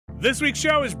This week's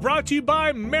show is brought to you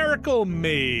by Miracle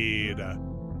Made. All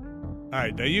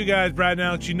right, now you guys, Brad and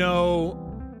Alex, you know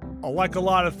I like a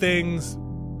lot of things,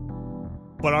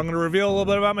 but I'm going to reveal a little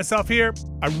bit about myself here.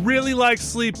 I really like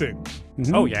sleeping.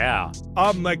 Mm-hmm. Oh, yeah.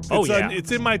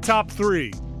 It's in my top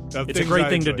 3. It's a great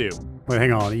thing to do. Wait,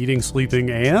 hang on. Eating,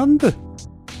 sleeping, and?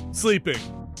 Sleeping.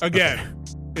 Again. Okay.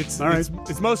 It's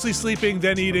mostly sleeping,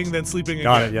 then eating, then sleeping again.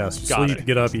 Got it, yes. Sleep,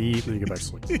 get up, eat, and then you get back to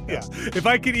sleep. Yeah. If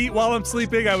I could eat while I'm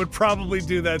sleeping, I would probably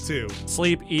do that too.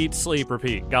 Sleep, eat, sleep,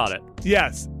 repeat. Got it.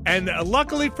 Yes. And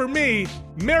luckily for me,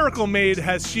 Miracle Made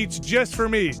has sheets just for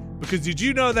me. Because did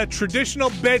you know that traditional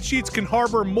bed sheets can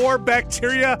harbor more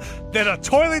bacteria than a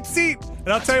toilet seat? And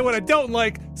I'll tell you what I don't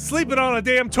like, sleeping on a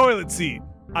damn toilet seat.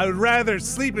 I would rather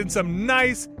sleep in some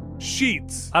nice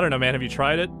sheets. I don't know, man. Have you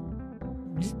tried it?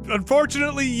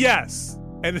 Unfortunately, yes.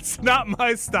 And it's not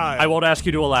my style. I won't ask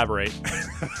you to elaborate.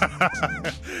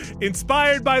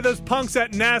 Inspired by those punks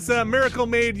at NASA, Miracle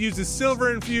Made uses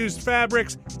silver-infused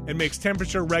fabrics and makes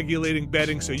temperature-regulating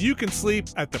bedding so you can sleep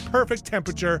at the perfect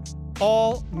temperature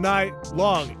all night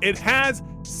long. It has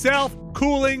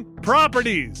self-cooling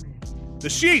properties. The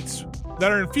sheets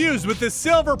that are infused with this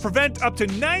silver prevent up to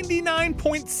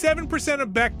 99.7%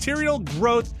 of bacterial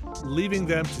growth, leaving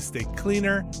them to stay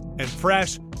cleaner and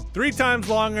fresh 3 times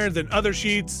longer than other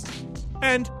sheets,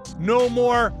 and no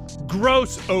more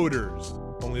gross odors.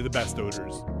 Only the best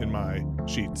odors in my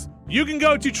sheets. You can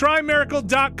go to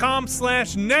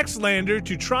trymiracle.com/nextlander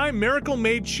to try Miracle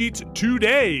Made sheets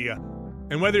today.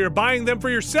 And whether you're buying them for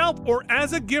yourself or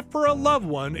as a gift for a loved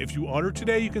one, if you order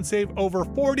today, you can save over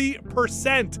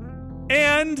 40%.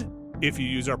 And if you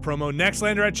use our promo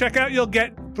NEXTLANDER at checkout, you'll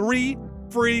get 3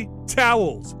 free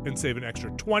towels and save an extra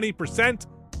 20%.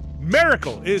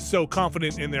 Miracle is so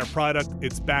confident in their product,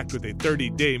 it's backed with a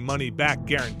 30-day money-back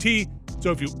guarantee.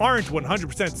 So if you aren't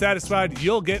 100% satisfied,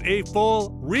 you'll get a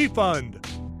full refund.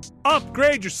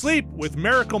 Upgrade your sleep with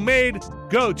Miracle Made.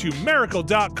 Go to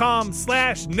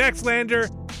miracle.com/nextlander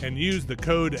and use the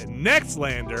code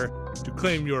NEXTLANDER to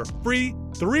claim your free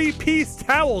 3-piece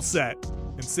towel set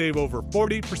and save over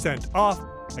 40% off.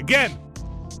 Again,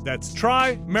 that's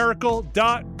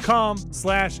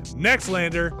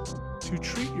trymiracle.com/nextlander to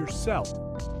treat yourself.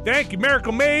 Thank you,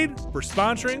 Miracle Made, for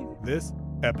sponsoring this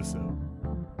episode.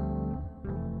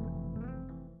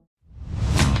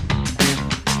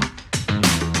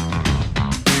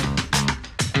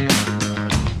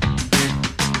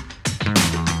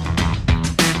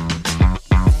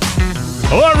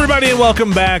 Hello, everybody, and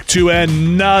welcome back to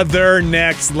another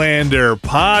Nextlander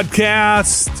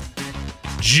podcast.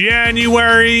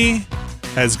 January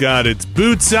has got its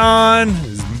boots on,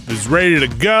 is ready to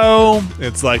go.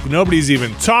 It's like nobody's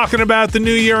even talking about the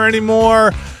new year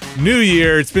anymore. New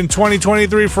year, it's been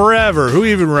 2023 forever. Who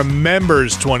even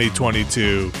remembers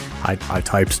 2022? I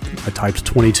typed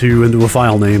 22 into a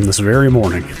file name this very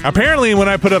morning. Apparently, when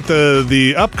I put up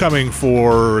the upcoming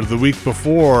for the week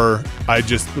before, I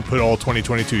just put all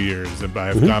 2022 years, and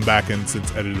I've gone back and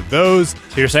since edited those.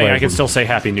 So you're saying I can still say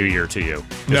Happy New Year to you?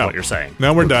 Is what you're saying?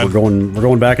 No, we're done. We're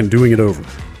going back and doing it over.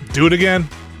 Do it again.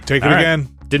 Take it again.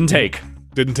 Didn't take.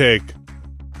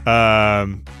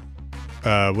 Who's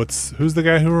the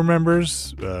guy who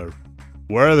remembers?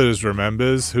 Werther's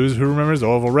remembers. Who remembers?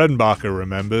 Orville Redenbacher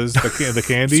remembers the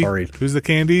candy. Sorry. Who's the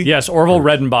candy? Yes, Orville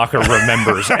Redenbacher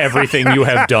remembers everything you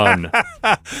have done.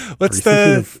 What's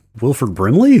thinking of Wilford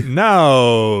Brimley?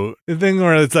 No, the thing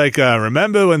where it's like,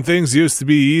 remember when things used to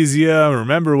be easier?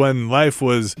 Remember when life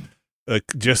was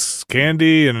just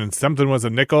candy and something was a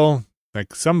nickel?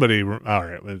 Like somebody. All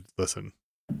right, listen.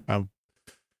 Are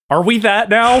we that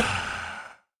now?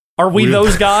 Are we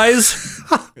those guys?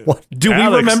 What? Do we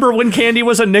remember when candy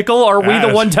was a nickel? Are we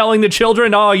the one telling the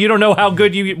children, oh, you don't know how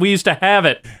good we used to have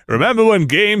it? Remember when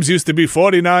games used to be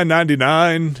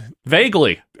 $49.99?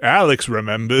 Vaguely. Alex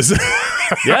remembers.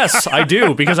 Yes, I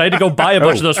do, because I had to go buy a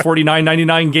bunch of those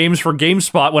 $49.99 games for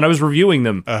GameSpot when I was reviewing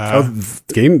them.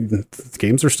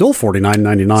 Games are still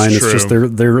 $49.99. It's just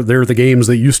they're the games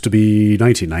that used to be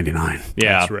 $19.99.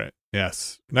 Yeah. That's right.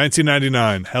 Yes.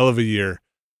 1999. Hell of a year.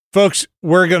 Folks,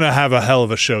 we're going to have a hell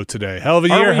of a show today. Hell of a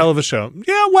year, hell of a show.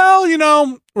 Yeah, well,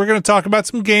 we're going to talk about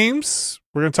some games.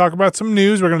 We're going to talk about some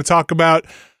news. We're going to talk about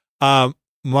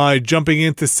my jumping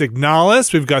into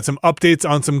Signalis. We've got some updates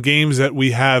on some games that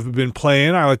we have been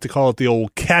playing. I like to call it the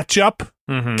old catch-up.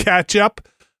 Mm-hmm. Catch-up.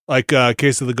 Like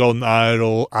Case of the Golden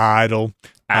Idol,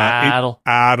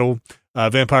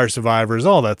 Vampire Survivors,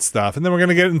 all that stuff. And then we're going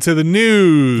to get into the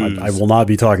news. I will not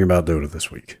be talking about Dota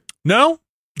this week. No?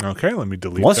 Okay, let me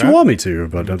delete Unless that. you want me to,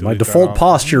 but my default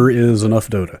posture is enough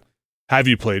Dota. Have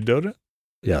you played Dota?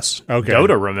 Yes. Okay.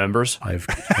 Dota remembers. I've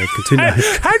continued.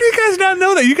 How do you guys not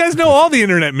know that? You guys know all the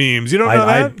internet memes. You don't know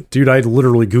that? Dude, I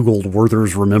literally Googled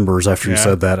Werther's remembers after you Yeah.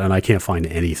 said that, and I can't find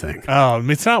anything. Oh,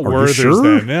 it's not Are you Werther's sure?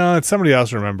 then. No, it's somebody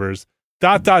else remembers. ...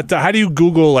 How do you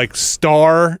Google like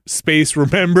star space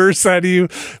remembers? How do you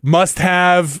must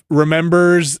have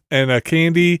remembers and a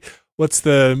candy? What's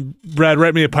the Brad?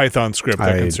 Write me a Python script.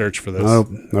 I can search for this.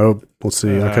 Nope. Let's see.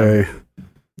 Okay.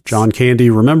 John Candy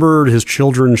remembered his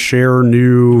children share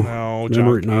new. No,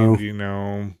 memory. John Candy,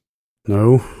 no.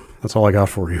 No. That's all I got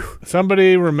for you.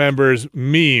 Somebody remembers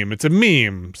meme. It's a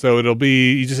meme, so it'll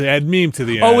be you just add meme to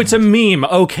the end. Oh, it's a meme.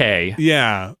 Okay.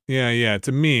 Yeah. It's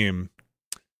a meme.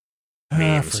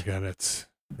 Memes. Forget it.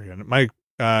 My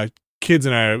kids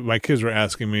were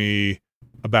asking me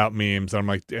about memes. I'm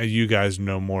like, you guys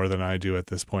know more than I do at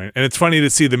this point. And it's funny to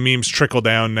see the memes trickle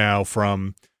down now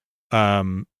from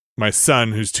my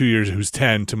son, who's 2 years, who's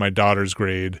 10, to my daughter's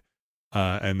grade.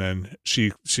 And then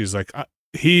she's like,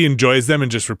 he enjoys them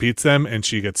and just repeats them, and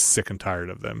she gets sick and tired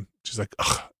of them. She's like,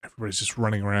 ugh, everybody's just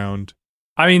running around.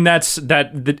 I mean,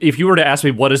 if you were to ask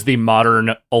me what is the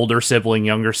modern older sibling,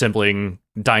 younger sibling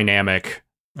dynamic,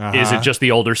 is it just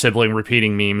the older sibling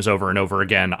repeating memes over and over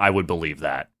again? I would believe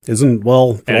that. And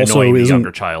also annoying the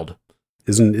younger child.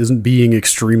 Isn't being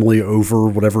extremely over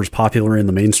whatever's popular in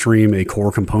the mainstream a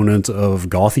core component of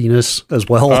gothiness as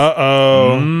well?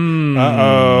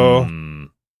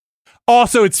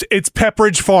 Also, it's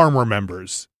Pepperidge Farm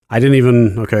remembers. I didn't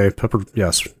even. Okay, Pepper.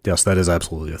 Yes, that is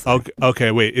absolutely a thing.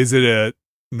 Okay. Wait, is it a?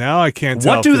 Now I can't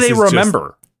tell. What do they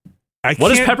remember? What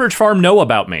does Pepperidge Farm know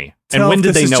about me? And when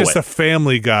did they know it? Is this just a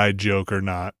Family Guy joke or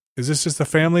not? Is this just a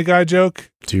Family Guy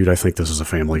joke? Dude, I think this is a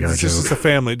Family Guy joke.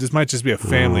 This might just be a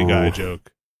Family Guy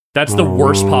joke. That's the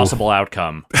worst possible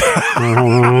outcome.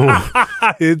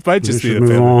 It might just be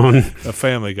a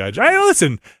Family Guy joke.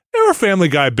 Listen, there were Family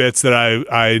Guy bits that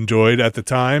I enjoyed at the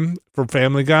time from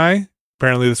Family Guy.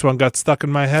 Apparently, this one got stuck in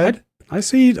my head. I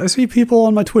see people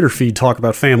on my Twitter feed talk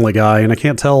about Family Guy, and I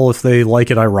can't tell if they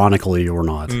like it ironically or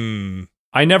not.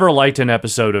 I never liked an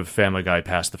episode of Family Guy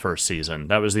past the first season.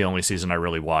 That was the only season I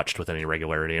really watched with any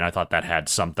regularity, and I thought that had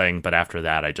something. But after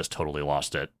that, I just totally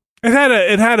lost it. It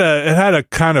had a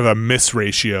kind of a miss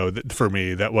ratio for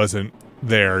me that wasn't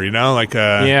there.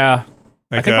 Yeah.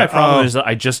 I think my problem is that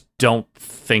I just don't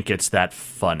think it's that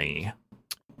funny.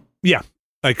 Yeah,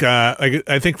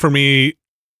 I think for me,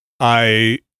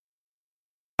 I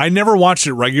never watched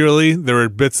it regularly. There were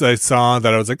bits I saw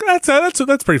that I was like,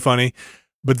 that's pretty funny,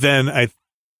 but then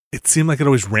it seemed like it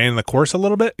always ran the course a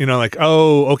little bit.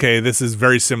 Oh, okay, this is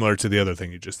very similar to the other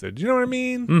thing you just did. You know what I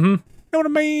mean? Mm-hmm. You know what I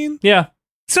mean? Yeah.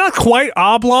 It's not quite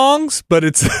oblongs, but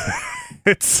it's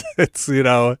it's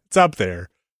up there.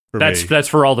 That's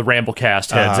for all the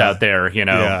Ramblecast heads out there.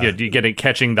 Yeah. You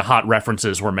catching the hot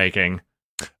references we're making.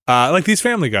 Like these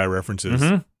Family Guy references.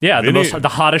 Mm-hmm. Yeah, the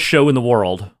hottest show in the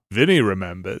world. Vinny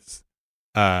remembers.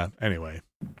 Anyway,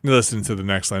 you listen to the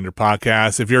Nextlander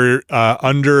podcast. If you're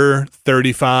under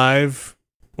 35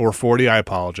 or 40, I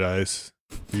apologize.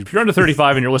 If you're under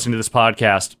 35 and you're listening to this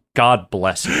podcast, God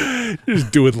bless you. You're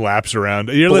just doing laps around.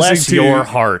 You're bless listening to your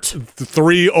heart.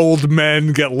 3 old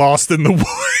men get lost in the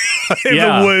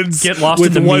the woods. Get lost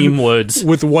in the meme woods.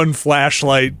 With one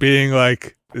flashlight being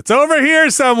like, it's over here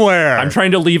somewhere. I'm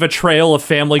trying to leave a trail of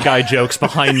Family Guy jokes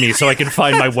behind me so I can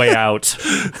find my way out.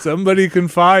 Somebody can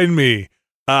find me.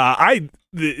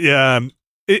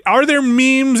 Are there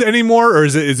memes anymore, or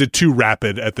is it too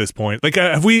rapid at this point? Like,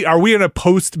 are we in a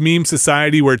post meme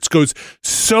society where it goes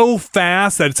so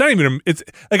fast that it's not even it's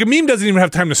like a meme doesn't even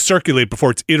have time to circulate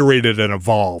before it's iterated and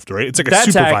evolved, right? It's like a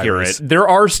super accurate. There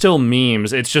are still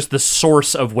memes. It's just the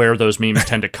source of where those memes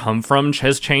tend to come from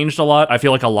has changed a lot. I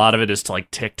feel like a lot of it is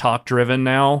like TikTok driven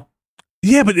now.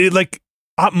 Yeah, but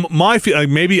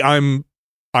maybe I'm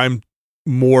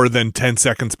more than 10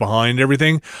 seconds behind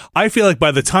everything. I feel like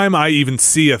by the time I even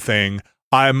see a thing,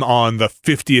 I'm on the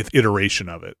 50th iteration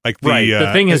of it. Like the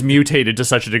thing has mutated to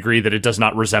such a degree that it does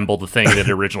not resemble the thing that it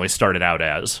originally started out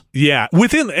as. Yeah,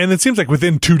 and it seems like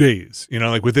within 2 days,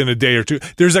 like within a day or two,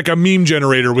 there's like a meme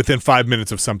generator within 5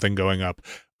 minutes of something going up,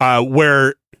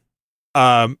 where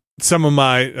some of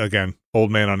my, again,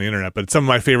 old man on the internet, but some of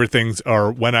my favorite things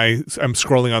are when I'm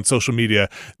scrolling on social media,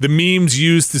 the memes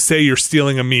used to say you're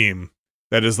stealing a meme.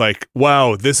 That is like,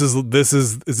 wow, is this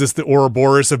the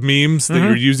Ouroboros of memes that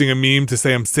you're using a meme to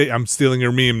say I'm stealing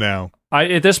your meme now?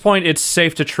 At this point, it's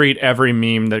safe to treat every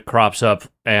meme that crops up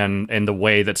and the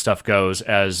way that stuff goes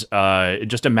as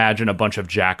just imagine a bunch of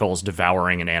jackals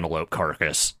devouring an antelope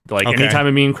carcass. Like anytime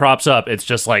a meme crops up, it's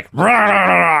just like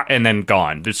and then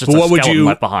gone. There's just a skeleton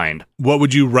left behind. What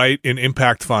would you write in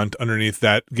impact font underneath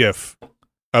that GIF?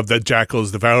 of the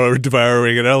jackals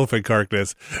devouring an elephant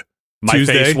carcass. My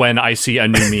Tuesday? face when I see a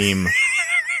new meme.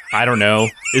 I don't know.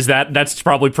 That's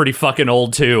probably pretty fucking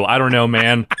old too. I don't know,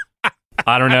 man.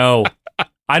 I don't know.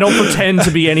 I don't pretend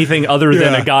to be anything other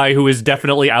than a guy who is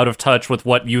definitely out of touch with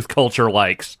what youth culture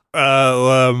likes.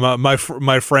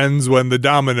 My friends when the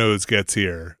Dominoes gets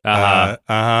here.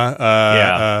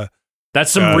 Yeah.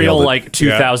 That's some real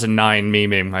 2009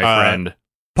 memeing, my friend.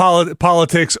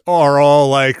 Politics are all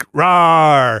like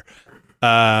rawr.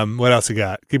 What else you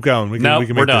got? Keep going. We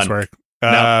can make this work.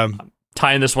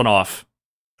 Tying this one off.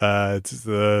 It's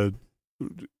the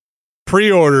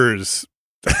pre-orders.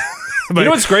 You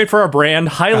know what's great for our brand?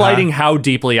 Highlighting how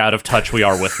deeply out of touch we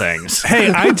are with things. Hey,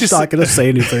 I'm just not going to say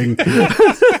anything. It's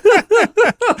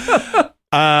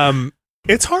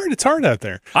hard. It's hard out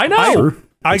there. I know.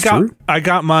 I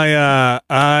got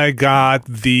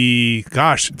the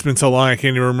gosh, it's been so long I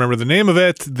can't even remember the name of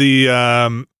it.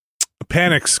 The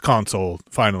Panix console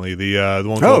finally. The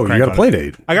one. Oh, you got a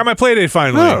Playdate. I got my Playdate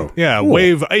finally. Oh, yeah, cool.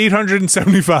 Wave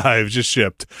 875 just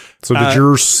shipped. So did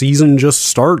your season just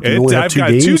start? I've got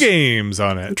 2 games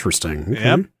on it. Interesting. Okay.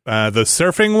 Yep. The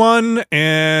surfing one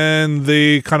and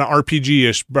the kind of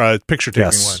RPG-ish picture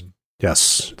taking one.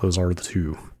 Yes, those are the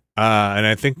 2. And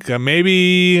I think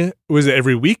maybe, was it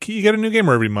every week you get a new game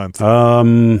or every month?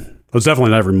 It's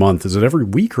definitely not every month. Is it every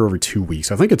week or every 2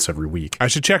 weeks? I think it's every week. I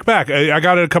should check back. I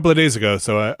got it a couple of days ago,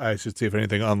 so I should see if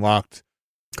anything unlocked.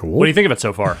 Cool. What do you think of it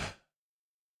so far?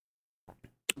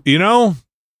 You know,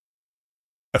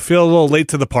 I feel a little late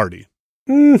to the party.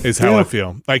 Is how I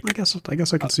feel. Like I guess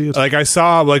I can see it. Like I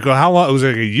saw how long it was,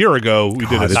 like a year ago we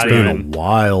did It's been a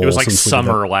while. It was like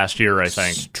summer last year, I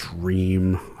think.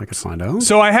 Stream. I could find out.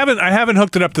 So I haven't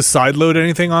hooked it up to sideload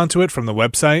anything onto it from the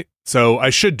website. So I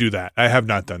should do that. I have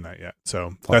not done that yet.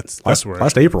 So that's where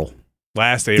last April.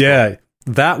 Last April. Yeah,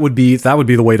 that would be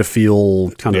the way to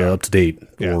feel kind of up to date,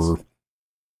 or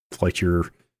like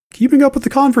you're keeping up with the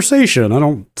conversation. I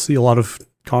don't see a lot of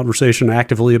conversation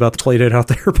actively about the Playdate out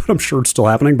there, but I'm sure it's still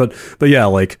happening. But yeah,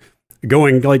 like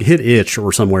going like hit itch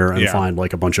or somewhere and find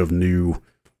like a bunch of new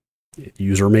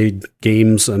user made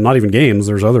games, and not even games.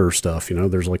 There's other stuff.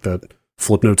 There's like that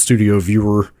Flipnote Studio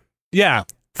viewer. Yeah.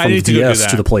 From the DS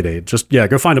to the Playdate. Just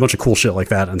go find a bunch of cool shit like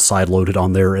that and sideload it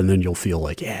on there, and then you'll feel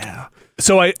like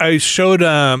So I showed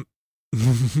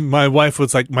my wife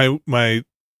was like my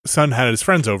son had his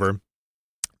friends over.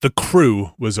 The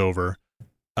crew was over.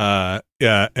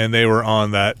 And they were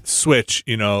on that Switch,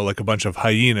 like a bunch of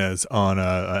hyenas on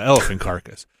a elephant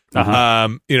carcass.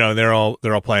 They're all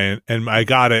playing, and I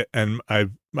got it, and I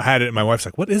had it, and my wife's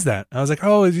like, "What is that?" I was like,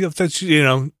 "Oh, she's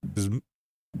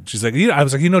like, I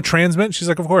was like, Transmit?" She's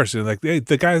like, "Of course." And like, hey,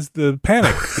 the guys, the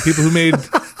Panic, the people who made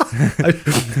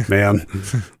man,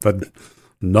 but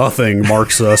nothing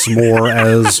marks us more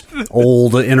as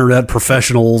old internet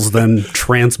professionals than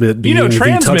Transmit being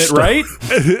Transmit, the right?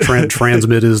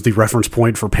 Transmit is the reference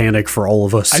point for Panic for all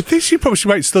of us. I think she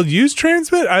might still use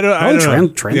Transmit. I don't know.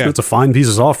 Transmit's a fine piece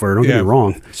of software. Don't get me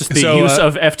wrong. It's just the use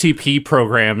of FTP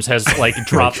programs has like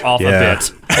dropped off a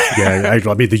bit. I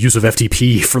mean, the use of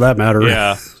FTP for that matter.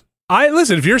 Yeah.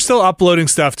 Listen, if you're still uploading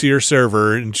stuff to your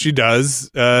server, and she does,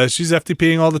 she's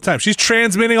FTPing all the time. She's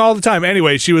transmitting all the time.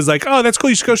 Anyway, she was like, "Oh, that's cool.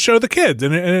 You should go show the kids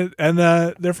and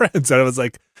their friends." And I was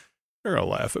like, "They're gonna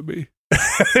laugh at me.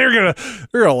 they're gonna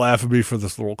laugh at me for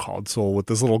this little console with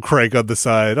this little crank on the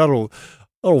side. I don't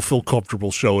feel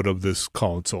comfortable showing them this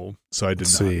console." So I did not.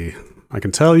 See, I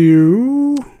can tell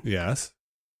you. Yes.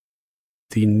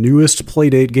 The newest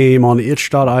Playdate game on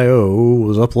itch.io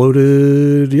was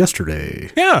uploaded yesterday.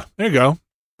 Yeah, there you go.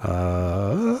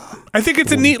 I think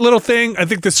it's a neat little thing. I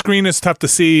think the screen is tough to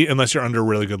see unless you're under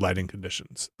really good lighting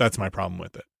conditions. That's my problem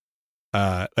with it.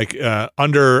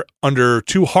 Under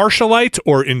too harsh a light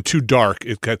or in too dark,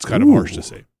 it gets kind of harsh to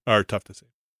see or tough to see.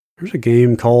 There's a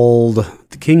game called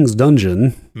The King's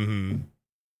Dungeon,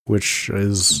 which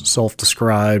is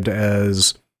self-described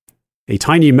as a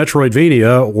tiny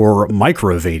Metroidvania or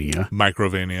Microvania.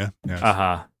 Microvania. Yes.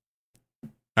 I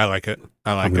like it.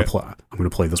 I'm going to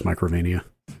play this Microvania.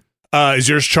 Is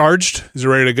yours charged? Is it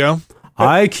ready to go?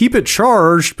 I keep it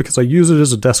charged because I use it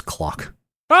as a desk clock.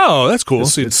 Oh, that's cool.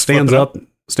 It stands up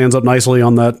nicely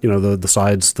on that. The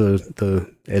sides,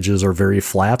 the edges are very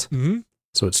flat,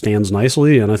 so it stands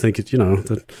nicely. And I think it's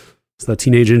that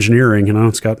teenage engineering.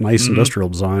 It's got nice industrial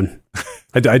design.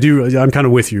 I'm kind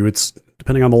of with you. It's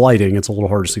depending on the lighting, it's a little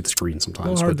hard to see the screen sometimes. A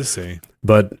little hard to see.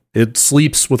 But it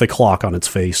sleeps with a clock on its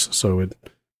face, so it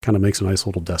kind of makes a nice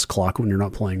little desk clock when you're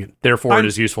not playing it. Therefore, it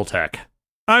is useful tech.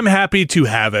 I'm happy to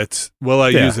have it. Will I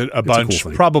use it a bunch?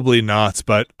 Cool, probably not,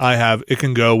 but I have. It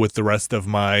can go with the rest of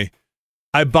my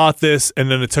I bought this, and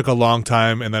then it took a long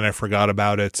time, and then I forgot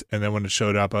about it. And then when it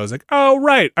showed up, I was like, "Oh,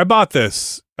 right, I bought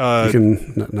this." You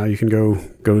can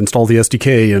go install the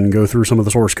SDK and go through some of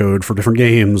the source code for different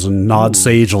games and nod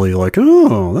sagely like,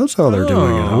 "Oh, that's how they're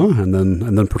doing it, huh?" And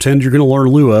then pretend you're going to learn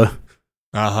Lua.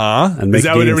 And is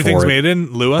that what everything's made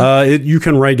in Lua? You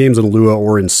can write games in Lua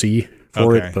or in C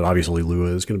for it, but obviously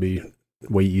Lua is going to be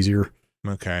way easier.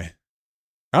 Okay.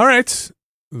 All right.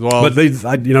 Well, but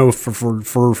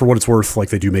for what it's worth, like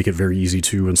they do make it very easy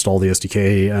to install the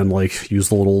SDK and like use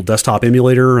the little desktop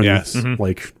emulator and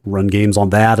like run games on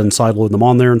that and sideload them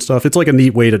on there and stuff. It's like a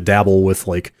neat way to dabble with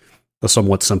like a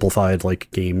somewhat simplified like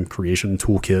game creation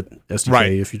toolkit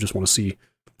SDK if you just want to see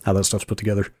how that stuff's put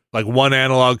together. Like one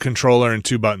analog controller and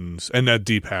 2 buttons and a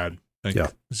D-pad.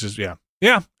 It's just I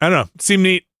don't know. It seemed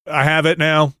neat. I have it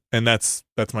now, and that's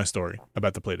my story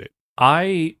about the Playdate.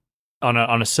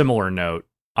 On a similar note,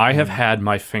 I have had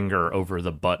my finger over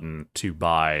the button to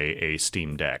buy a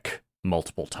Steam Deck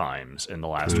multiple times in the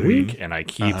last week, and I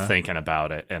keep thinking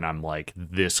about it, and I'm like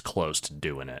this close to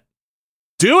doing it.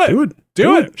 Do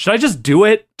it. Should I just do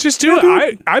it? Just do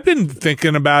it. I've been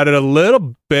thinking about it a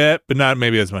little bit, but not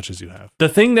maybe as much as you have. The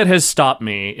thing that has stopped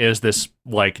me is this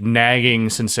like nagging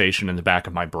sensation in the back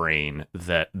of my brain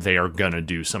that they are gonna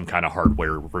do some kind of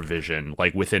hardware revision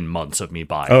like within months of me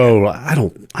buying it. I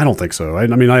don't think so. I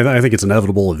mean, I think it's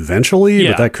inevitable eventually,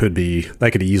 but that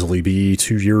could easily be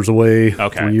 2 years away,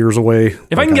 3 years away.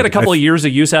 If I can get a couple of years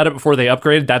of use at it before they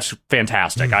upgrade, that's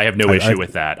fantastic. I have no issue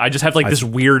with that. I just have like this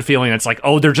weird feeling that's like,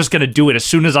 oh, they're just gonna do it as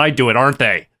soon as I do it, aren't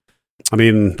they? I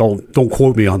mean, don't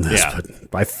quote me on this, but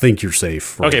I think you're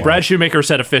safe. Okay, Brad Shoemaker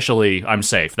said officially, I'm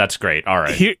safe. That's great. All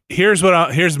right.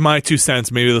 Here's my 2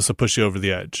 cents. Maybe this will push you over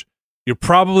the edge. You're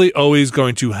probably always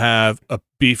going to have a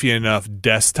beefy enough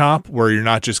desktop where you're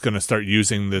not just going to start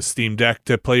using the Steam Deck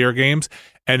to play your games.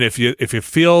 And if it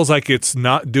feels like it's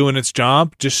not doing its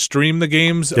job, just stream the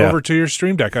games over to your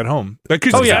Stream Deck at home. I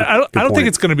don't think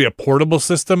it's going to be a portable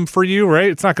system for you,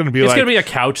 right? It's not going to be it's going to be a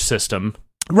couch system.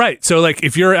 Right. So like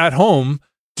if you're at home,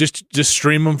 just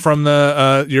stream them from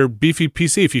your beefy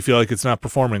PC if you feel like it's not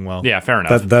performing well. Yeah, fair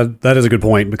enough. That is a good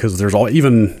point because there's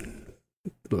even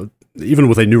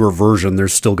with a newer version,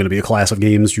 there's still going to be a class of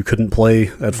games you couldn't play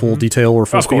at full detail or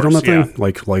full speed on that thing.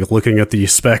 Like looking at the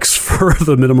specs for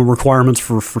the minimum requirements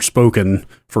for Spoken,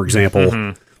 for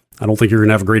example. I don't think you're going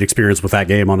to have a great experience with that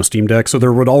game on a Steam Deck. So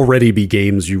there would already be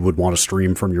games you would want to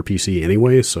stream from your PC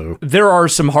anyway. So there are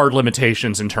some hard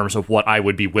limitations in terms of what I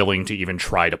would be willing to even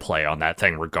try to play on that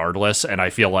thing regardless. And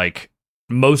I feel like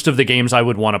most of the games I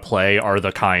would want to play are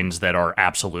the kinds that are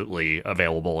absolutely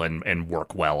available and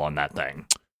work well on that thing.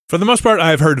 For the most part,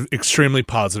 I've heard extremely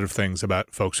positive things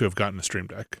about folks who have gotten a Stream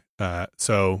Deck.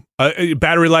 So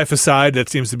battery life aside, that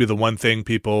seems to be the one thing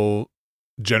people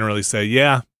generally say,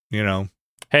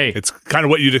 hey, it's kind of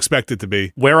what you'd expect it to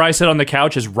be. Where I sit on the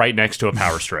couch is right next to a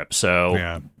power strip, so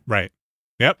yeah, right.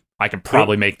 Yep. I can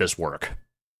probably make this work.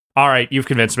 All right, you've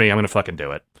convinced me. I'm going to fucking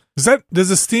do it. Does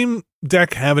the Steam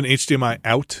Deck have an HDMI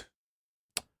out?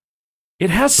 It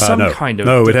has some kind of...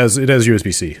 No, it has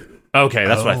USB-C. Okay,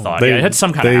 that's what I thought. It had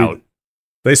some kind of out.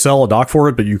 They sell a dock for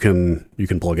it, but you can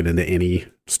plug it into any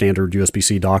standard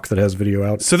USB-C dock that has video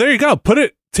out. So there you go.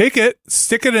 Take it,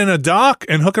 stick it in a dock,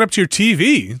 and hook it up to your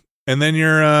TV. And then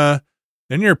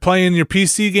you're playing your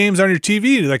PC games on your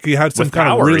TV, like you had some kind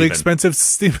of really expensive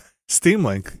Steam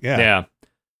Link. Yeah.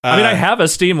 I mean, I have a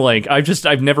Steam Link.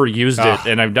 I've never used it,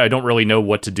 and I don't really know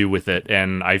what to do with it.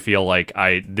 And I feel like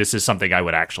this is something I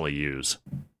would actually use.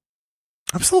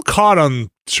 I'm still caught on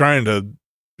trying to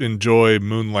enjoy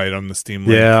Moonlight on the Steam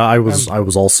Link. Yeah, I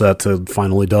was all set to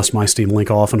finally dust my Steam Link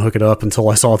off and hook it up until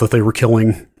I saw that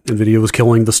NVIDIA was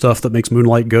killing the stuff that makes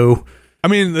Moonlight go. I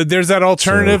mean, there's that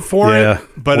alternative for it,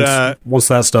 but once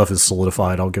that stuff is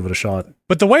solidified, I'll give it a shot.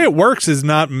 But the way it works is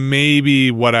not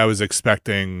maybe what I was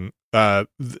expecting, and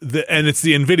it's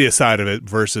the NVIDIA side of it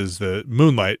versus the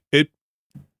Moonlight.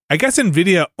 I guess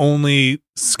NVIDIA only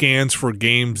scans for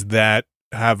games that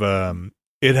have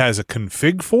it has a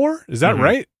config for. Is that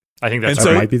right? I think that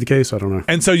might be the case. I don't know.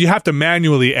 And so you have to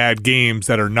manually add games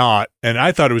that are not. And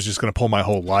I thought it was just going to pull my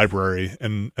whole library.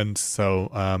 And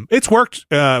so it's worked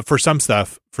for some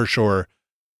stuff for sure.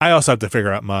 I also have to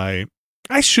figure out I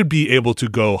should be able to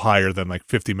go higher than like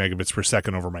 50 megabits per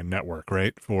second over my network,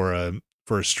 right? For a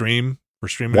stream. For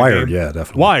streaming. Wired, yeah,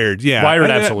 definitely. Wired, yeah. Wired,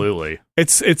 absolutely.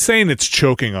 It's saying it's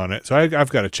choking on it. So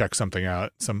I've got to check something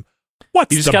out.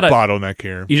 What's the bottleneck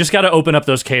here? You just got to open up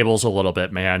those cables a little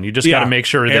bit, man. You just got to make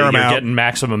sure that you're getting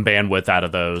maximum bandwidth out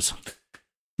of those.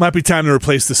 Might be time to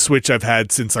replace the Switch I've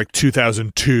had since like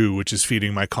 2002, which is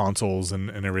feeding my consoles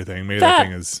and everything. Maybe that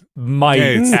thing is might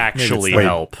actually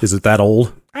help. Is it that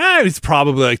old? It's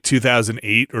probably like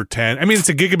 2008 or 10. I mean, it's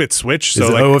a gigabit Switch,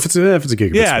 so if it's a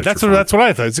gigabit, yeah, Switch, that's what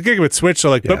I thought. It's a gigabit Switch, so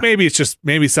like, but maybe it's just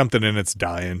something in it's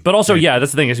dying. But also,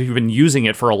 that's the thing is, if you've been using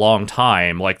it for a long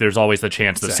time, like, there's always the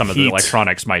chance that some of the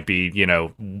electronics might be,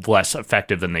 less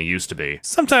effective than they used to be.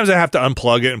 Sometimes I have to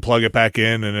unplug it and plug it back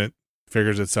in, and it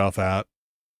figures itself out.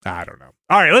 I don't know.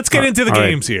 All right, let's get into the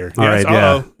games here. All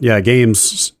right, yeah,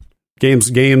 games.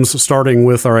 Starting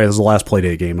with, all right, this is the last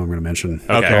Playdate game I'm going to mention.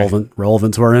 Okay.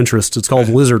 Relevant to our interests. It's called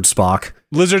Lizard Spock.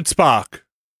 Lizard Spock.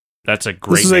 That's a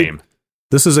great name.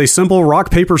 This is a simple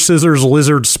rock, paper, scissors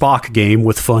Lizard Spock game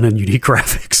with fun and unique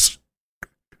graphics.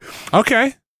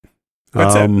 Okay.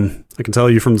 That's it. I can tell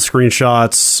you from the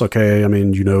screenshots, okay, I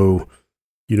mean, you know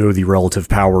the relative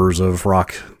powers of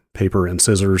rock, paper, and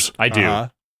scissors. I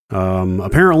do.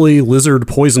 Apparently, Lizard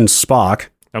poisons Spock.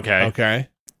 Okay.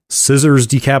 Scissors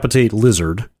decapitate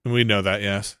Lizard. We know that,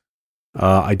 yes.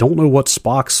 I don't know what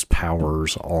Spock's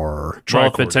powers are. Well,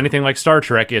 if it's anything like Star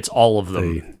Trek, it's all of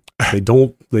them. They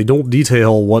don't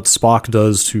detail what Spock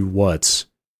does to what.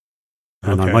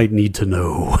 And I might need to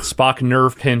know. Spock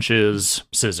nerve pinches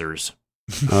scissors.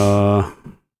 Let's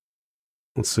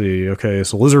see. Okay,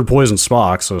 so Lizard poisons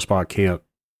Spock, so Spock can't.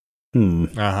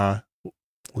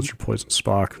 Lizard poisons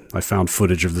Spock. I found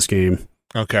footage of this game.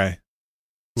 Okay.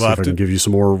 See if I can give you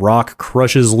some more. Rock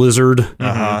crushes Lizard.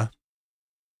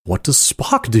 What does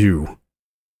Spock do?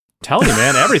 Tell you,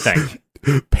 man, everything.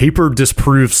 Paper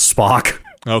disproves Spock.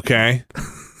 Okay.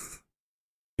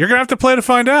 You're going to have to play to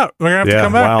find out. We're going to have to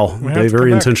come back. Wow. They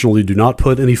very intentionally do not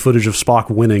put any footage of Spock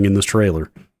winning in this trailer.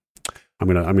 I'm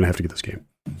gonna have to get this game.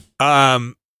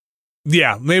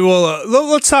 Yeah, maybe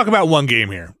let's talk about one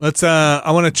game here.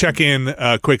 I want to check in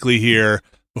quickly here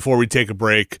before we take a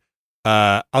break.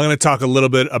 I'm going to talk a little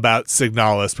bit about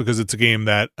Signalis because it's a game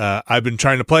that I've been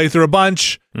trying to play through a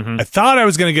bunch. I thought I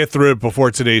was going to get through it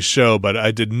before today's show, but I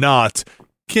did not.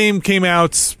 Came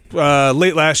out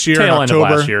late last year, tail in October.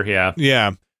 End of last year, yeah.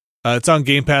 Yeah. It's on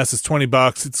Game Pass. It's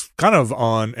 $20. It's kind of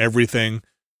on everything.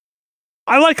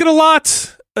 I like it a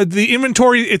lot. The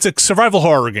inventory, it's a survival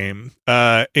horror game,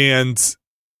 and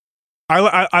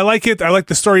I like it. I like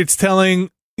the story it's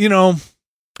telling.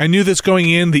 I knew this going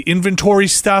in. The inventory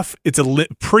stuff, it's a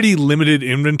pretty limited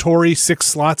inventory, 6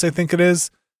 slots, I think it is.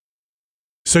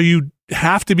 So you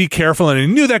have to be careful, and I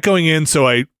knew that going in, so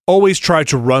I always try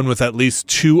to run with at least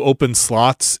 2 open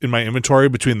slots in my inventory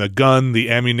between the gun, the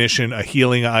ammunition, a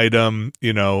healing item,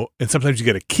 and sometimes you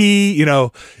get a key,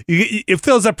 it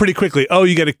fills up pretty quickly. Oh,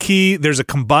 you get a key. There's a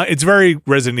combine. It's very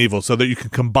Resident Evil, so that you can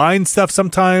combine stuff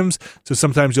sometimes. So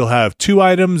sometimes you'll have 2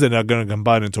 items and they're going to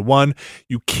combine into one.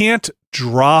 You can't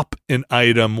drop an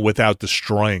item without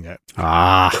destroying it.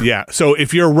 Yeah. So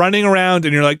if you're running around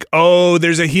and you're like, oh,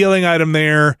 there's a healing item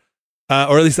there,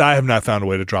 or at least I have not found a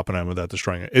way to drop an item without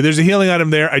destroying it. If there's a healing item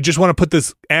there, I just want to put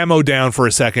this ammo down for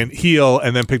a second, heal,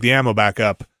 and then pick the ammo back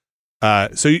up.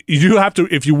 So you do have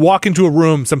to, if you walk into a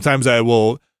room, sometimes I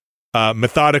will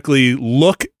methodically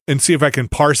look and see if I can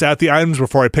parse out the items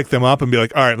before I pick them up and be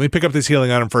like, all right, let me pick up this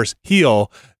healing item first, heal,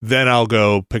 then I'll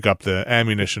go pick up the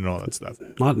ammunition and all that stuff.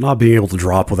 Not being able to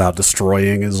drop without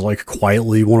destroying is like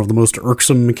quietly one of the most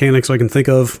irksome mechanics I can think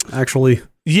of, actually.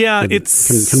 Yeah,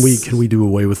 can we do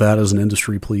away with that as an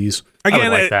industry, please? Again, I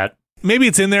would like that. Maybe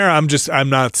it's in there. I'm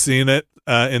not seeing it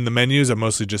in the menus. I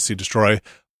mostly just see destroy.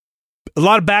 A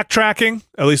lot of backtracking,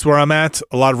 at least where I'm at.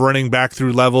 A lot of running back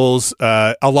through levels.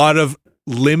 A lot of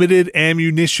limited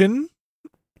ammunition.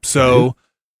 So,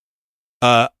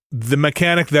 the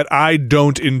mechanic that I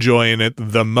don't enjoy in it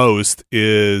the most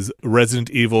is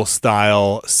Resident Evil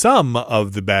style. Some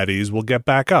of the baddies will get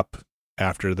back up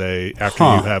after you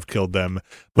have killed them,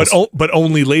 but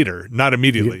only later, not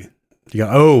immediately.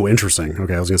 Interesting.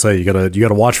 Okay, I was gonna say you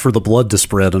gotta watch for the blood to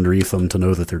spread underneath them to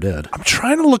know that they're dead. I'm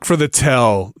trying to look for the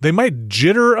tell. They might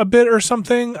jitter a bit or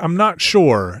something. I'm not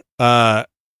sure.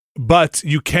 But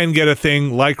you can get a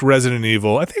thing like Resident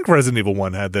Evil. I think Resident Evil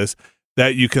 1 had this,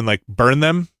 that you can like burn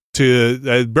them to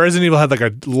Resident Evil had like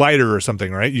a lighter or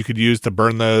something, right? You could use to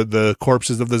burn the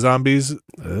corpses of the zombies.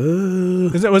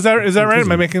 Is that right?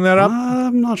 Am I making that up?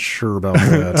 I'm not sure about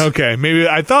that. Okay, maybe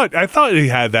I thought he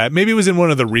had that. Maybe it was in one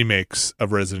of the remakes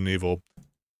of Resident Evil.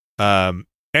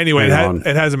 Anyway,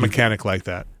 it has a mechanic like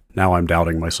that. Now I'm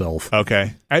doubting myself.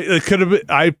 Okay, it could have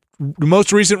been. The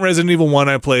most recent Resident Evil 1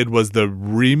 I played was the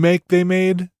remake they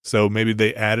made, so maybe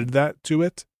they added that to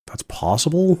it. That's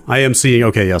possible. I am seeing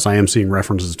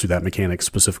references to that mechanic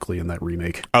specifically in that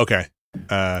remake. Okay.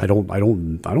 I don't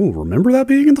remember that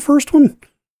being in the first one.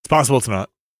 It's possible it's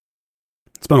not.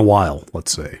 It's been a while,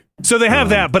 let's say. So they have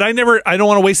that, but I don't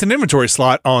want to waste an inventory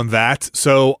slot on that.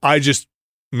 So I just,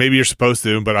 maybe you're supposed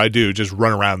to, but I do just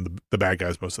run around the bad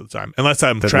guys most of the time, unless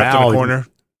I'm trapped in a corner.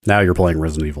 Now you're playing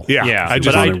Resident Evil. Yeah. I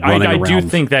do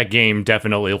think that game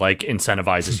definitely like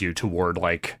incentivizes you toward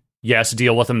like, yes,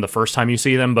 deal with them the first time you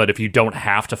see them, but if you don't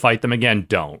have to fight them again,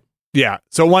 don't. Yeah.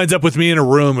 So it winds up with me in a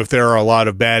room. If there are a lot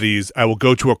of baddies, I will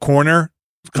go to a corner,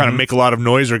 kind of make a lot of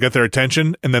noise or get their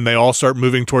attention, and then they all start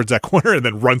moving towards that corner and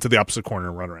then run to the opposite corner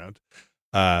and run around.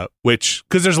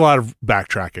 Because there's a lot of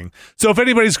backtracking. So if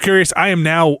anybody's curious, I am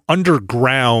now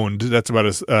underground. That's about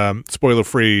as spoiler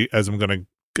free as I'm going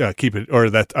to keep it, or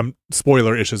that I'm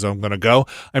spoiler-ish as I'm going to go.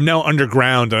 I'm now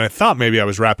underground, and I thought maybe I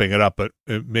was wrapping it up, but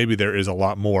maybe there is a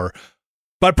lot more.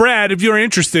 But Brad, if you're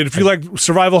interested, if you like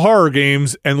survival horror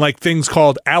games and like things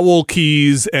called owl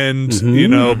keys and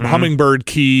hummingbird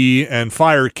key and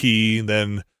fire key,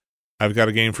 then I've got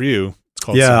a game for you. It's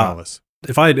called Signalis.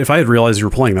 If I had realized you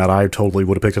were playing that, I totally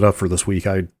would have picked it up for this week.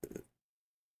 I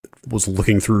was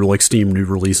looking through like Steam new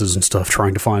releases and stuff,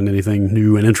 trying to find anything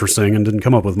new and interesting, and didn't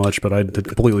come up with much. But I had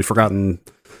completely forgotten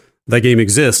that game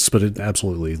exists. But it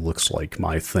absolutely looks like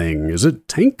my thing. Is it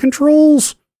tank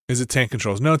controls? Is it tank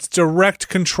controls? No, it's direct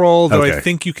control, though I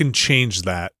think you can change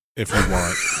that if you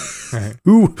want.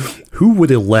 Who would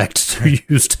elect to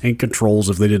use tank controls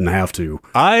if they didn't have to?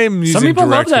 I'm using Some people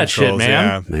love that controls,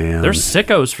 shit, man. They're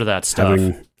sickos for that stuff.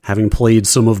 Having played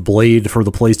some of Blade for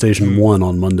the PlayStation 1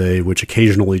 on Monday, which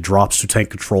occasionally drops to tank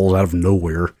controls out of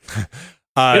nowhere.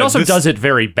 It also does it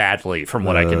very badly, from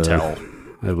what I can tell.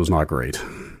 It was not great.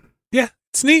 Yeah.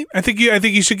 It's neat. I think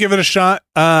you should give it a shot.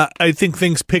 I think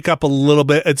things pick up a little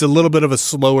bit. It's a little bit of a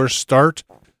slower start,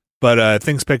 but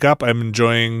things pick up. I'm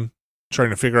enjoying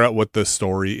trying to figure out what the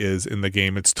story is in the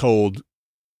game. It's told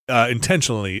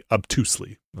intentionally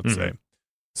obtusely, let's say.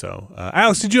 So,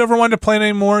 Alex, did you ever want to play it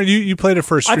anymore? You played it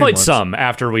first. I played some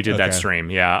after we did that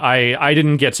stream. Yeah, I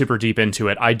didn't get super deep into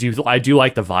it. I do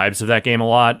like the vibes of that game a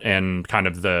lot and kind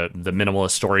of the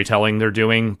minimalist storytelling they're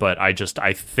doing. But I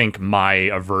think my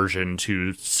aversion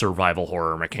to survival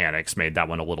horror mechanics made that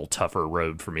one a little tougher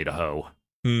road for me to hoe.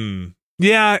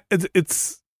 Yeah,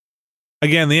 it's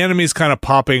again, the enemies kind of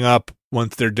popping up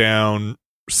once they're down,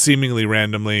 seemingly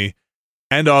randomly,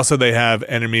 and also they have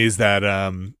enemies that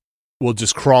will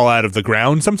just crawl out of the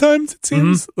ground sometimes, it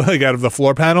seems, like out of the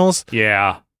floor panels.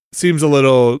 Yeah. Seems a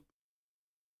little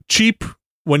cheap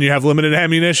when you have limited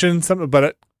ammunition,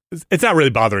 but it's not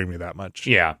really bothering me that much.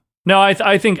 Yeah. No,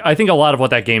 I think a lot of what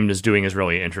that game is doing is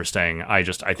really interesting. I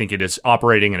think it is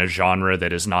operating in a genre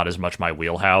that is not as much my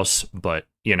wheelhouse, but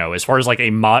as far as like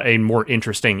a more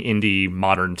interesting indie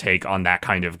modern take on that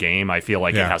kind of game, I feel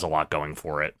like it has a lot going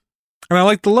for it. And I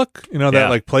like the look, that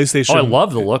like PlayStation. Oh, I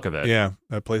love the look of it. Yeah,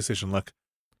 that PlayStation look.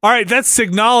 All right, that's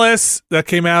Signalis. That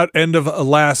came out end of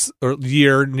last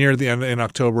year, near the end in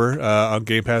October on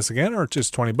Game Pass again, or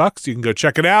just $20. You can go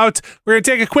check it out. We're going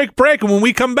to take a quick break, and when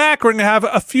we come back, we're going to have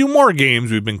a few more games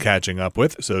we've been catching up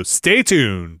with, so stay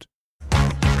tuned.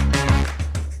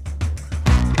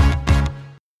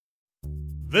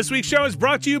 This week's show is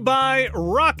brought to you by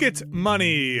Rocket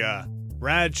Money.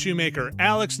 Brad Shoemaker,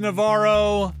 Alex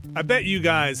Navarro. I bet you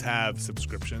guys have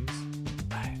subscriptions.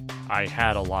 I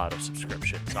had a lot of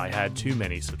subscriptions. I had too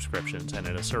many subscriptions, and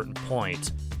at a certain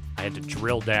point, I had to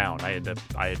drill down. I had to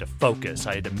focus.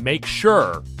 I had to make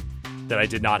sure that I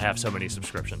did not have so many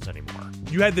subscriptions anymore.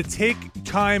 You had to take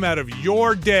time out of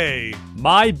your day,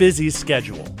 my busy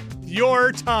schedule,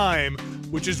 your time,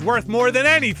 which is worth more than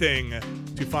anything,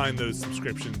 to find those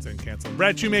subscriptions and cancel them.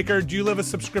 Brad Shoemaker, do you live a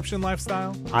subscription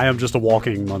lifestyle? I am just a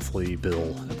walking monthly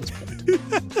bill at this point.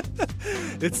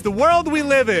 It's the world we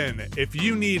live in. If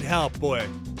you need help, boy,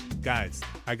 guys,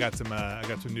 I got some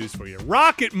news for you.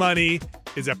 Rocket Money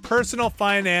is a personal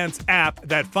finance app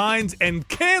that finds and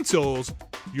cancels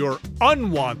your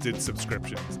unwanted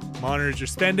subscriptions, monitors your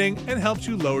spending, and helps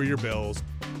you lower your bills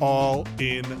all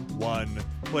in one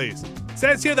place. It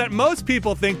says here that most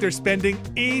people think they're spending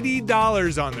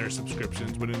 $80 on their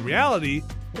subscriptions, when in reality,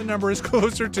 the number is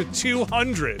closer to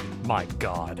 $200. My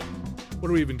God. What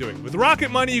are we even doing? With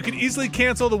Rocket Money, you can easily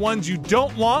cancel the ones you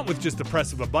don't want with just the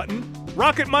press of a button.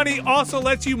 Rocket Money also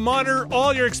lets you monitor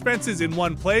all your expenses in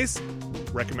one place,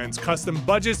 recommends custom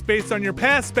budgets based on your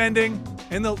past spending,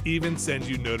 and they'll even send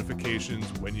you notifications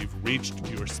when you've reached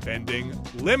your spending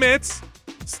limits.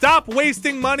 Stop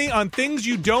wasting money on things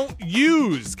you don't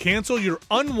use. Cancel your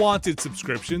unwanted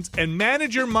subscriptions and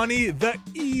manage your money the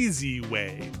easy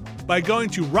way by going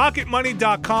to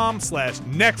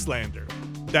rocketmoney.com/Nextlander.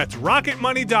 That's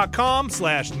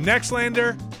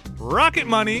rocketmoney.com/Nextlander.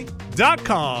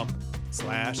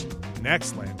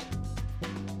 rocketmoney.com/Nextlander.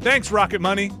 Thanks, Rocket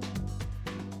Money.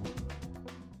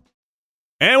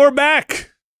 we're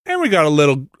back. And we got a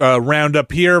little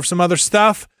roundup here of some other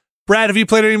stuff. Brad, have you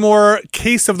played any more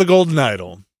Case of the Golden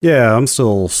Idol? Yeah, I'm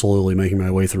still slowly making my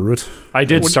way through it. I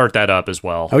did start that up as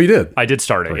well. Oh, you did? I did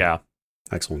start it, yeah.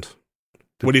 Excellent.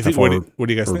 What do you think? What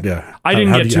do you guys think? Yeah. I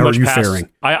didn't get too much past. Faring?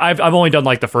 I've only done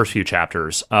like the first few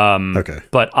chapters. Okay.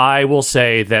 But I will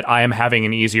say that I am having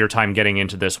an easier time getting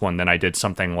into this one than I did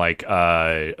something like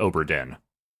Oberdin.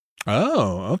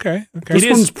 Oh, okay. This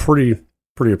one's pretty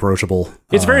approachable.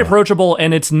 It's very approachable,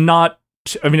 and it's not.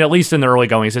 I mean, at least in the early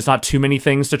goings, it's not too many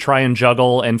things to try and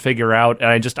juggle and figure out.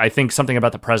 And I think something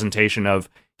about the presentation of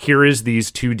here is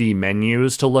these 2D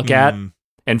menus to look at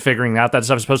and figuring out that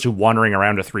stuff as opposed to wandering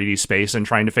around a 3D space and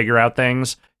trying to figure out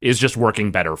things is just working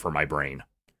better for my brain.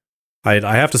 I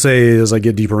have to say, as I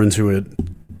get deeper into it,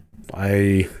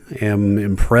 I am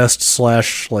impressed /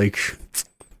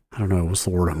 I don't know, what's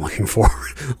the word I'm looking for?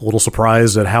 A little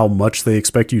surprised at how much they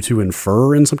expect you to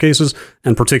infer in some cases,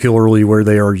 and particularly where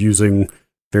they are using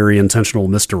very intentional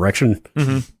misdirection.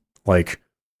 Mm-hmm. Like,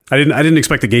 I didn't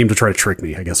expect the game to try to trick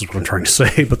me, I guess is what I'm trying to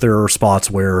say, but there are spots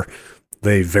where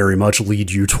they very much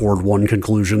lead you toward one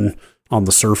conclusion on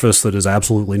the surface that is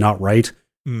absolutely not right.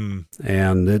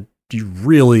 And you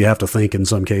really have to think in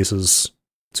some cases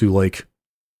to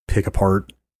pick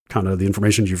apart kind of the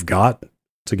information you've got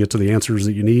to get to the answers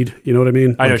that you need. You know what I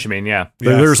mean? I know what you mean, yeah.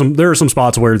 There are some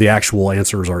spots where the actual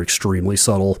answers are extremely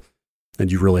subtle,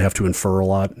 and you really have to infer a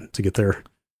lot to get there.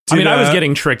 I mean, I was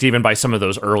getting tricked even by some of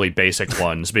those early basic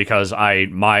ones because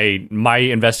my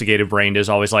investigative brain is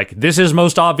always like, this is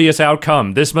most obvious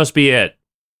outcome. This must be it.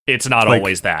 It's not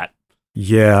always that.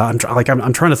 Yeah, I'm trying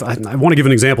to. I want to give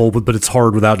an example, but it's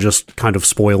hard without just kind of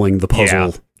spoiling the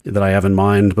puzzle that I have in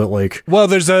mind. But well,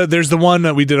 there's the one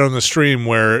that we did on the stream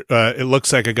where it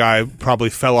looks like a guy probably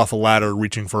fell off a ladder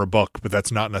reaching for a book, but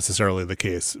that's not necessarily the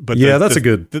case. But that's a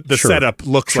good. The setup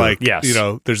looks like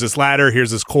there's this ladder,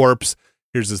 here's this corpse,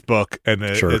 here's this book, and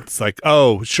it's like,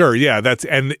 oh, sure, yeah, that's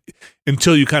and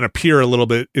until you kind of peer a little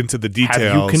bit into the details.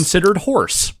 Have you considered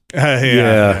horse?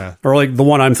 Yeah. Or the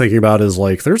one I'm thinking about is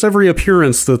there's every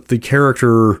appearance that the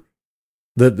character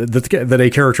that a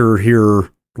character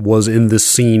here was in this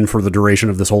scene for the duration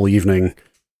of this whole evening,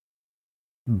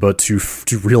 but to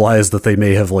realize that they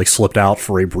may have slipped out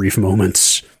for a brief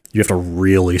moment, you have to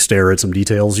really stare at some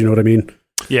details. You know what I mean?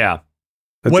 Yeah.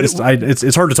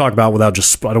 It's hard to talk about without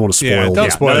just. I don't want to spoil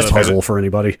the puzzle for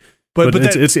anybody. But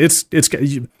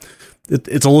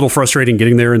it's a little frustrating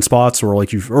getting there in spots, or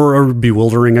or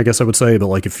bewildering, I guess I would say.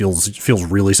 But it feels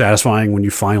really satisfying when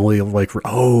you finally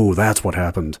oh, that's what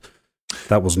happened.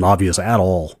 That wasn't obvious at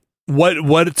all.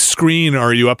 What screen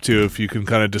are you up to? If you can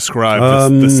kind of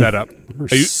describe the setup,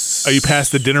 are you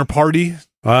past the dinner party?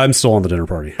 I'm still on the dinner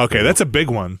party. Okay, that's a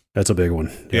big one. That's a big one.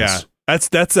 Yes. Yeah.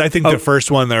 That's I think the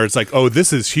first one there. It's oh,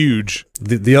 this is huge.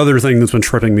 The other thing that's been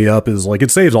tripping me up is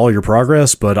it saves all your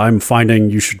progress, but I'm finding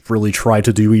you should really try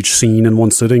to do each scene in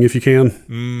one sitting if you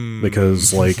can,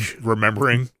 because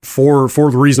remembering for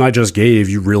the reason I just gave,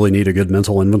 you really need a good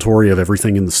mental inventory of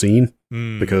everything in the scene,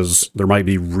 because there might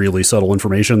be really subtle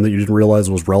information that you didn't realize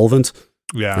was relevant.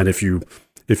 Yeah, and if you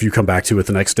come back to it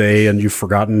the next day and you've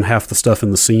forgotten half the stuff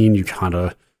in the scene, you kind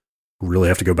of really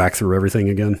have to go back through everything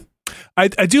again. I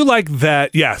do like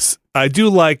that. Yes, I do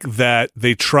like that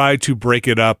they try to break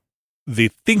it up,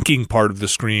 the thinking part of the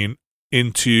screen,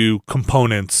 into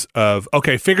components of,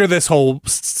 okay, figure this whole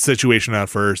situation out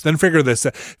first, then figure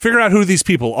out who these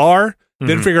people are,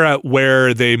 then figure out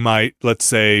where they might, let's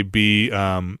say, be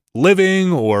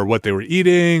living, or what they were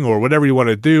eating, or whatever you want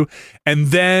to do. And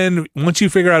then once you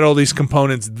figure out all these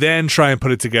components, then try and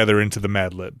put it together into the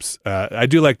Mad Libs. I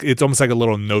do it's almost like a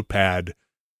little notepad.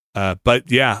 But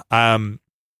yeah,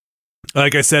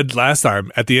 like I said last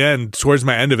time, at the end, towards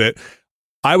my end of it,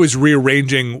 I was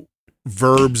rearranging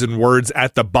verbs and words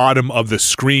at the bottom of the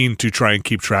screen to try and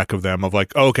keep track of them. Of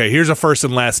okay, here's a first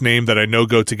and last name that I know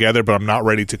go together, but I'm not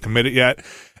ready to commit it yet.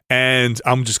 And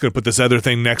I'm just going to put this other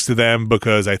thing next to them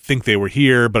because I think they were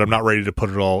here, but I'm not ready to put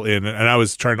it all in. And I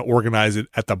was trying to organize it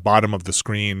at the bottom of the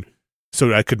screen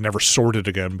so I could never sort it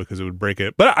again because it would break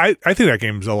it. But I think that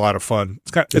game's a lot of fun.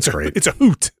 It's great. It's a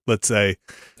hoot, let's say.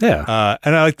 Yeah.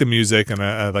 And I like the music, and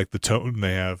I like the tone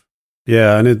they have.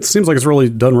 Yeah, and it seems like it's really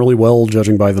done really well,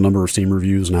 judging by the number of Steam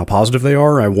reviews and how positive they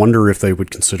are. I wonder if they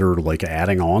would consider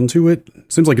adding on to it.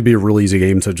 Seems like it'd be a really easy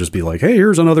game to just be hey,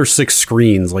 here's another 6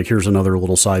 screens. Here's another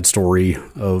little side story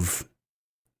of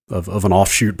an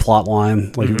offshoot plot line.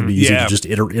 It would be easy to just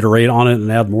iterate on it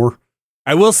and add more.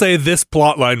 I will say this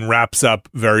plot line wraps up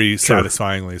very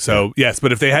satisfyingly. So yes,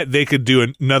 but if they could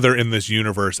do another in this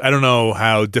universe. I don't know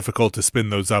how difficult to spin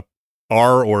those up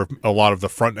are, or if a lot of the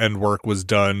front end work was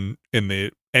done in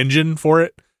the engine for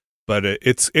it. but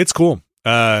it's cool.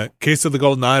 Case of the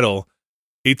Golden Idol,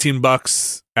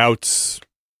 $18 out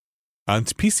on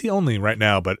PC only right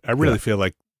now, but I really feel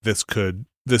like this could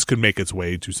make its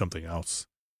way to something else.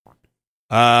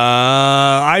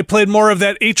 I played more of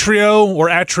that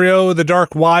Atrio, The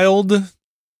Dark Wild.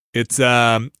 It's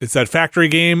that factory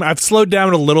game. I've slowed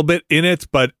down a little bit in it,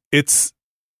 but it's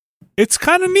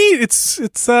kind of neat. It's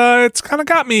kind of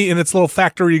got me in its little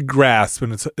factory grasp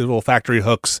and its little factory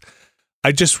hooks.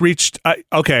 I just reached.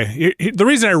 The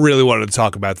reason I really wanted to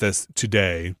talk about this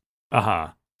today,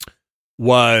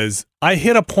 was I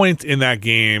hit a point in that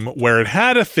game where it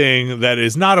had a thing that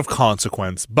is not of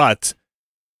consequence, but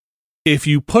if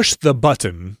you push the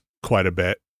button quite a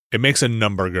bit, it makes a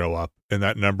number go up, and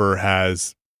that number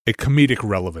has a comedic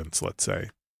relevance, let's say.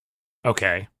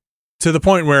 Okay. To the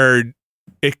point where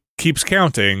it keeps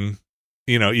counting,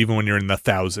 even when you're in the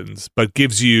thousands, but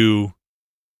gives you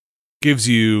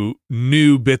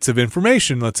new bits of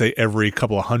information, let's say every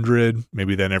couple of hundred,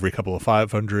 maybe then every couple of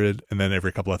 500, and then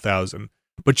every couple of thousand.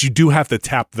 But you do have to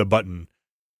tap the button.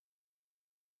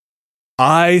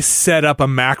 I set up a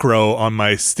macro on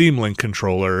my Steam Link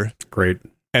controller. Great.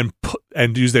 And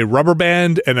used a rubber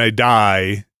band and a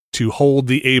die to hold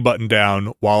the A button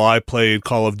down while I played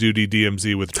Call of Duty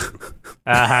DMZ with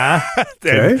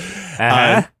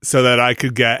so that I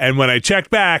could get, and when I checked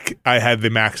back, I had the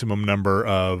maximum number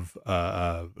of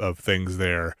things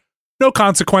there. No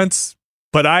consequence,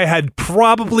 but I had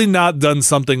probably not done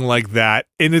something like that,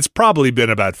 and it's probably been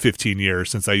about 15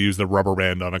 years since I used the rubber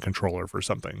band on a controller for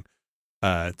something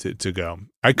to go.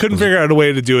 I couldn't figure out a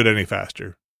way to do it any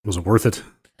faster. Was it worth it?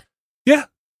 Yeah,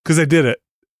 because I did it.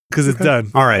 Because it's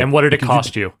done. All right. And what did it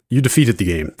cost you? You defeated the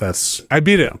game. I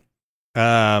beat it.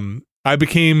 I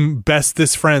became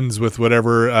bestest friends with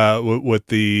whatever with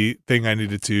the thing I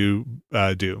needed to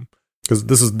do. Because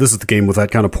this is the game with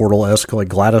that kind of Portal-esque, like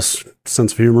GLaDOS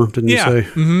sense of humor, didn't you say?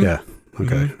 Mm-hmm. Yeah.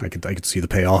 Okay. Mm-hmm. I could see the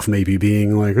payoff maybe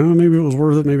being like, oh, maybe it was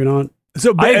worth it, maybe not.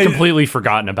 So I had completely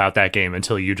forgotten about that game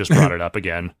until you just brought it up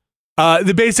again.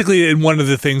 Basically, in one of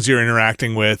the things you're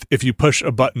interacting with, if you push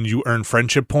a button, you earn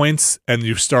friendship points, and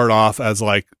you start off as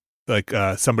like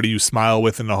somebody you smile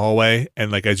with in the hallway,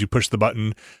 and like as you push the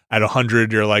button at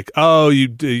 100, you're like, oh,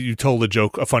 you told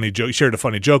a funny joke, you shared a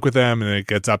funny joke with them, and it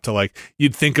gets up to like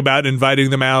you'd think about inviting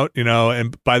them out,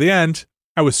 and by the end,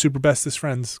 I was super bestest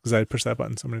friends because I had pushed that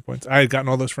button so many points. I had gotten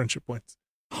all those friendship points.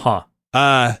 Huh.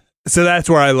 So that's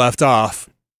where I left off.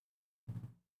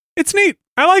 It's neat.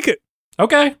 I like it.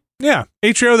 Okay. Yeah,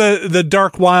 Atrio, the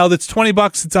Dark Wild. It's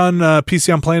 $20. It's on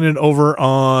PC. I'm playing it over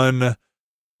on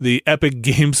the Epic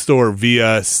Game Store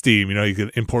via Steam. You can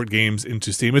import games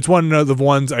into Steam. It's one of the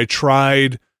ones I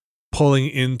tried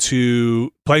playing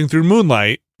through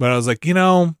Moonlight, but I was like,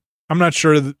 I'm not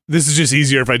sure. This is just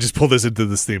easier if I just pull this into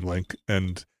the Steam Link,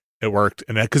 and it worked.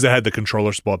 And because it had the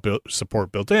controller support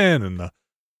built in and the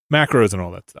macros and all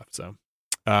that stuff. So,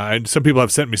 and some people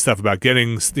have sent me stuff about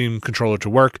getting Steam controller to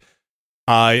work.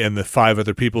 I and the 5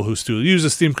 other people who still use a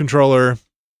Steam controller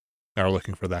are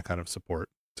looking for that kind of support.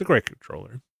 It's a great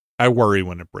controller. I worry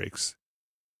when it breaks.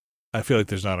 I feel like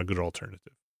there's not a good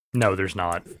alternative. No, there's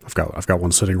not. I've got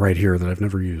one sitting right here that I've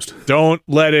never used. Don't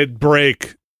let it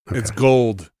break. Okay. It's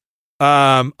gold.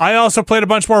 I also played a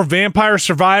bunch more Vampire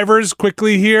Survivors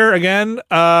quickly here again.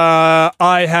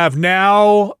 I have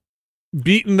now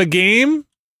beaten the game,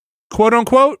 quote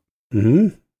unquote. Mm-hmm.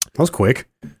 That was quick.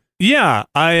 Yeah,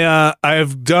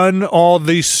 I've done all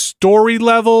the story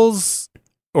levels,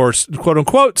 or quote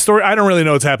unquote story. I don't really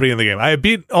know what's happening in the game. I have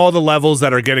beat all the levels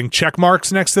that are getting check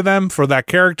marks next to them for that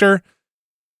character.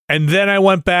 And then I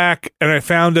went back and I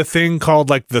found a thing called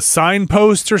like the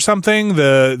signpost or something,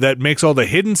 that makes all the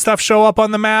hidden stuff show up on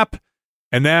the map.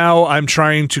 And now I'm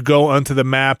trying to go onto the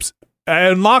maps. I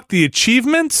unlocked the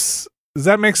achievements. Does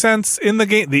that make sense? In the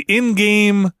game, the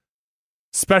in-game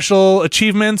special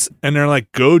achievements, and they're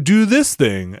like, go do this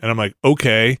thing, and I'm like,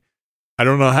 okay, I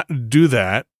don't know how to do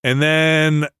that. And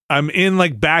then I'm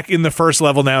back in the first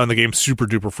level now, and the game's super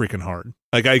duper freaking hard.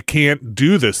 Like, I can't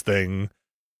do this thing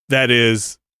that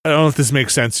is, I don't know if this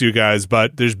makes sense to you guys,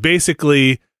 but there's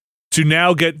basically, to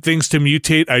now get things to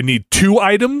mutate, I need 2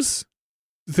 items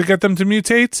to get them to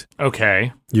mutate.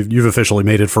 Okay. You've officially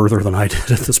made it further than I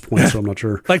did at this point, so I'm not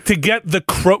sure. Like to get the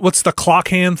what's the clock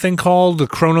hand thing called? The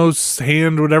Chronos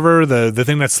hand, whatever, the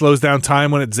thing that slows down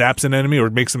time when it zaps an enemy or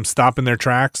makes them stop in their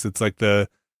tracks. It's like the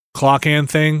clock hand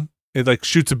thing. It like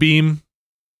shoots a beam.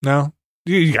 No?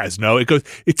 You guys know. It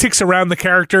ticks around the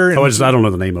character. I don't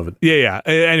know the name of it. Yeah.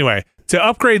 Anyway, to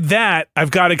upgrade that,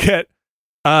 I've got to get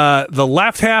the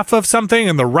left half of something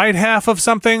and the right half of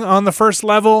something on the first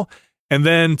level. And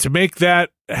then to make that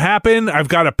happen. I've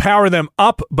got to power them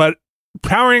up, but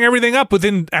powering everything up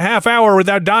within a half hour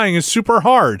without dying is super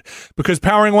hard because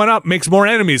powering one up makes more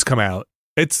enemies come out.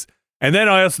 And then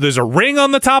there's a ring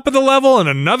on the top of the level and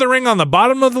another ring on the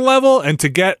bottom of the level, and to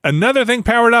get another thing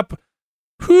powered up,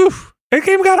 that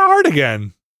game got hard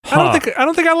again. I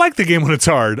don't think I like the game when it's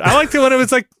hard. I liked it when it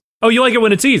was like, oh, you like it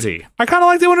when it's easy? I kind of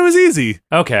liked it when it was easy.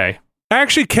 Okay. I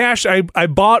actually I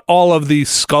bought all of the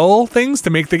skull things to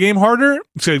make the game harder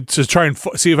to try and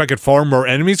see if I could farm more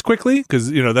enemies quickly,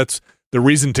 because that's the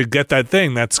reason to get that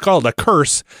thing, that skull, that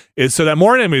curse, is so that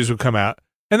more enemies would come out.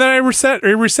 And then I reset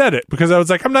it because I was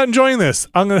like, I'm not enjoying this.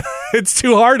 It's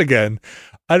too hard again.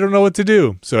 I don't know what to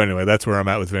do. So anyway, that's where I'm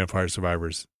at with Vampire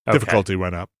Survivors. Okay. Difficulty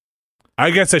went up. I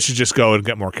guess I should just go and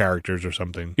get more characters or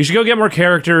something. You should go get more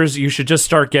characters. You should just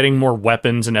start getting more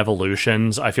weapons and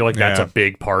evolutions. I feel like that's a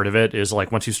big part of it, is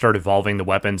like once you start evolving the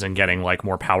weapons and getting like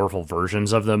more powerful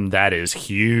versions of them, that is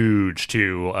huge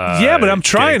too. But I'm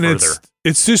trying.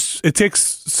 It's just, it takes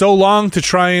so long to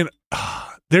try and...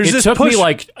 It took me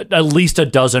like at least a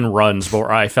dozen runs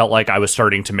where I felt like I was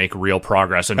starting to make real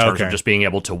progress in terms of just being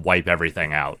able to wipe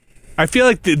everything out. I feel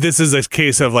like this is a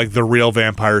case of like the real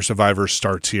Vampire Survivors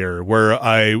starts here, where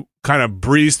I kind of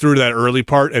breezed through that early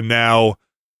part, and now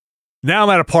I'm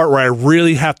at a part where I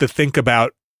really have to think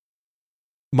about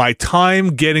my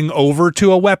time getting over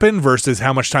to a weapon versus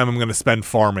how much time I'm going to spend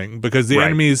farming, because the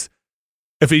enemies,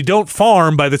 if you don't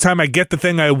farm, by the time I get the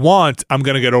thing I want, I'm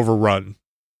going to get overrun.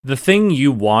 The thing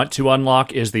you want to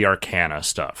unlock is the Arcana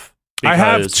stuff. I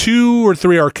have 2 or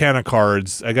 3 Arcana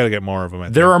cards. I got to get more of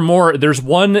them. There are more. There's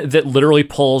one that literally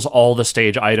pulls all the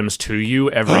stage items to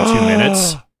you every 2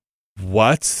 minutes.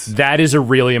 What? That is a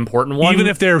really important one. Even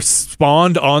if they're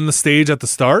spawned on the stage at the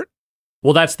start?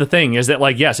 Well, that's the thing, is that,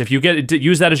 like, yes, if you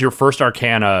use that as your first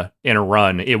Arcana in a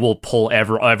run, it will pull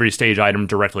every stage item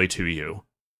directly to you.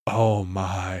 Oh,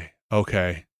 my.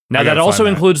 Okay. Now, that also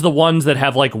includes the ones that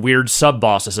have, like, weird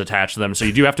sub-bosses attached to them, so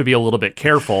you do have to be a little bit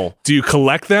careful. Do you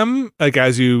collect them, like,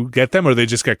 as you get them, or they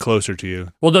just get closer to you?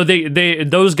 Well, though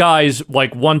those guys,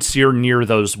 like, once you're near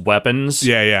those weapons...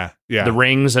 the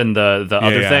rings and the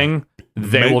other thing,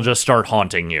 they will just start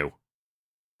haunting you.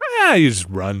 You just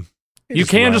run. You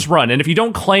can just run, and if you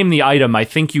don't claim the item, I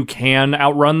think you can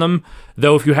outrun them,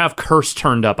 though if you have Curse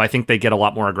turned up, I think they get a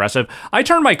lot more aggressive. I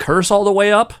turned my Curse all the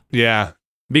way up. Yeah.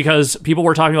 Because people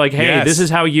were talking like, hey, this is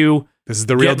how you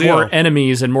the real get more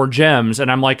enemies and more gems.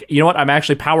 And I'm like, you know what? I'm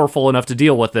actually powerful enough to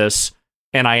deal with this.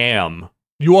 And I am.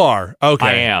 You are? Okay.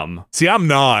 I am. See, I'm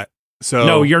not. So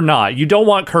no, you're not. You don't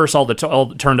want Curse all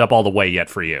turned up all the way yet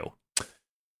for you.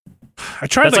 I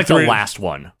tried That's like the last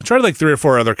one. I tried like 3 or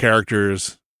 4 other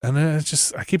characters. And then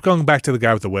I keep going back to the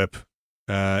guy with the whip.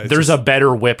 There's a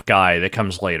better whip guy that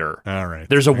comes later. All right.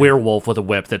 There's a werewolf with a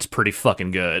whip that's pretty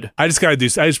fucking good. I just probably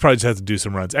just have to do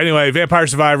some runs. Anyway, Vampire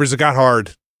Survivors, it got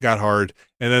hard.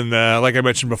 And then, like I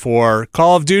mentioned before,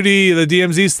 Call of Duty, the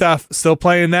DMZ stuff, still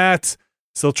playing that.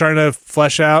 Still trying to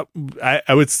flesh out.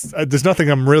 There's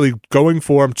nothing I'm really going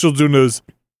for. I'm still doing those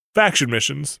faction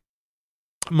missions.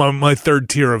 My 3rd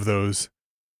tier of those.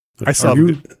 I still have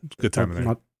a good time in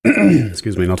there.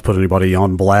 Excuse me, not to put anybody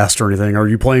on blast or anything. Are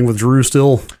you playing with Drew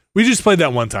still? We just played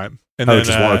that one time. And then,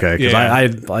 okay.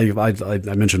 Because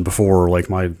I mentioned before, like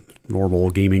my normal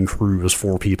gaming crew is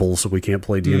 4 people, so we can't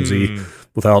play DMZ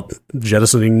without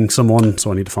jettisoning someone.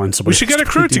 So I need to find somebody. We should get a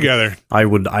crew together.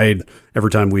 Every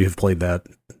time we have played that,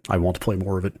 I want to play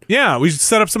more of it. Yeah, we should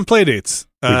set up some play dates.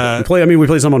 We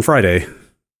play some on Friday,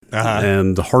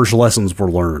 and harsh lessons were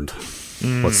learned.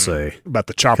 Let's say about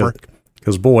the chopper.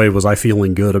 Because boy, was I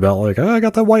feeling good about like, I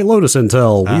got that White Lotus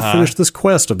intel. We finished this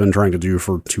quest I've been trying to do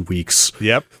for 2 weeks.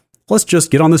 Yep. Let's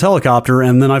just get on this helicopter,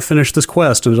 and then I finish this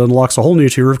quest, and it unlocks a whole new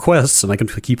tier of quests, and I can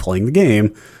keep playing the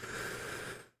game.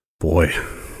 Boy,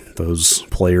 those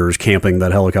players camping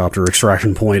that helicopter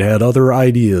extraction point had other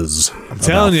ideas. I'm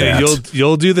telling you,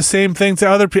 you'll do the same thing to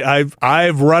other people.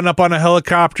 I've run up on a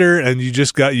helicopter, and you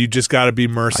just got to be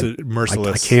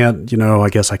merciless. I can't, I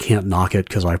guess I can't knock it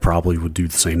because I probably would do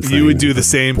the same thing. You would do the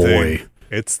same thing. Boy,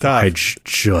 it's tough. I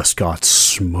just got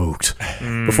smoked.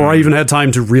 Before I even had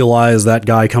time to realize that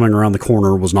guy coming around the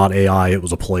corner was not AI, it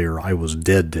was a player. I was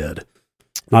dead.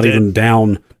 Not even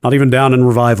down and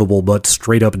revivable, but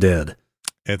straight up dead.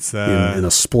 It's in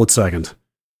a split second.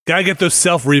 Gotta get those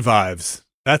self revives.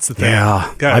 That's the thing.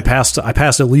 Yeah, I passed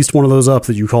at least one of those up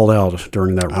that you called out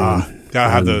during that run. Gotta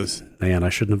have those. Man, I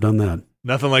shouldn't have done that.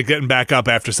 Nothing like getting back up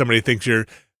after somebody takes you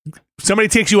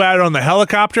out on the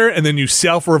helicopter, and then you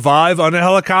self revive on a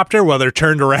helicopter while they're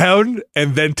turned around,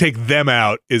 and then take them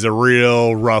out is a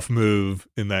real rough move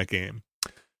in that game.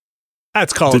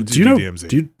 That's called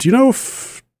DMZ.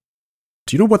 Do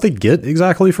do you know what they get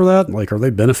exactly for that? Like, are they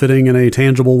benefiting in a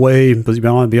tangible way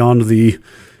beyond the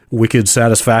wicked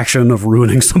satisfaction of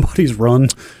ruining somebody's run?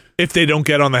 If they don't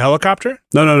get on the helicopter?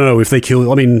 No. If they kill,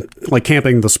 I mean, like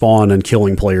camping the spawn and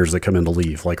killing players that come in to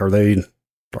leave. Like, are they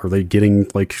getting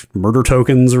like murder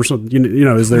tokens or something? You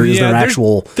know, is there an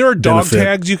actual? There are dog benefit?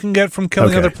 tags you can get from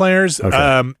killing other players.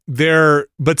 Okay.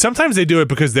 But sometimes they do it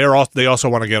because they also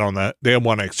want to get on that. They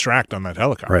want to extract on that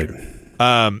helicopter. Right.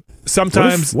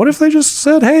 Sometimes. What if they just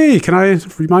said, "Hey,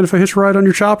 you mind if I hitch a ride on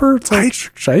your chopper?" It's like,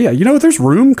 yeah, you know what? There's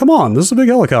room. Come on, this is a big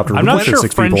helicopter. I'm not sure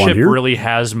friendship really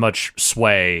has much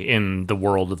sway in the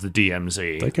world of the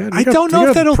DMZ. I don't know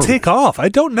if that'll take off. I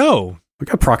don't know. We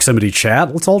got proximity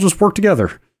chat. Let's all just work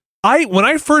together. When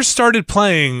I first started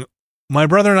playing, my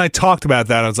brother and I talked about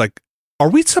that. I was like, "Are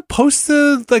we supposed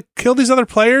to like kill these other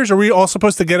players? Are we all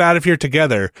supposed to get out of here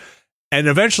together?" And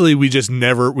eventually,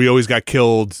 we always got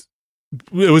killed.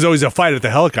 It was always a fight at the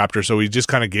helicopter, so we just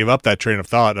kind of gave up that train of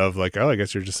thought of like, oh, I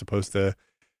guess you're just supposed to.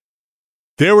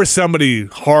 There was somebody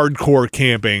hardcore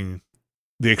camping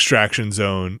the extraction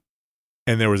zone,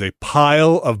 and there was a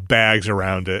pile of bags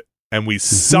around it, and we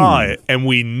saw it, and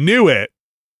we knew it,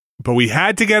 but we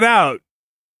had to get out,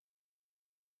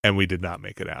 and we did not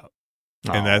make it out.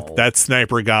 And that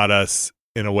sniper got us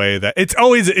in a way that it's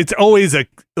always a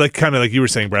like kind of like you were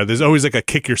saying, Brad. There's always like a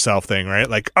kick yourself thing, right?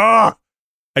 Like,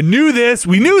 I knew this.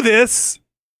 We knew this,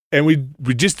 and we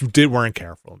just weren't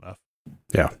careful enough.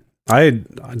 Yeah,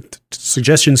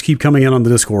 suggestions keep coming in on the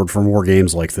Discord for more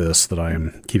games like this that I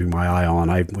am keeping my eye on.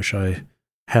 I wish I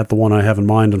had the one I have in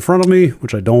mind in front of me,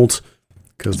 which I don't,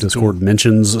 because Discord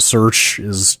mentions search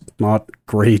is not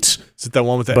great. Is it that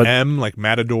one with the M, like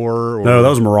Matador? Or no, that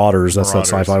was Marauders. That's that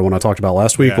sci-fi one I talked about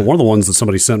last week. Yeah. But one of the ones that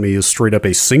somebody sent me is straight up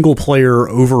a single-player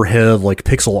overhead, like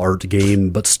pixel art game,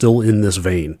 but still in this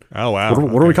vein. Oh wow!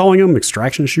 What are we calling them?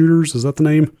 Extraction shooters? Is that the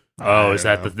name? Oh, is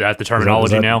that the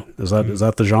terminology now? Is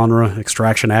that the genre?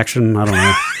 Extraction action? I don't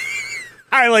know.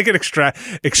 I like it.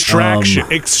 Extraction, but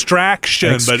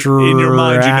in your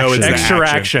mind, you know it's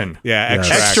extraction. Yeah,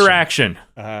 extraction.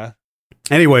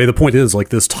 Anyway, the point is, like,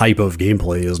 this type of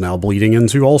gameplay is now bleeding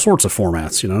into all sorts of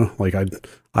formats. You know, like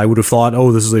I would have thought,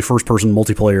 oh, this is a first-person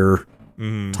multiplayer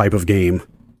type of game,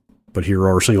 but here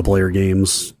are single-player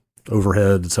games,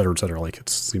 overhead, et cetera, et cetera. Like, it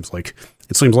seems like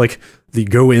the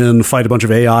go in, fight a bunch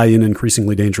of AI in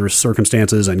increasingly dangerous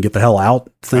circumstances, and get the hell out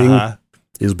thing.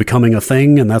 Is becoming a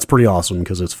thing, and that's pretty awesome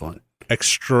because it's fun.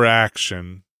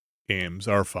 Extraction games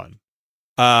are fun.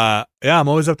 Yeah, I'm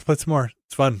always up to play some more.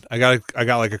 It's fun. I got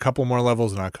like a couple more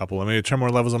levels, not a couple. I mean, 10 more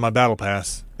levels on my battle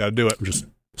pass. Got to do it. I'm just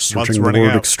searching the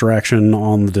word extraction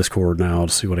on the Discord now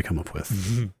to see what I come up with.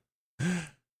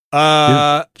 You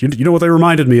know what they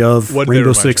reminded me of?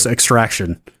 Rainbow Six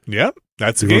Extraction. Yep,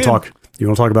 that's a game. You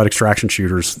want to talk about extraction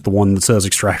shooters? The one that says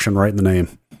extraction right in the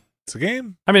name. It's a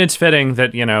game. I mean, it's fitting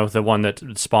that, you know, the one that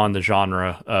spawned the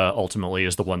genre ultimately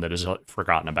is the one that is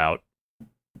forgotten about.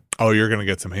 Oh, you're going to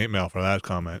get some hate mail for that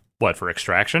comment. What, for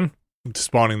Extraction?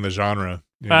 Spawning the genre.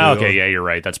 Okay, yeah, you're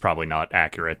right. That's probably not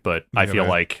accurate, but I feel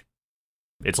like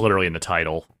it's literally in the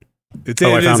title. It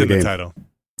is in the title.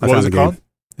 What was it called?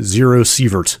 Zero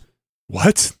Sievert.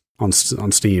 What? On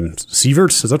Steam.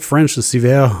 Sievert? Is that French? The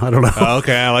Sievert? I don't know. Oh,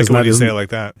 okay, I like when you say it like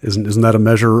that. Isn't that a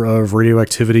measure of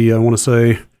radioactivity, I want to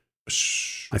say?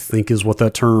 I think is what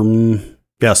that term.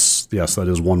 Yes, that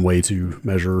is one way to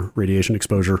measure radiation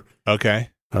exposure. Okay.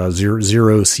 Zero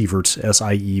Sievert,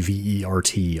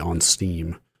 Sievert on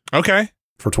Steam. Okay.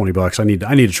 For $20, I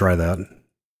need to try that.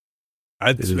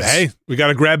 Hey, we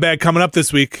got a grab bag coming up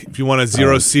this week. If you want to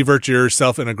Zero Sievert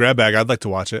yourself in a grab bag, I'd like to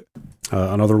watch it.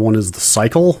 Another one is The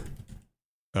Cycle,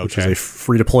 which is a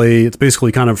free to play. It's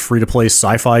basically kind of free to play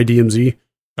sci-fi DMZ.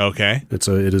 Okay. It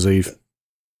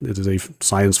is a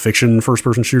science fiction first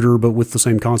person shooter, but with the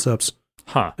same concepts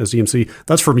as DMC.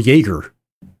 That's from Jaeger.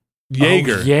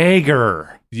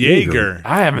 Jaeger.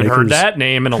 I haven't heard that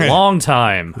name in a long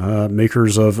time.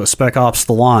 Makers of Spec Ops: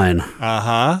 The Line.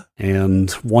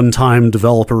 And one-time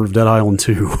developer of Dead Island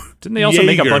 2. Didn't they also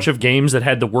make a bunch of games that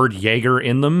had the word Jaeger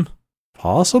in them?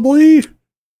 Possibly.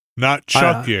 Not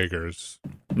Chuck Yeager's.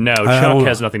 No, Chuck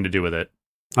has nothing to do with it.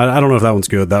 I don't know if that one's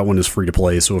good. That one is free to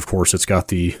play, so of course it's got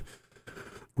the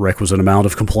requisite amount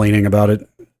of complaining about it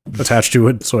attached to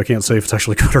it, so I can't say if it's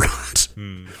actually good or not.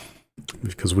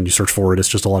 Because when you search for it, it's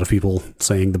just a lot of people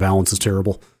saying the balance is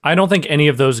terrible. I don't think any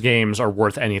of those games are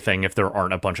worth anything if there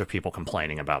aren't a bunch of people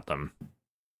complaining about them.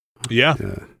 Yeah.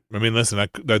 I mean, listen,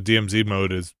 that DMZ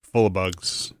mode is full of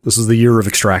bugs. This is the year of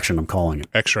extraction, I'm calling it.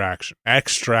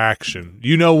 Extraction.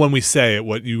 You know when we say it,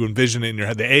 what you envision it in your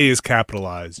head. The A is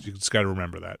capitalized. You just got to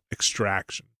remember that.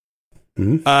 Extraction.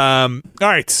 All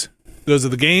right. those are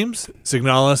the games.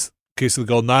 Signalis, Case of the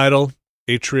Golden Idol,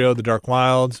 Atrio, The Dark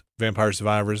Wilds, Vampire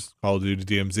Survivors, Call of Duty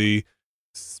DMZ,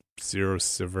 Zero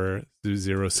Sieverts,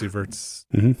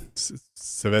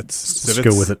 Civets. Let's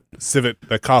go with it. Civet,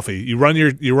 that coffee. You run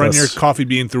your coffee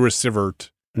bean through a sievert.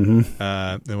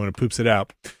 Then when it poops it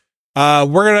out.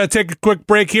 We're gonna take a quick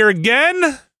break here again,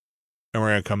 and we're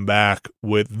gonna come back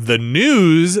with the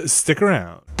news. Stick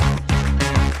around.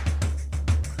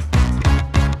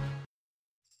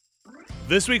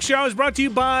 This week's show is brought to you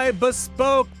by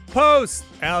Bespoke Post.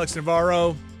 Alex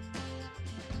Navarro,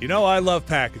 you know I love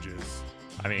packages.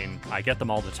 I mean, I get them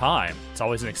all the time. It's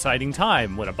always an exciting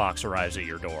time when a box arrives at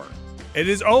your door. It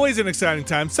is always an exciting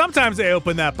time. Sometimes I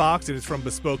open that box and it's from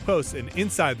Bespoke Post, and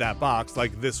inside that box,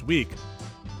 like this week,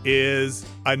 is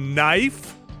a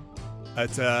knife.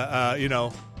 It's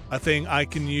a thing I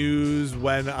can use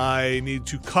when I need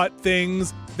to cut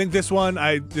things. I think this one,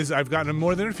 I've gotten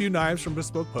more than a few knives from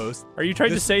Bespoke Post. Are you trying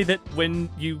to say that when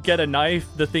you get a knife,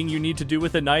 the thing you need to do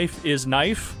with a knife is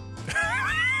knife?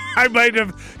 I might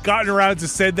have gotten around to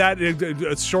said that in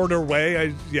a shorter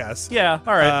way. Yes. Yeah.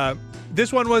 All right.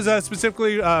 This one was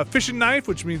specifically fishing knife,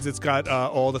 which means it's got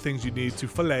all the things you need to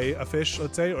fillet a fish,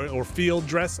 let's say, or field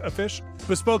dress a fish.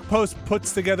 Bespoke Post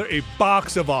puts together a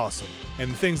box of awesome,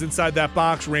 and things inside that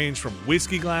box range from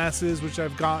whiskey glasses, which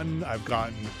I've gotten. I've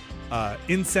gotten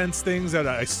incense things that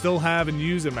I still have and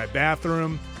use in my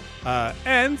bathroom,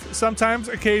 and sometimes,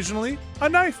 occasionally, a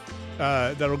knife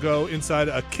that'll go inside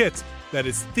a kit that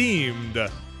is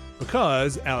themed,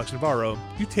 because, Alex Navarro,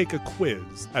 you take a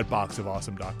quiz at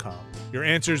boxofawesome.com. Your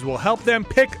answers will help them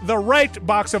pick the right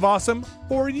box of awesome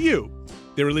for you.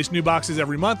 They release new boxes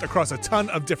every month across a ton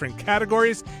of different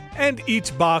categories, and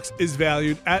each box is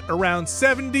valued at around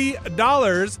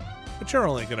 $70, but you're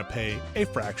only going to pay a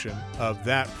fraction of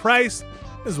that price.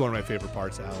 This is one of my favorite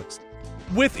parts, Alex.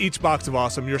 With each box of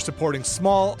awesome, you're supporting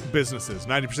small businesses.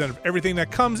 90% of everything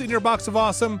that comes in your box of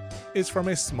awesome is from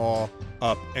a small,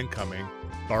 up-and-coming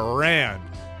brand.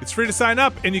 It's free to sign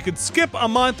up, and you can skip a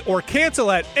month or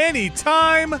cancel at any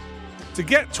time. To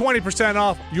get 20%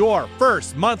 off your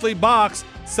first monthly box,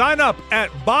 sign up at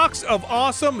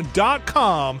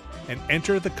boxofawesome.com and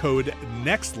enter the code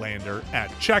NEXTLANDER at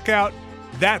checkout.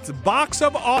 That's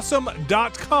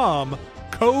boxofawesome.com.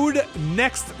 Code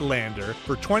NEXTLANDER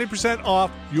for 20%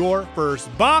 off your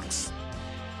first box.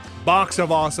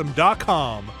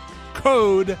 Boxofawesome.com.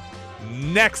 Code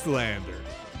NEXTLANDER.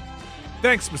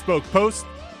 Thanks, Bespoke Post.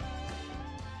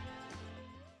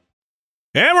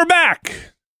 And we're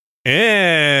back.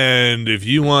 And if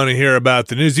you want to hear about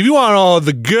the news, if you want all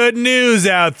the good news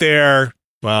out there,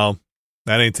 well,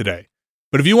 that ain't today.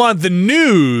 But if you want the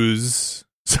news,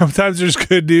 sometimes there's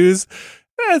good news.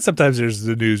 And sometimes there's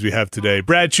the news we have today.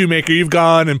 Brad Shoemaker, you've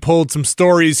gone and pulled some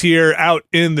stories here out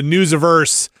in the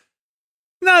newsiverse.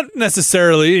 Not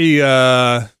necessarily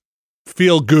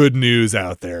feel-good news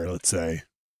out there, let's say.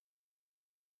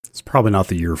 It's probably not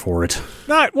the year for it.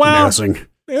 Not, well,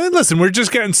 listen, we're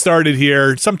just getting started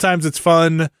here. Sometimes it's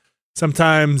fun.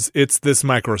 Sometimes it's this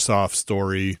Microsoft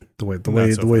story. The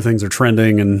way things are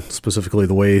trending, and specifically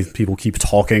the way people keep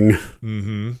talking.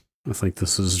 Mm-hmm. I think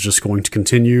this is just going to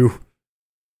continue.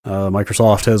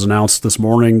 Microsoft has announced this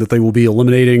morning that they will be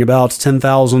eliminating about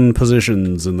 10,000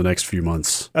 positions in the next few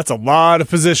months. That's a lot of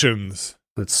positions.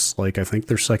 It's like, I think,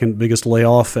 their second biggest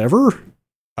layoff ever.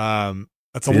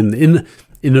 That's in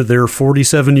their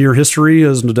 47-year history,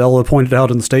 as Nadella pointed out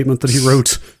in the statement that he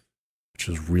wrote, which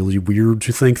is really weird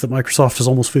to think that Microsoft is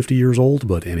almost 50 years old,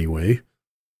 but anyway.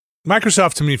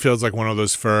 Microsoft to me feels like one of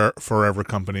those forever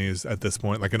companies at this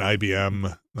point, like an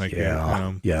IBM.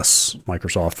 Yes,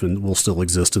 Microsoft will still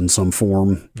exist in some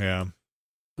form. Yeah,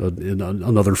 in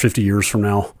another 50 years from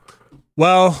now.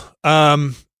 Well,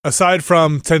 aside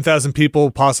from 10,000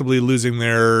 people possibly losing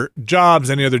their jobs,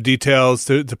 any other details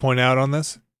to point out on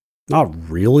this? Not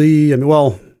really. I mean,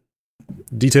 well,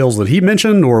 details that he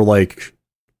mentioned, or like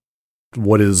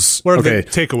what are the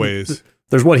takeaways?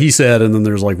 There's what he said, and then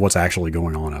there's like what's actually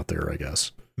going on out there, I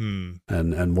guess.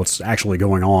 And what's actually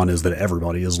going on is that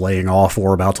everybody is laying off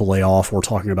or about to lay off or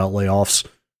talking about layoffs.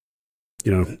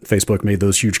 You know, Facebook made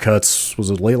those huge cuts. Was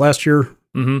it late last year?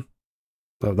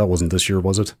 Mm-hmm. That wasn't this year,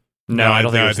 was it? No, I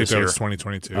don't think it was this year. Was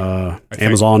 2022.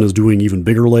 Amazon is doing even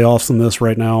bigger layoffs than this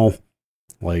right now.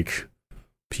 Like,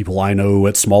 people I know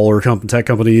at smaller tech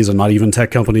companies and not even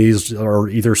tech companies are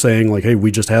either saying like, hey,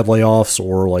 we just had layoffs,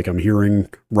 or like I'm hearing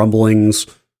rumblings.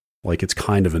 Like, it's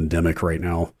kind of endemic right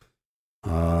now.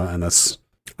 And that's,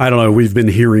 I don't know, we've been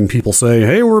hearing people say,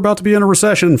 hey, we're about to be in a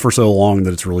recession for so long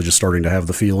that it's really just starting to have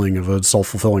the feeling of a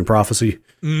self-fulfilling prophecy.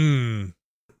 Mm.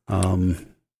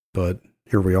 But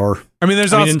here we are. I mean,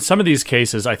 in some of these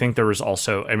cases, I think there was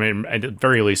also, I mean, at the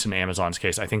very least in Amazon's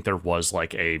case, I think there was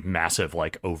like a massive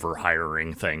like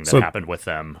overhiring thing that happened with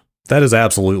them. That is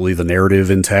absolutely the narrative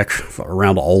in tech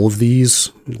around all of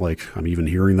these. Like, I'm even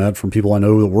hearing that from people I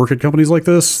know that work at companies like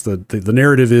this. The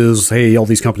narrative is, hey, all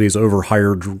these companies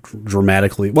overhired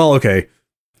dramatically. Well, okay,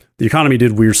 the economy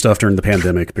did weird stuff during the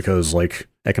pandemic because, like,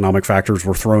 economic factors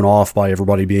were thrown off by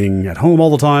everybody being at home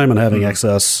all the time and having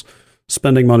excess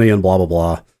spending money and blah, blah,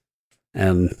 blah.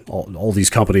 And all these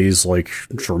companies, like,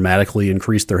 dramatically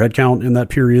increased their headcount in that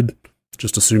period,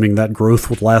 just assuming that growth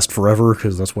would last forever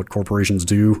because that's what corporations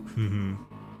do. Mm-hmm.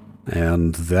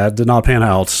 And that did not pan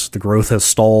out. The growth has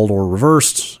stalled or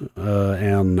reversed,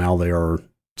 and now they are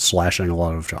slashing a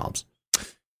lot of jobs.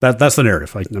 That's the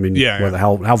narrative. I mean,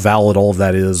 how valid all of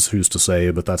that is, who's to say?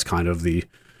 But that's kind of the.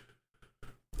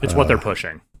 It's what they're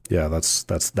pushing. Yeah, that's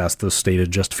the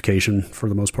stated justification for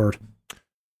the most part.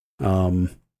 And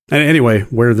anyway,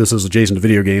 where this is adjacent to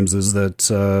video games is that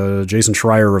Jason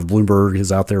Schreier of Bloomberg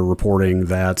is out there reporting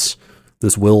that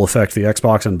this will affect the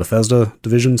Xbox and Bethesda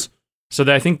divisions. So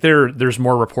I think there's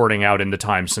more reporting out in the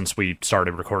time since we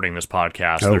started recording this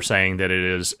podcast. They're saying that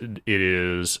it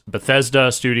is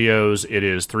Bethesda Studios, it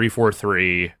is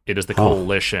 343, it is the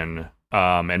Coalition,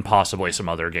 and possibly some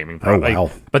other gaming products. Oh,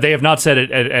 wow. But they have not said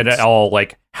it at all,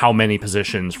 like, how many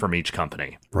positions from each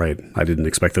company. Right. I didn't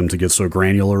expect them to get so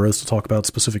granular as to talk about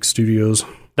specific studios.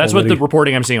 That's already what the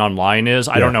reporting I'm seeing online is.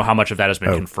 I don't know how much of that has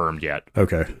been confirmed yet.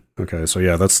 Okay. So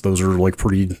yeah, those are like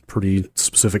pretty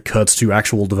specific cuts to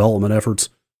actual development efforts.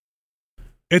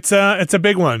 It's a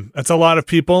big one. It's a lot of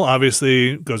people.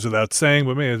 Obviously, it goes without saying,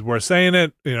 but maybe we're saying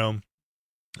it. You know,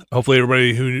 hopefully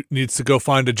everybody who needs to go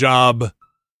find a job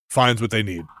finds what they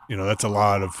need. You know, that's a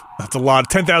lot.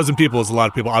 10,000 people is a lot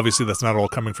of people. Obviously, that's not all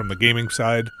coming from the gaming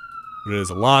side, but it is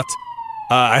a lot.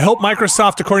 I hope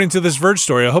Microsoft, according to this Verge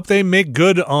story, I hope they make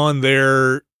good on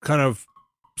their kind of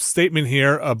statement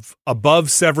here of above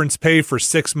severance pay for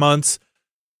 6 months,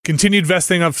 continued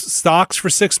vesting of stocks for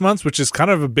 6 months, which is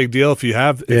kind of a big deal if you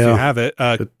have it.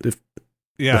 The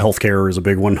healthcare is a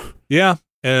big one. Yeah.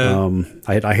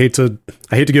 I hate to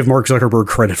give Mark Zuckerberg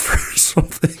credit for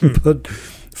something, but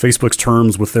Facebook's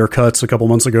terms with their cuts a couple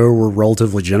months ago were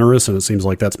relatively generous, and it seems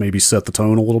like that's maybe set the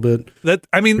tone a little bit.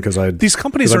 These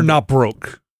companies are not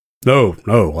broke. No,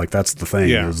 like that's the thing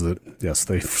is that yes,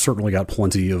 they've certainly got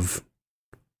plenty of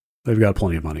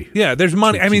money. Yeah, there's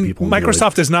money. I mean,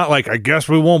 Microsoft is not like, I guess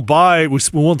we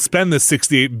won't spend this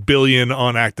 $68 billion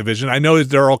on Activision. I know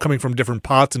they're all coming from different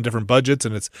pots and different budgets,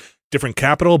 and it's different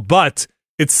capital, but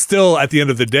it's still, at the end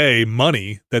of the day,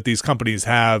 money that these companies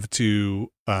have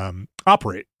to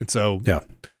operate. And so, yeah.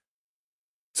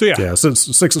 So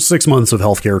 6 months of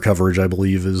healthcare coverage, I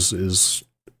believe, is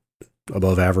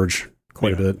above average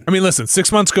quite a bit. I mean, listen,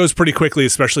 6 months goes pretty quickly,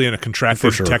 especially in a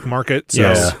contracted tech market. So.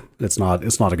 Yeah, it's not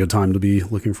a good time to be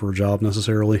looking for a job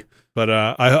necessarily. But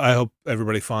I hope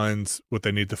everybody finds what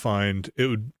they need to find.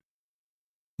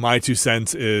 My 2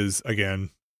 cents is, again,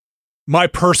 my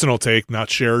personal take, not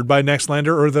shared by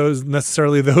Nextlander or those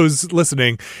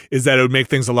listening, is that it would make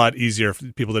things a lot easier if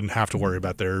people didn't have to worry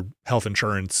about their health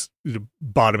insurance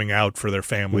bottoming out for their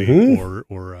family or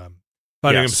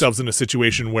finding themselves in a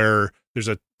situation where there's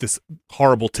this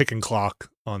horrible ticking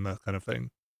clock on that kind of thing.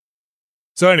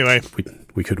 So anyway,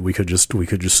 we could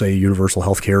just say universal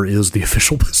healthcare is the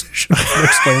official position of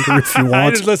Nextlander if you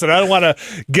want. Listen, I don't want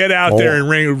to get out there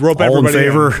and rope everybody in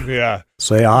favor. Yeah,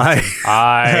 say aye.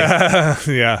 Aye.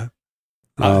 Yeah.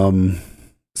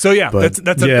 So yeah, that's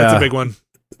a big one.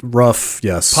 Rough,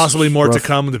 yes. Possibly more to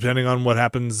come depending on what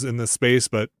happens in this space,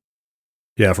 but.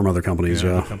 Yeah, from other companies,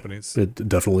 It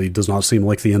definitely does not seem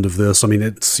like the end of this. I mean,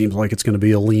 it seems like it's going to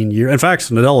be a lean year. In fact,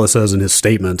 Nadella says in his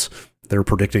statement, they're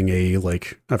predicting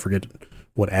I forget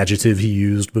what adjective he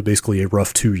used, but basically a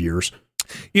rough 2 years.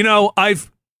 You know, I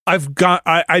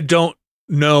don't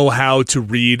know how to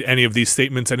read any of these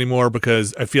statements anymore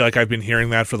because I feel like I've been hearing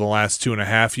that for the last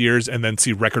 2.5 years and then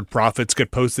see record profits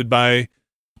get posted by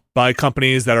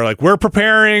companies that are like, we're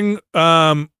preparing,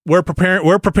 and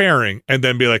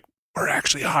then be like, we're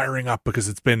actually hiring up because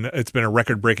it's been a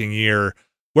record-breaking year.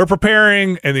 We're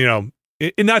preparing, and you know,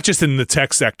 not just in the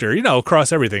tech sector, you know,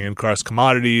 across everything, across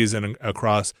commodities and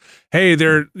across. Hey, I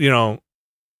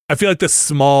feel like the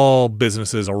small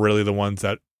businesses are really the ones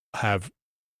that have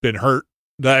been hurt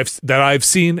that I've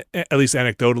seen, at least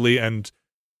anecdotally, and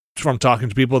from talking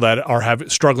to people that are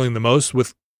struggling the most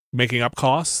with making up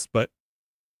costs. But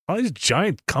all these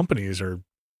giant companies are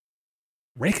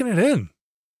raking it in.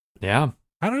 Yeah.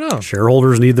 I don't know.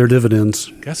 Shareholders need their dividends.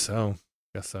 Guess so.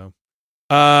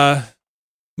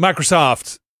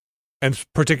 Microsoft and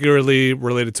particularly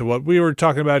related to what we were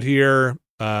talking about here,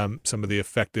 some of the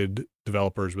affected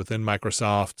developers within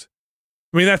Microsoft.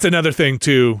 I mean, that's another thing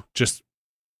too, just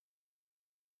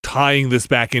tying this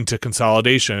back into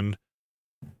consolidation,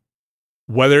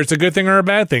 whether it's a good thing or a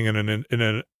bad thing in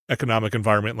an economic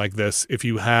environment like this. If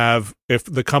Microsoft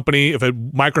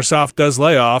does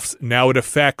layoffs, now it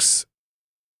affects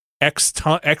X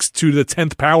to the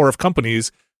 10th power of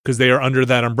companies because they are under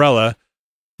that umbrella.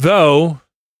 Though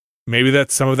maybe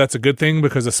that's a good thing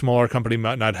because a smaller company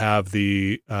might not have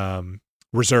the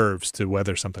reserves to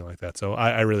weather something like that. So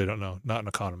I really don't know. Not an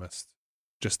economist.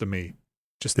 Just the me,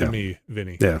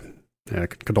 Vinny. Yeah.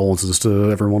 Condolences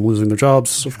to everyone losing their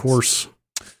jobs, of course.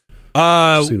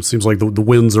 Seems like the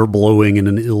winds are blowing in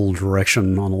an ill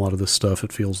direction on a lot of this stuff.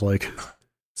 It feels like.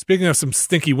 Speaking of some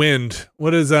stinky wind,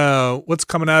 what's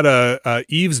coming out of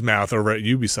Eve's mouth over at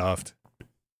Ubisoft?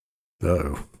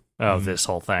 This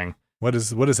whole thing. What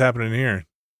is happening here?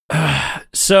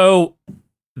 So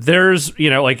there's,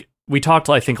 like we talked,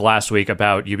 I think last week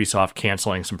about Ubisoft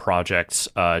canceling some projects,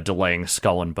 delaying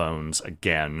Skull and Bones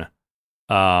again.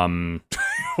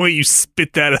 Wait, you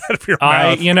spit that out of your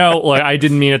mouth? I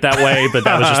didn't mean it that way, but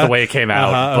that was just the way it came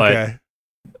out. Okay.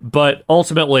 But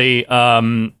ultimately,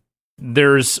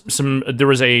 there was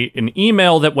an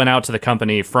email that went out to the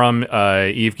company from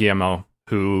Yves Guillemot,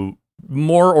 who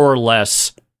more or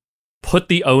less put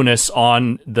the onus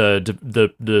on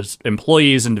the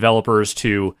employees and developers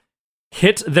to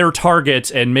hit their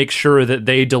targets and make sure that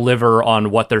they deliver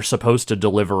on what they're supposed to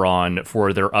deliver on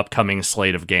for their upcoming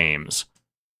slate of games.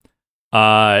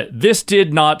 This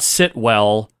did not sit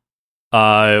well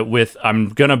with I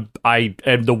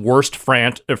am the worst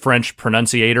French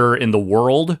pronunciator in the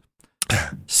world.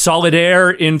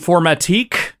 Solidaire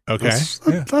informatique. Okay.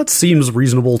 That seems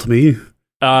reasonable to me.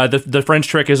 The French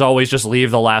trick is always just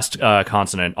leave the last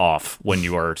consonant off when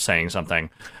you are saying something.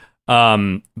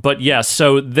 But yes,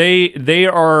 so they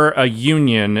are a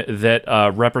union that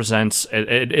represents,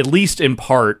 at least in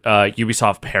part,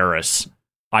 Ubisoft Paris.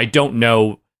 I don't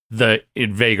know the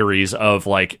vagaries of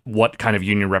like what kind of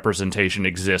union representation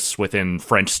exists within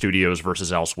French studios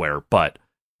versus elsewhere, but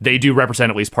they do represent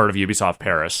at least part of Ubisoft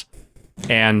Paris.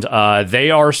 And they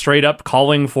are straight up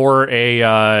calling for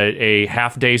a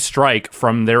half-day strike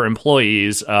from their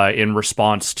employees in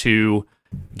response to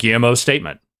Guillemot's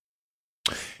statement.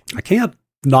 I can't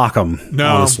knock them,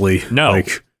 honestly. No.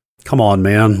 Like, come on,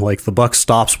 man. Like, the buck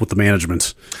stops with the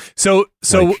management. So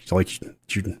you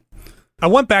I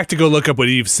went back to go look up what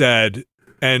Yves said,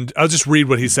 and I'll just read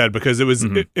what he said because it was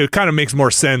it kind of makes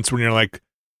more sense when you're like,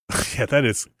 yeah,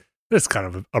 that's kind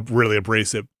of a really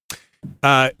abrasive.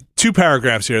 2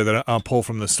 paragraphs here that I'll pull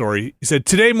from the story. He said,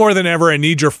 "Today more than ever, I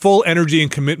need your full energy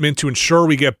and commitment to ensure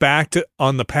we get back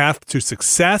on the path to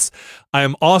success. I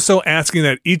am also asking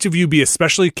that each of you be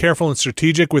especially careful and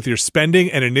strategic with your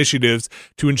spending and initiatives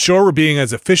to ensure we're being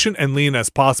as efficient and lean as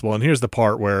possible." And here's the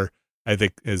part where I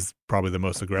think is probably the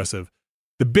most aggressive.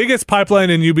 "The biggest pipeline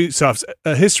in Ubisoft's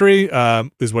history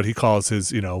is what he calls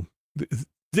his,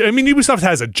 Ubisoft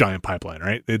has a giant pipeline,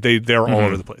 right? They're all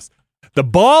over the place. The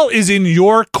ball is in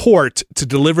your court to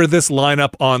deliver this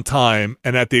lineup on time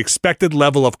and at the expected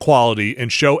level of quality and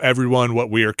show everyone what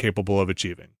we are capable of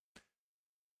achieving."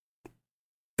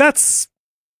 That's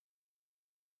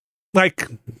like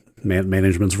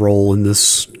management's role in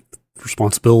this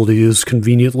responsibility is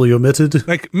conveniently omitted.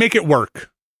 Like, make it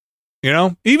work.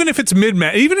 Even if it's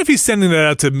even if he's sending it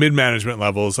out to mid-management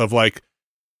levels of like,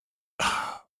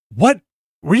 what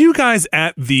were you guys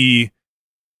at the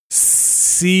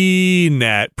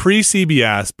CNET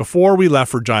pre-CBS before we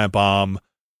left for Giant Bomb,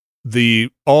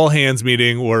 the all hands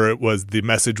meeting where it was the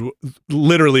message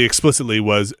literally explicitly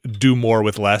was do more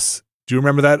with less. Do you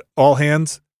remember that all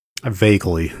hands?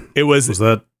 Vaguely. It was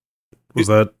that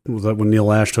when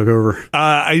Neil Ash took over?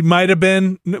 It might have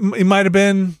been.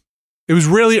 It was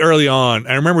really early on.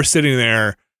 I remember sitting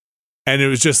there and it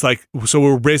was just like, so we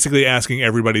were basically asking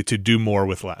everybody to do more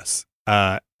with less.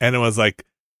 And it was like,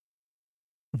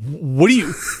 what do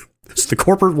you... It's the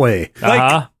corporate way.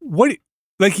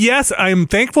 Yes, I'm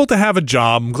thankful to have a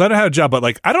job. I'm glad to have a job, but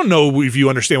like, I don't know if you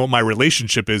understand what my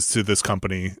relationship is to this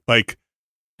company.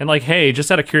 Hey,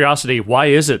 just out of curiosity, why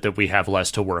is it that we have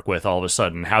less to work with all of a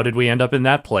sudden? How did we end up in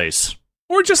that place?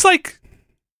 Or just I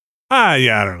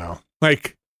don't know.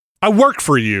 Like, I work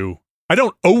for you. I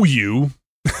don't owe you.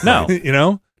 No.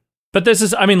 But this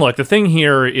is, look, the thing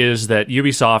here is that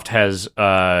Ubisoft has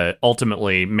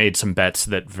ultimately made some bets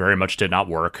that very much did not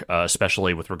work,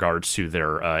 especially with regards to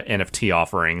their NFT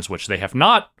offerings, which they have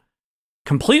not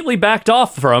completely backed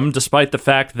off from, despite the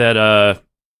fact that,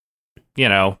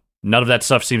 none of that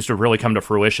stuff seems to really come to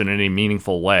fruition in any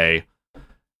meaningful way.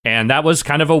 And that was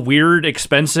kind of a weird,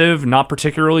 expensive, not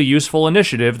particularly useful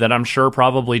initiative that I'm sure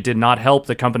probably did not help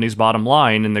the company's bottom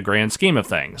line in the grand scheme of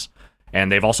things.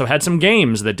 And they've also had some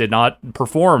games that did not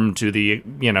perform to the,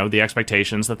 the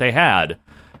expectations that they had.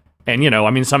 And,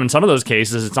 in some of those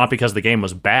cases, it's not because the game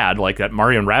was bad. Like that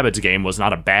Mario & Rabbids game was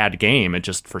not a bad game. It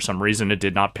just, for some reason, it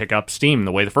did not pick up steam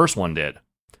the way the first one did.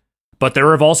 But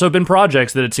there have also been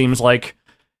projects that it seems like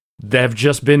they have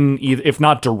just been, if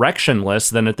not directionless,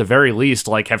 then at the very least,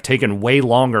 like, have taken way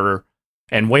longer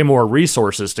and way more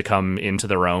resources to come into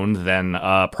their own than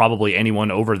probably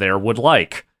anyone over there would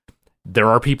like. There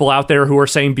are people out there who are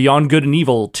saying Beyond Good and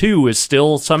Evil 2 is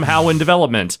still somehow in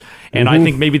development. And I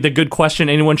think maybe the good question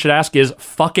anyone should ask is,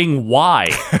 fucking why?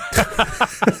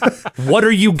 What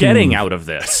are you getting out of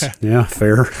this? Yeah,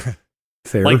 fair.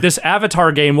 Like, this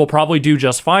Avatar game will probably do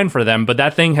just fine for them, but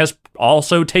that thing has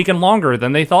also taken longer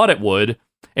than they thought it would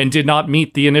and did not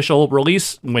meet the initial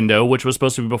release window, which was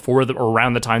supposed to be before or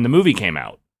around the time the movie came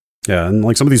out. Yeah, and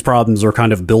like some of these problems are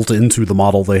kind of built into the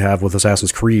model they have with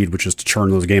Assassin's Creed, which is to churn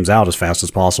those games out as fast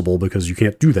as possible because you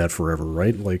can't do that forever,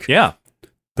 right? Like, yeah,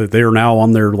 they are now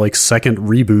on their like second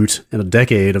reboot in a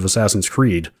decade of Assassin's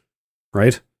Creed,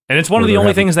 right? And it's one of the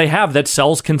only things they have that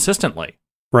sells consistently.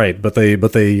 Right, but they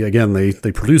again they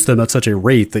produce them at such a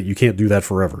rate that you can't do that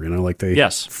forever. Like they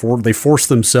they force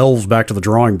themselves back to the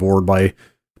drawing board by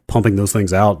pumping those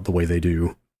things out the way they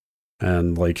do,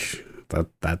 and like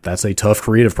that's a tough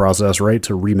creative process, right?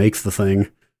 To remake the thing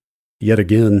yet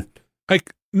again.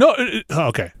 Like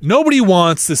nobody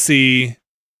wants to see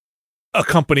a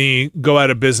company go out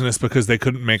of business because they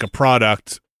couldn't make a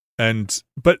product,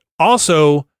 but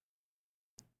also.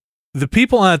 The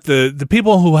people the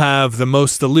people who have the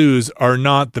most to lose are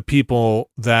not the people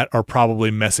that are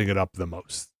probably messing it up the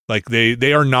most. Like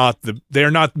they are not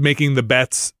making the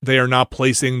bets. They are not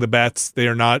placing the bets. They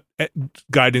are not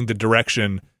guiding the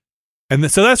direction.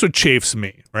 And so that's what chafes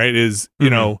me, right? Is,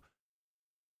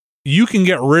 you can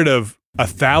get rid of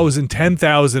 1,000,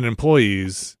 10,000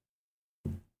 employees,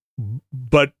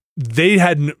 but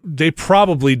they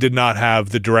probably did not have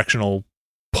the directional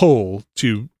pull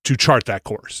to chart that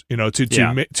course,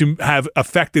 to have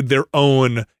affected their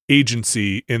own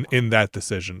agency in that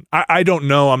decision. I don't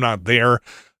know. I'm not there.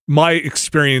 My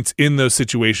experience in those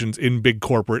situations in big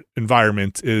corporate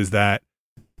environments is that,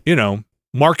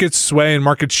 markets sway and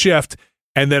markets shift,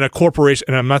 and then a corporation,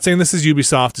 and I'm not saying this is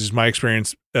Ubisoft, this is my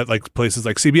experience at like places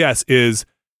like CBS, is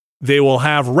they will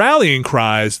have rallying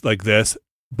cries like this,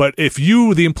 but if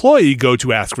you, the employee, go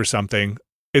to ask for something,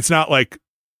 it's not like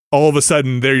all of a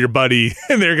sudden they're your buddy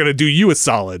and they're going to do you a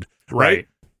solid, right?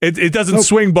 It doesn't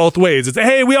swing both ways. It's,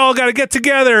 hey, we all got to get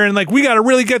together and like, we got to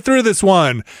really get through this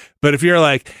one. But if you're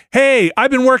like, hey,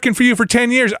 I've been working for you for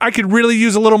 10 years. I could really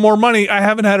use a little more money. I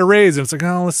haven't had a raise. And it's like,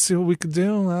 oh, let's see what we could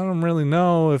do. I don't really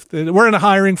know if we're in a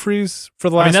hiring freeze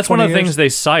for the last 20 years. That's one of the things they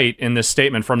cite in this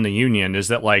statement from the union is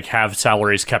that like, have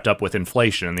salaries kept up with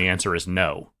inflation? And the answer is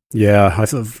no. Yeah,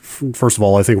 first of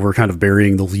all, I think we're kind of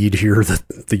burying the lead here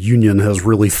that the union has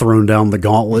really thrown down the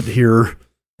gauntlet here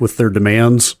with their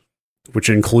demands, which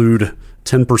include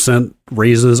 10%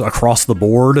 raises across the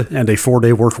board and a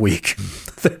 4-day work week.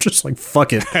 They're just like,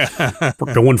 fuck it.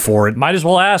 We're going for it. Might as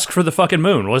well ask for the fucking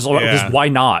moon. Why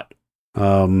not?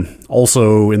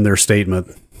 Also, in their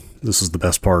statement, this is the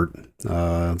best part.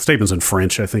 The statement's in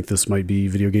French. I think this might be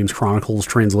Video Games Chronicles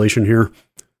translation here.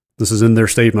 This is in their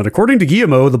statement. According to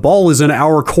Guillemot, the ball is in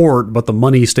our court, but the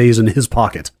money stays in his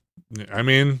pocket. I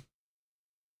mean,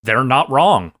 they're not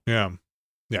wrong. Yeah.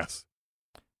 Yes.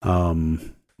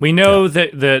 We know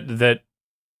that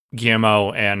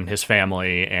Guillemot and his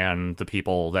family and the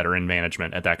people that are in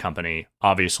management at that company,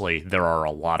 obviously there are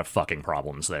a lot of fucking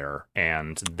problems there.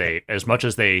 And they, as much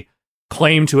as they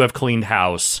claim to have cleaned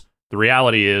house, the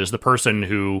reality is the person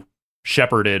who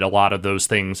shepherded a lot of those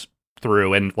things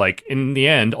through and like in the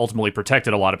end ultimately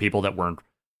protected a lot of people that weren't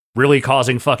really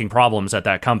causing fucking problems at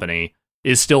that company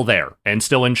is still there and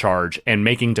still in charge and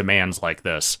making demands like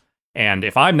this. And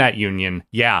if I'm that union,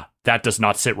 yeah, that does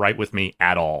not sit right with me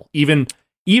at all. Even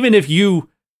if you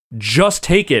just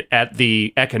take it at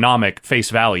the economic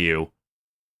face value,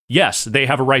 yes, they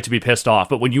have a right to be pissed off.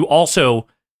 But when you also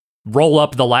roll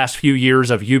up the last few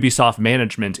years of Ubisoft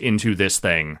management into this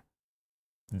thing,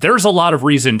 there's a lot of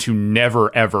reason to never,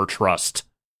 ever trust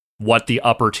what the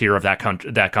upper tier of that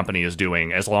company is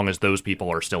doing as long as those people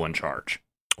are still in charge.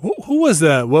 Who was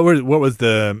what was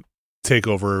the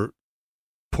takeover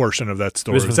portion of that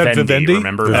story? Was that Vivendi?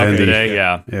 Remember back in the day?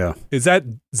 Yeah. Is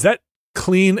that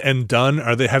clean and done?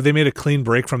 Have they made a clean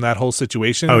break from that whole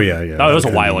situation? Oh yeah. Oh, it was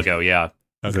a while ago. Yeah.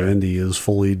 Okay. Vivendi is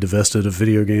fully divested of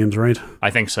video games, right? I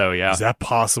think so. Yeah. Is that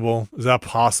possible? Is that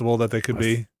possible that they could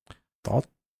be? thought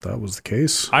that was the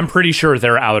case. I'm pretty sure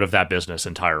they're out of that business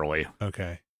entirely.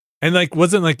 Okay. And like,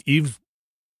 wasn't like Eve's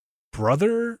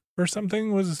brother or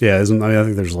something was? Yeah, I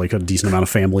think there's like a decent amount of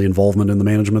family involvement in the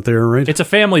management there, right? It's a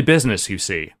family business, you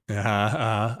see.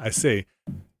 I see.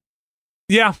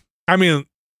 Yeah, I mean,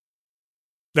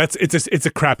 it's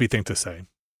a crappy thing to say.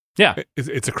 Yeah,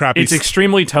 it's a crappy. It's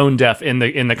extremely tone deaf in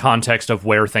the context of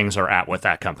where things are at with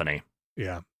that company.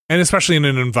 Yeah, and especially in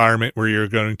an environment where you're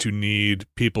going to need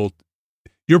people.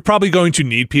 You're probably going to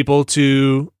need people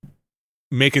to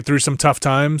make it through some tough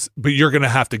times, but you're going to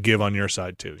have to give on your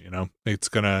side too. You know, it's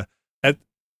gonna.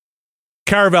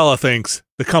 Caravella thinks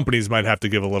the companies might have to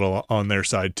give a little on their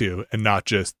side too, and not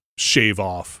just shave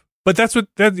off. But that's what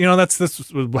that's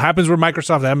what happens with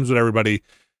Microsoft. That happens with everybody.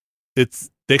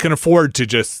 They can afford to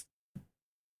just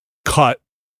cut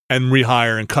and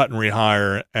rehire and cut and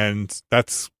rehire, and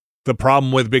that's the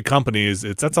problem with big companies.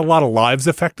 That's a lot of lives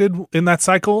affected in that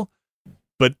cycle.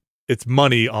 It's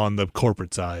money on the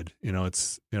corporate side, and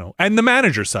the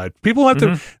manager side. People have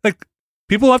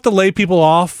to lay people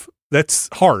off. That's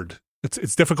hard.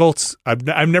 It's difficult.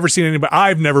 I've never seen anybody.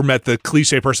 I've never met the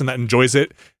cliche person that enjoys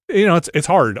it. It's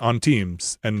hard on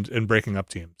teams and breaking up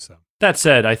teams. So that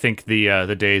said, I think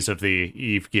the days of the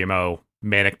Yves Guillemot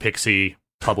manic pixie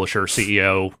publisher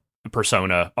CEO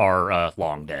persona are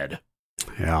long dead.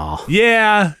 Yeah.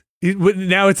 Yeah.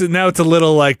 Now it's a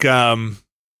little like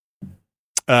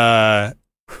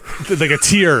like a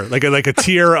tear, like a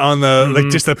tear on the like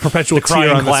just a perpetual the crying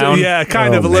tear on clown. Yeah,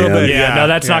 kind of a little bit. Yeah, no,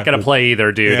 that's not going to play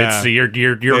either, dude. Yeah. It's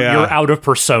you're out of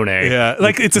persona. Yeah,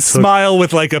 like it's a smile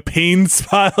with like a pain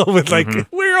smile with like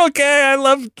we're okay. I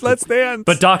love Let's Dance.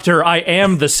 But Doctor, I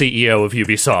am the CEO of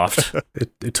Ubisoft.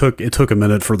 It took a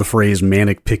minute for the phrase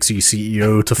manic pixie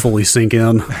CEO to fully sink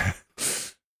in.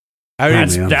 I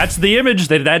mean, that's the image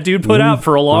that dude put out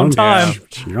for a long time.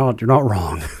 You're not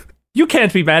wrong. You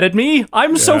can't be mad at me.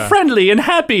 I'm so friendly and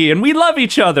happy, and we love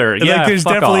each other. And yeah, there's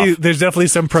definitely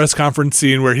some press conference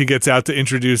scene where he gets out to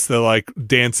introduce the like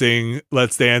dancing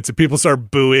Let's Dance, and people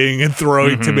start booing and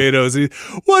throwing tomatoes.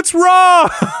 What's wrong?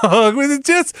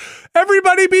 Just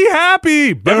everybody be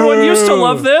happy. Boo. Everyone used to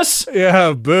love this.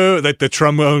 Yeah, boo. Like the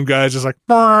trombone guy's just like,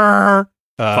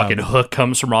 fucking Hook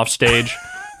comes from off stage.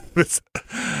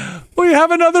 We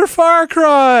have another Far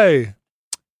Cry.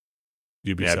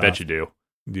 Ubisoft. Yeah, I bet you do.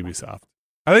 Ubisoft.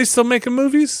 Are they still making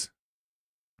movies?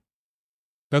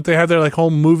 Don't they have their like whole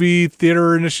movie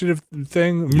theater initiative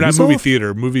thing? Not movie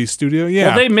theater, movie studio. Yeah.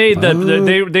 Well, they made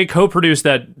they co-produced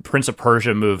that Prince of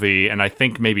Persia movie, and I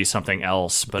think maybe something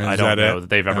else, but I don't know that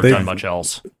they've ever done much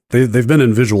else. They've been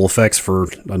in visual effects for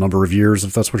a number of years,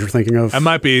 if that's what you're thinking of. It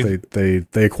might be.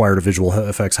 They acquired a visual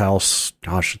effects house.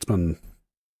 Gosh, it's been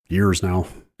years now.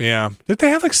 Yeah. Did they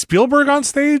have like Spielberg on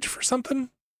stage for something?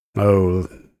 Oh,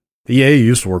 EA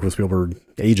used to work with Spielberg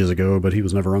ages ago, but he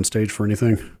was never on stage for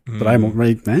anything. But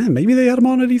maybe they had him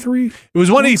on at E3. It was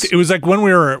it was like when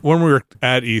we were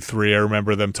at E3. I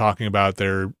remember them talking about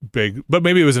their big, but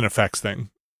maybe it was an effects thing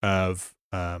of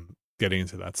getting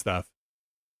into that stuff.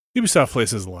 Ubisoft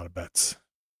places a lot of bets.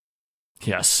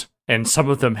 Yes, and some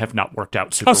of them have not worked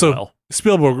out super well.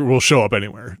 Spielberg will show up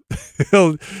anywhere.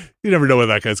 You never know when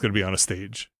that guy's going to be on a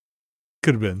stage.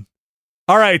 Could have been.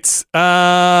 All right,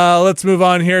 let's move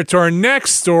on here to our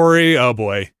next story. Oh,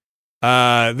 boy.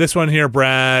 This one here,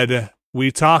 Brad,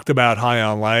 we talked about High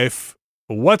on Life.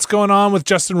 What's going on with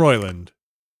Justin Roiland?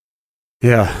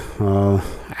 Yeah,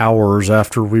 hours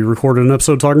after we recorded an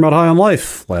episode talking about High on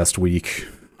Life last week,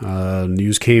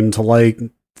 news came to light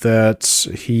that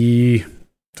he,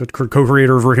 the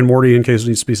co-creator of Rick and Morty, in case it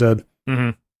needs to be said,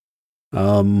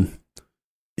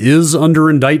 is under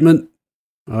indictment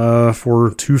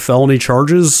for 2 felony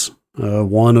charges,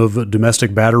 one of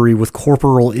domestic battery with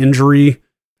corporal injury,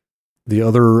 the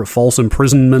other false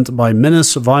imprisonment by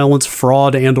menace, violence,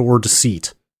 fraud, and or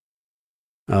deceit.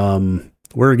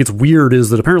 Where it gets weird is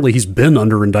that apparently he's been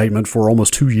under indictment for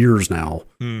almost 2 years now.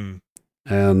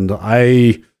 And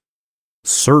I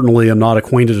certainly am not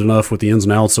acquainted enough with the ins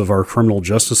and outs of our criminal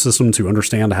justice system to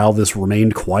understand how this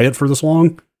remained quiet for this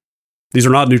long. These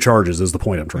are not new charges, is the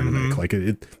point I'm trying to make. Like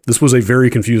this was a very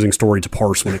confusing story to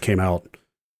parse when it came out.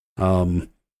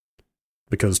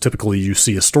 Because typically you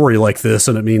see a story like this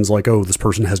and it means like, oh, this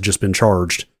person has just been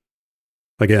charged.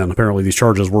 Again, apparently these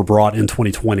charges were brought in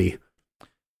 2020.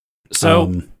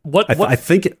 So I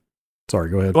think sorry,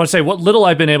 go ahead. I want to say what little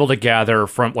I've been able to gather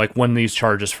from like when these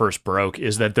charges first broke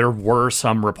is that there were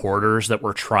some reporters that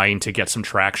were trying to get some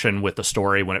traction with the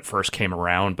story when it first came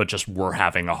around, but just were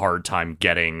having a hard time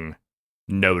getting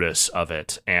notice of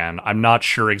it. And I'm not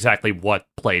sure exactly what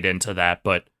played into that,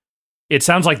 but it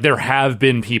sounds like there have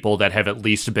been people that have at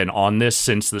least been on this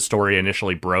since the story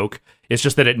initially broke. It's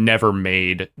just that it never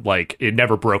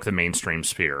broke the mainstream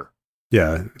sphere.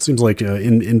 Yeah, it seems like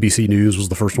NBC News was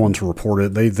the first one to report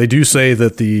it. They do say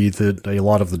that a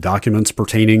lot of the documents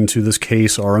pertaining to this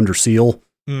case are under seal.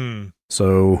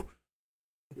 So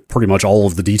pretty much all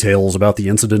of the details about the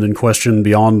incident in question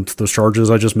beyond those charges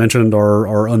I just mentioned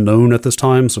are unknown at this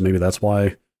time. So maybe that's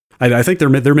why. I think there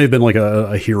may have been like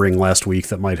a hearing last week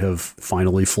that might have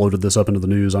finally floated this up into the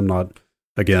news. I'm not,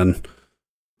 again,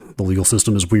 the legal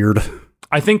system is weird.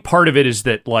 I think part of it is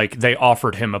that like they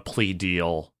offered him a plea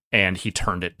deal and he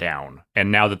turned it down.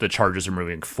 And now that the charges are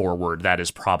moving forward, that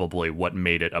is probably what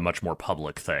made it a much more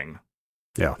public thing.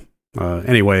 Yeah.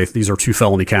 Anyway, these are 2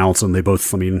 felony counts, and they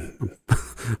both, I mean,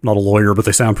 I'm not a lawyer, but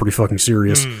they sound pretty fucking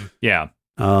serious. Yeah.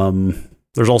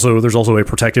 There's also a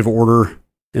protective order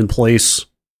in place.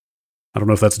 I don't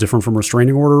know if that's different from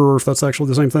restraining order or if that's actually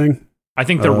the same thing. I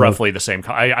think they're roughly the same.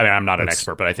 I'm not an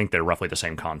expert, but I think they're roughly the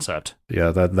same concept.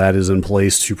 Yeah, that is in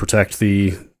place to protect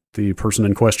the person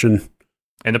in question.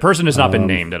 And the person has not been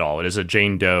named at all. It is a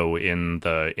Jane Doe in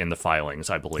the filings,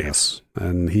 I believe. Yes,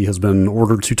 and he has been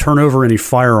ordered to turn over any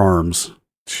firearms.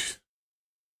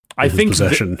 I think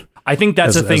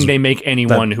that's a thing they make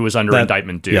anyone who is under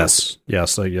indictment do. Yes.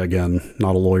 Again,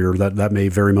 not a lawyer. That may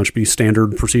very much be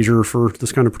standard procedure for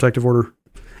this kind of protective order.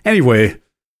 Anyway,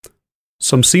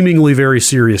 some seemingly very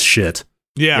serious shit.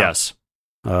 Yeah. Yes.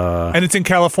 And it's in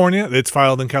California. It's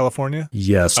filed in California.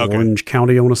 Yes, okay. Orange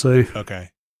County, I want to say. Okay.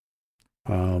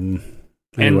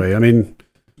 Anyway, I mean,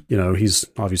 you know, he's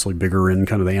obviously bigger in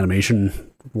kind of the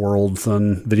animation world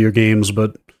than video games,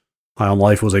 but High on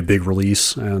Life was a big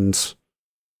release, and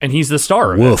he's the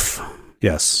star of it.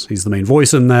 Yes, he's the main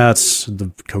voice in that,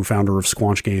 the co-founder of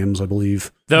Squanch Games, I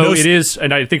believe. Though it is,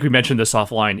 and I think we mentioned this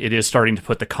offline, it is starting to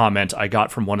put the comment I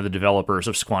got from one of the developers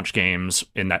of Squanch Games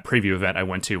in that preview event I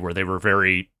went to, where they were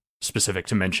very specific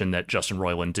to mention that Justin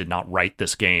Roiland did not write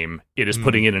this game. It is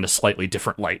putting it in a slightly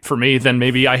different light for me than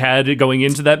maybe I had going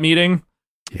into that meeting.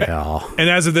 Yeah. And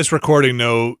as of this recording,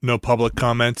 no public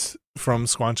comments from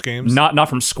Squanch Games? Not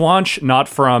from Squanch, not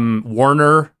from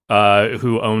Warner,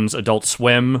 who owns Adult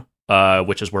Swim,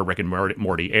 which is where Rick and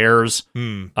Morty airs.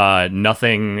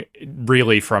 Nothing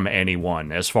really from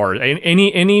anyone. As far as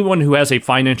anyone who has a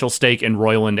financial stake in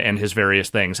Roiland and his various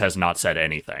things has not said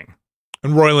anything.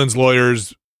 And Roiland's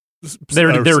lawyers...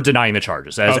 They're denying the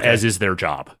charges, as is their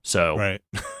job. So right,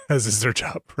 as is their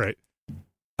job. Right.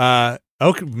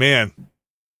 Okay, man.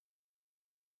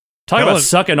 Talking about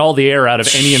sucking all the air out of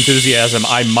any enthusiasm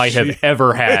I might have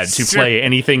ever had to play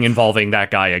anything involving that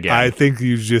guy again. I think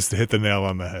you just hit the nail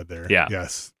on the head there. Yeah.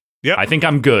 Yes. Yep. I think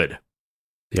I'm good.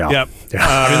 Yeah. Yep.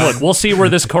 I mean, look, we'll see where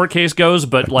this court case goes,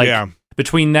 but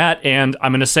between that and,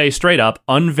 I'm going to say straight up,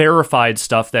 unverified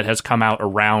stuff that has come out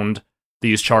around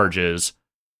these charges,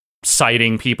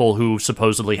 citing people who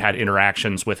supposedly had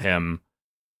interactions with him,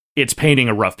 it's painting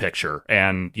a rough picture.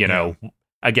 And, you know,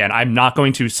 again, I'm not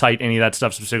going to cite any of that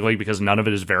stuff specifically because none of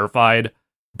it is verified,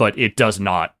 but it does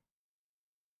not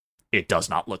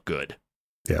look good.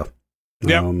 Yeah.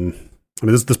 Yeah. I mean,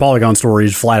 this Polygon story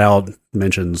flat out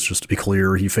mentions, just to be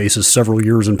clear, he faces several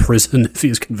years in prison if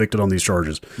he's convicted on these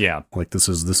charges. Yeah. Like, this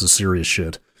is serious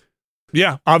shit.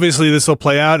 Yeah, obviously this will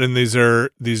play out, and these are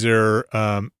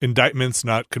indictments,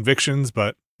 not convictions.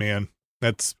 But man,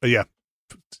 that's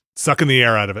sucking the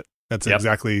air out of it. That's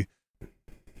exactly.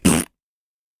 You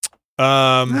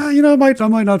know, I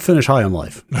might not finish High on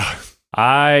Life.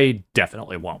 I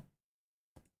definitely won't.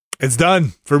 It's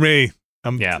done for me.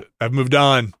 I've moved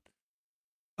on.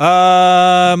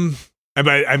 I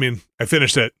mean, I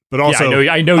finished it, but also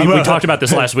I know. We talked about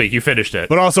this last week. You finished it,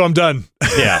 but also I'm done.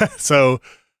 Yeah. So.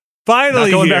 Finally,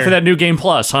 not going back for that New Game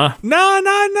Plus, huh?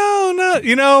 No.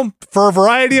 You know, for a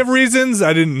variety of reasons,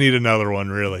 I didn't need another one,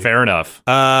 really. Fair enough.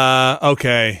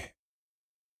 Okay.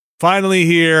 Finally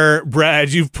here,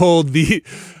 Brad, you've pulled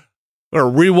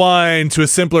rewind to a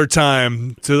simpler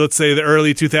time, to let's say the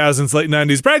early 2000s, late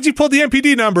 90s. Brad, you pulled the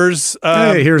NPD numbers.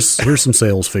 Hey, here's some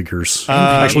sales figures.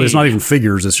 Actually, it's not even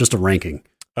figures, it's just a ranking.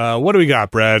 What do we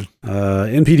got, Brad?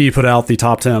 NPD put out the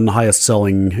top 10 highest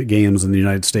selling games in the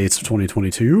United States of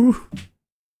 2022.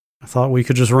 I thought we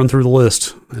could just run through the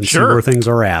list and see where things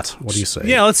are at. What do you say?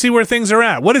 Yeah, let's see where things are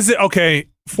at. What is it? Okay,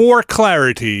 for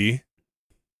clarity,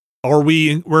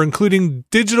 we're including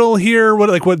digital here?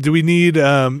 What do we need?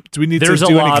 Do we need There's to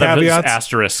do a lot any caveats? Of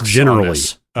asterisks.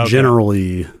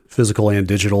 Generally physical and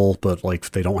digital, but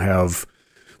like they don't have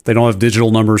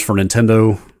digital numbers for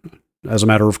Nintendo. As a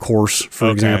matter of course, for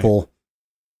example,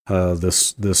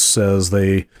 this says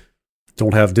they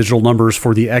don't have digital numbers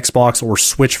for the Xbox or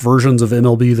Switch versions of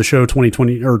MLB The Show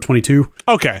 2020 or 22.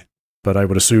 Okay. But I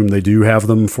would assume they do have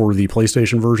them for the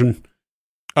PlayStation version.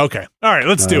 Okay. All right,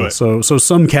 let's do it. So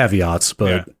some caveats,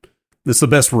 but it's the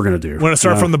best we're going to do. Want to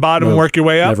start from the bottom and work your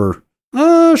way up? Never.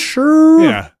 Sure.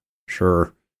 Yeah.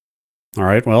 Sure. All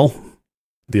right, well,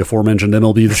 the aforementioned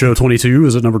MLB The Show 22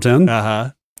 is at number 10.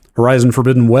 Uh-huh. Horizon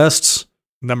Forbidden West.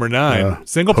 Number 9.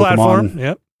 Single Pokemon, platform.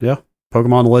 Yep. Yeah.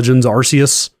 Pokemon Legends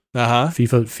Arceus. Uh-huh.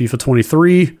 FIFA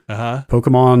 23. Uh-huh.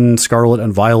 Pokemon Scarlet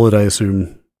and Violet. I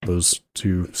assume those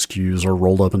two SKUs are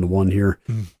rolled up into one here.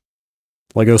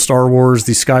 Lego Star Wars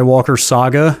The Skywalker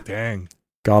Saga. Dang.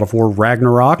 God of War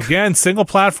Ragnarok. Again, single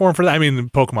platform for that. I mean,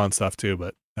 Pokemon stuff too,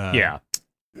 but yeah.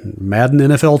 Madden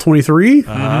NFL 23.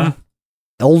 Uh-huh.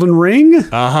 Elden Ring.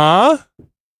 Uh-huh.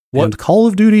 And Call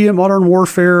of Duty and Modern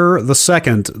Warfare the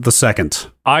second.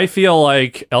 I feel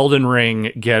like Elden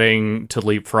Ring getting to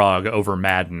leapfrog over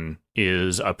Madden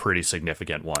is a pretty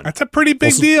significant one. That's a pretty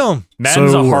big deal.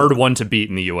 Madden's a hard one to beat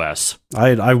in the US.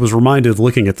 I was reminded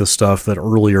looking at this stuff that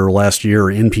earlier last year,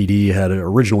 NPD had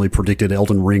originally predicted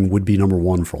Elden Ring would be number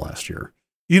 1 for last year.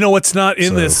 You know what's not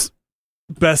in this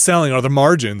best selling are the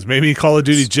margins. Maybe Call of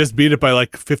Duty just beat it by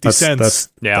like 50 cents.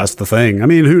 That's the thing. I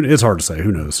mean, it's hard to say.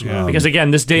 Who knows? Yeah. Because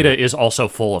again, this data is also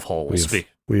full of holes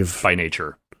we've by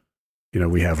nature. You know,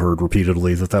 we have heard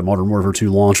repeatedly that Modern Warfare 2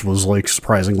 launch was like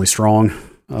surprisingly strong.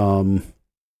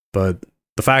 But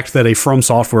the fact that a From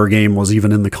Software game was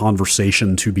even in the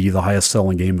conversation to be the highest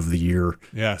selling game of the year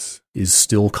is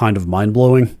still kind of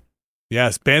mind-blowing.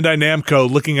 Yes, Bandai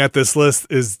Namco looking at this list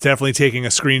is definitely taking a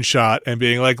screenshot and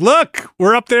being like, look,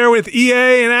 we're up there with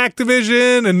EA and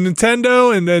Activision and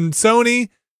Nintendo and Sony.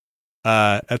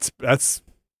 That's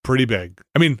pretty big.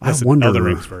 I mean, Elden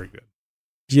Ring's very good.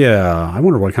 Yeah, I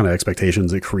wonder what kind of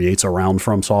expectations it creates around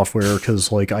From Software,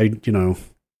 because like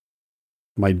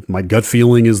my gut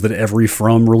feeling is that every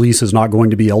From release is not going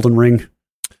to be Elden Ring.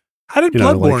 How did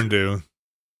Bloodborne do?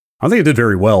 I think it did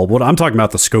very well. But I'm talking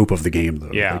about the scope of the game, though.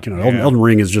 Yeah, Elden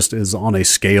Ring is on a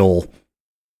scale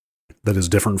that is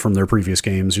different from their previous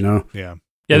games. Yeah. Yeah,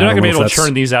 they're not going to be able to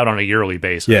churn these out on a yearly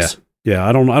basis. Yeah.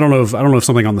 I don't know if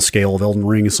something on the scale of Elden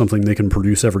Ring is something they can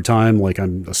produce every time. Like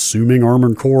I'm assuming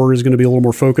Armored Core is going to be a little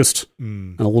more focused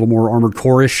and a little more Armored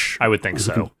Core-ish. I would think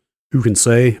so. Who can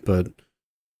say? But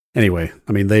anyway,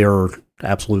 I mean, they are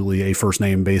absolutely a first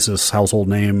name basis, household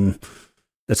name,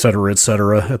 et cetera,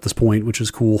 at this point, which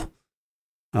is cool.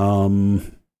 At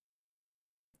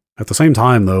the same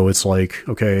time, though, it's like,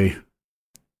 okay,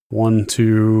 1,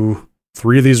 2,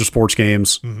 3 of these are sports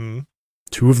games. Mm-hmm.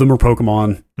 2 of them are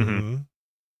Pokemon. Mm-hmm.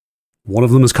 1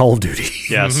 of them is Call of Duty.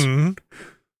 Yes.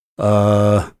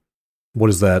 Mm-hmm. What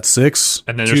is that? 6?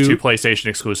 And then there's 2 PlayStation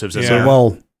exclusives as Yeah.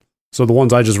 well. So the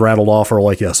ones I just rattled off are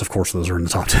like, yes, of course those are in the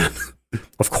top 10.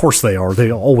 Of course they are.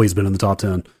 They've always been in the top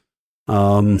 10.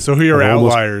 So who are your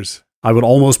outliers? I would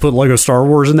almost put Lego Star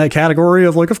Wars in that category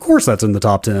of like, of course that's in the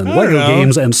top 10. Lego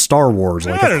games and Star Wars.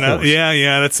 Like, I don't know.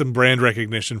 Yeah, that's some brand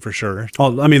recognition for sure.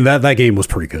 Oh, I mean, that game was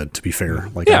pretty good, to be fair.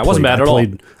 Like, it wasn't bad at all.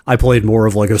 I played more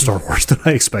of Lego Star Wars than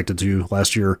I expected to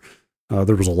last year.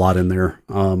 There was a lot in there.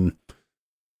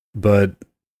 But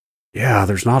yeah,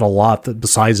 there's not a lot that,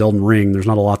 besides Elden Ring, there's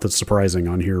not a lot that's surprising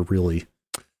on here, really.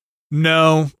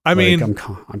 No, I mean, I'm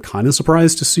kind of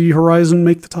surprised to see Horizon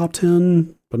make the top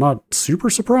 10, but not super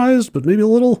surprised, but maybe a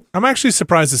little. I'm actually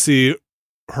surprised to see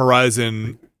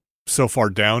Horizon so far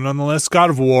down on the list. God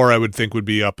of War, I would think, would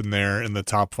be up in there in the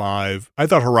top 5. I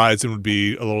thought Horizon would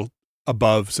be a little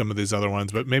above some of these other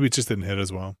ones, but maybe it just didn't hit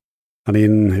as well. I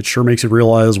mean, it sure makes you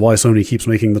realize why Sony keeps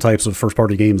making the types of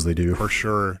first-party games they do. For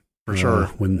sure.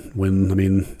 When I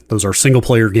mean, those are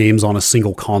single-player games on a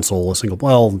single console,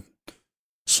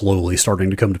 slowly starting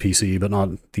to come to PC, but not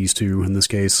these two in this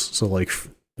case. So, like,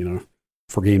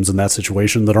 for games in that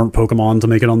situation that aren't Pokemon to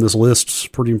make it on this list, it's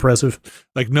pretty impressive.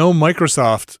 Like, no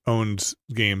Microsoft-owned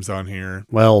games on here.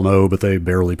 Well, no, but they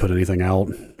barely put anything out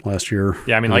last year.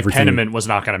 Yeah, I mean, like, Pentiment was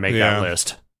not going to make that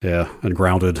list. Yeah, and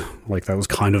Grounded, like, that was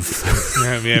kind of...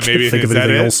 maybe think of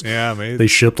anything else. Yeah, maybe. They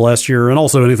shipped last year, and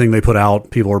also anything they put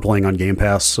out, people are playing on Game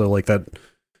Pass, so, like, that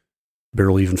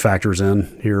barely even factors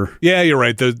in here. Yeah, you're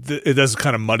right. It does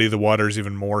kind of muddy the waters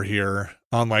even more here.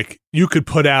 On like, you could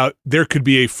put out, there could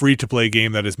be a free-to-play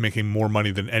game that is making more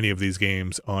money than any of these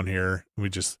games on here.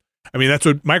 That's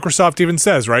what Microsoft even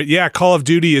says, right? Yeah, Call of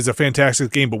Duty is a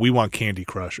fantastic game, but we want Candy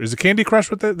Crush. Is it Candy Crush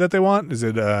that they want? Is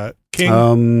it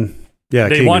King? Yeah,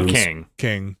 they want King.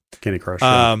 Candy Crush.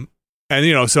 And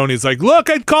Sony's like, look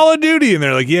at Call of Duty, and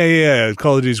they're like, yeah,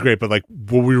 Call of Duty's great, but like,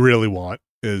 what we really want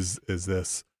is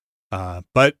this.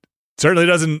 But certainly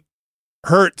doesn't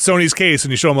hurt Sony's case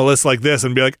when you show them a list like this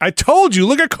and be like, I told you,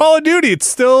 look at Call of Duty. It's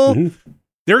still,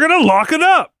 they're going to lock it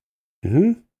up.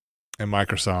 Mm-hmm. And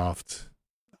Microsoft,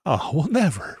 oh, well,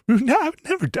 never. I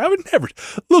would never.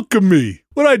 Look at me.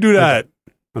 Would I do that?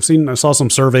 I saw some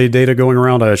survey data going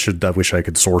around. I wish I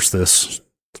could source this.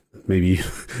 Maybe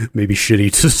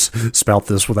shitty to spout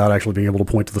this without actually being able to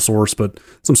point to the source, but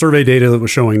some survey data that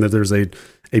was showing that there's a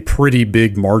pretty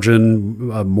big margin,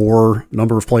 more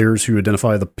number of players who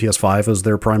identify the PS5 as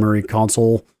their primary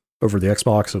console over the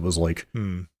Xbox. It was like,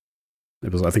 I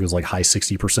think it was like high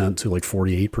 60% to like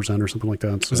 48% or something like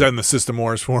that. So. Was that in the System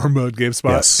Wars forum of GameSpot?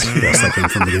 Yes, that came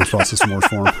from the GameSpot System Wars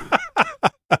forum.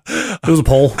 It was a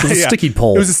poll. It was a sticky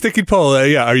poll. It was a sticky poll.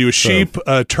 Are you a sheep,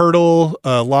 a turtle,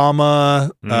 a llama?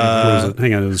 What was it?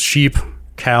 Hang on. It was sheep,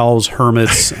 cows,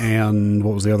 hermits, and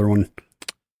what was the other one?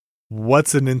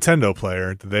 What's a Nintendo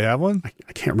player? Did they have one?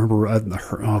 I can't remember.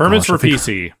 Hermits were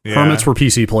PC. Hermits were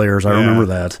PC players. I remember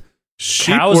that.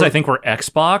 Cows, I think, were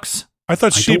Xbox. I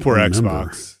thought sheep were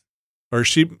Xbox. Or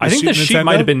sheep. I think the sheep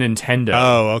might have been Nintendo.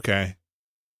 Oh, okay.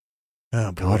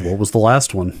 Oh, boy. God, what was the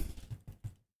last one?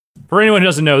 For anyone who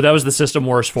doesn't know, that was the System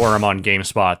Wars forum on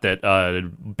GameSpot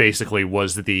that basically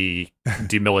was the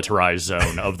demilitarized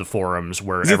zone of the forums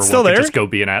where everyone could just go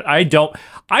be an ad. I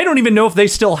don't even know if they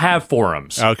still have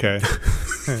forums. Okay.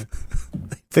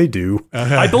 They do.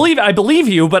 I believe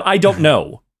you, but I don't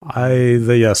know.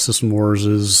 System Wars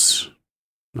is,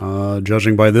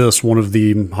 judging by this, one of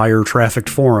the higher trafficked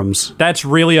forums. That's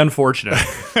really unfortunate.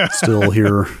 Still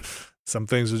here. Some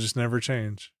things will just never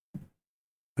change.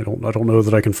 I don't know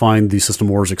that I can find the System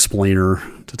Wars explainer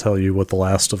to tell you what the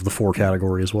last of the 4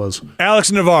 categories was. Alex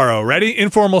Navarro, ready?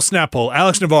 Informal snap poll.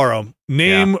 Alex Navarro,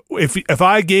 name, if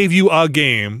I gave you a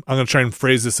game, I'm going to try and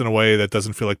phrase this in a way that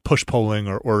doesn't feel like push polling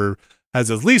or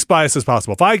has as least bias as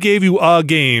possible. If I gave you a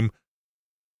game,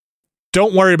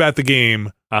 don't worry about the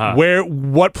game.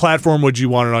 What platform would you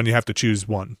want it on? You have to choose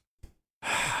one.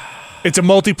 It's a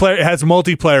multiplayer. It has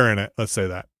multiplayer in it. Let's say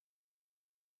that.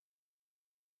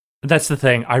 That's the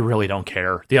thing. I really don't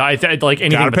care. Like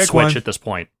anything but Switch at this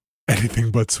point. Anything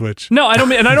but Switch. No, I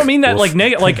don't mean that like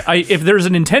negative. Like if there's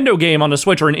a Nintendo game on the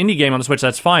Switch or an indie game on the Switch,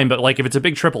 that's fine. But like if it's a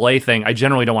big AAA thing, I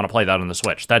generally don't want to play that on the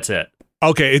Switch. That's it.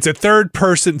 Okay, it's a third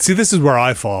person. See, this is where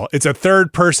I fall. It's a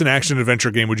third person action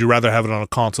adventure game. Would you rather have it on a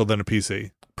console than a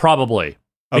PC? Probably.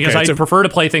 Because I prefer to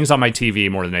play things on my TV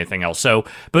more than anything else. So,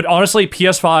 but honestly,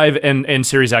 PS5 and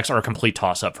Series X are a complete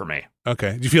toss up for me.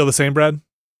 Okay. Do you feel the same, Brad?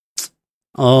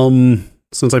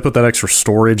 Since I put that extra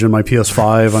storage in my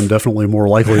PS5, I'm definitely more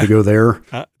likely to go there.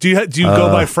 Do you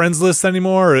go by friends list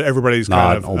anymore, or everybody's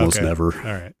almost never. All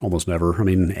right, almost never. I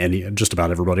mean, just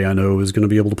about everybody I know is going to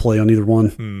be able to play on either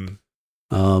one.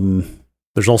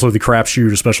 There's also the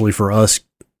crapshoot, especially for us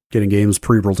getting games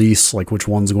pre-release, like which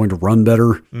one's going to run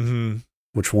better. Mm-hmm.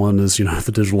 Which one is,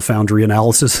 the Digital Foundry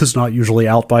analysis is not usually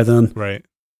out by then. Right.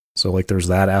 So like there's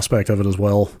that aspect of it as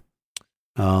well.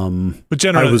 But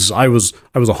generally, I was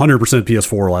 100%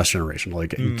 PS4 last generation.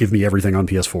 Like, give me everything on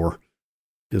PS4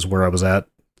 is where I was at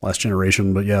last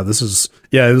generation. But yeah, it was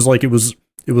 100%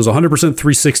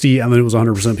 360, and then it was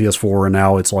 100% PS4, and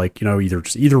now it's like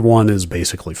either one is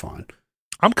basically fine.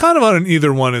 I'm kind of on an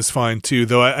either one is fine too,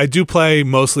 though. I do play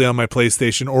mostly on my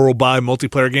PlayStation, or will buy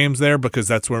multiplayer games there because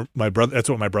that's what my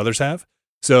brothers have.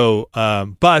 So,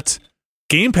 but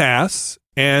Game Pass.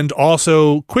 And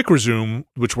also Quick Resume,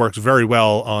 which works very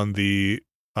well on the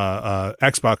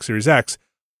Xbox Series X,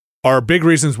 are big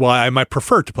reasons why I might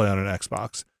prefer to play on an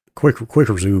Xbox. Quick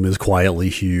Resume is quietly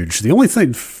huge. The only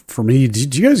thing for me,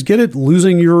 did you guys get it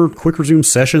losing your Quick Resume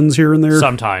sessions here and there?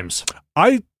 Sometimes.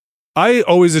 I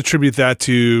always attribute that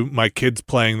to my kids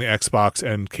playing the Xbox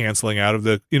and canceling out of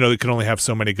they can only have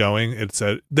so many going.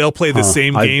 They'll play the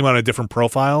same game on a different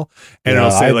profile, and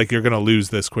it'll say like you're going to lose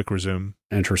this Quick Resume.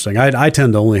 Interesting. I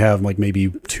tend to only have like maybe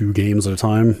 2 games at a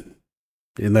time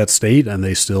in that state, and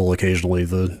they still occasionally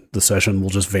the session will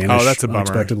just vanish. Oh, that's a bummer.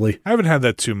 Unexpectedly. I haven't had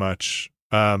that too much.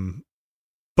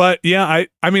 But yeah,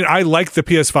 I mean I like the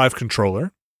PS5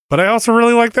 controller, but I also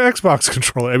really like the Xbox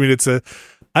controller. I mean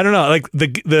I don't know, like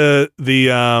the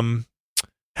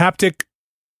haptic,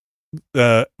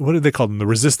 what did they call them? The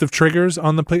resistive triggers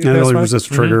on the PS5? Yeah, like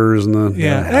resistive triggers and the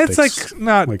it's like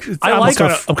not. I'm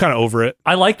kind of over it.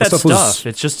 I like that stuff.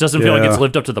 It just doesn't feel like it's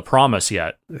lived up to the promise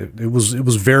yet. It was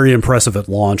very impressive at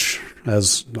launch.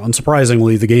 As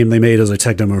unsurprisingly, the game they made as a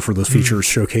tech demo for those features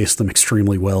showcased them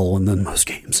extremely well, and then most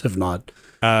games have not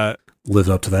lived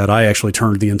up to that. I actually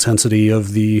turned the intensity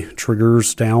of the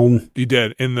triggers down. You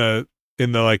did in the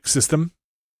like system.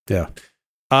 Yeah.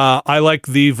 I like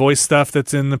the voice stuff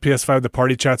that's in the PS5. The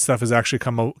party chat stuff has actually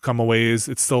come a ways.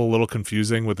 It's still a little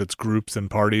confusing with its groups and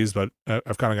parties, but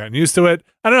I've kind of gotten used to it.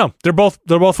 I don't know. They're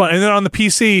both fun. And then on the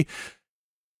PC,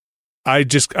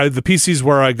 the PC's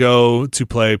where I go to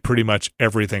play pretty much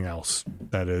everything else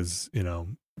that is,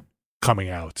 coming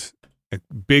out. Like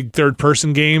big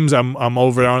third-person games, I'm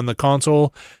over on the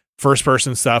console.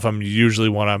 First-person stuff, I'm usually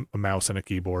want a mouse and a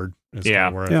keyboard.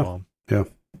 Where I fall. Yeah.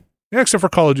 Yeah, except for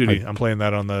Call of Duty. I'm playing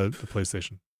that on the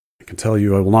PlayStation. I can tell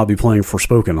you I will not be playing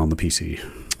Forspoken on the PC.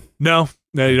 No,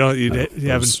 you don't. You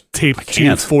haven't taped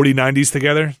 4090s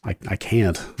together? I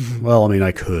can't. Well, I mean,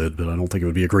 I could, but I don't think it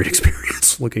would be a great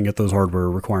experience looking at those hardware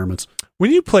requirements. When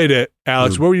you played it,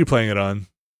 Alex, where were you playing it on?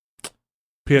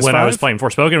 PS5? When I was playing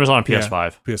Forspoken, it was on PS5.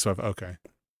 Yeah, PS5, okay.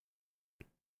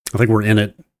 I think we're in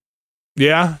it.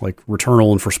 Yeah? Like,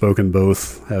 Returnal and Forspoken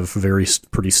both have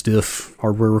pretty stiff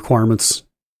hardware requirements.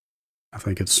 I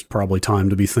think it's probably time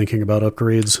to be thinking about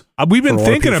upgrades. We've been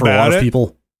thinking about it. For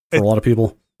a lot of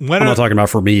people. I'm not talking about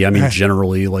for me. I mean,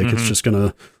 generally, like, it's just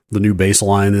the new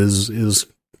baseline is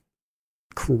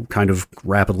kind of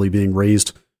rapidly being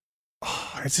raised.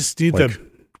 Oh, I just need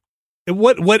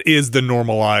what is the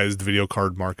normalized video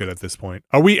card market at this point?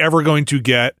 Are we ever going to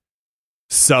get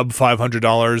sub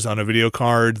 $500 on a video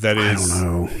card that is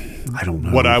I don't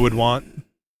know what I would want?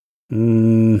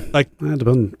 It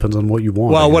depends on what you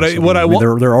want. Well, what I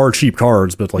want, there are cheap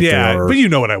cards, but but you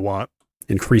know what I want.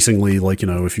 Increasingly,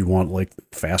 if you want like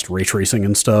fast ray tracing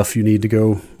and stuff, you need to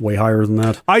go way higher than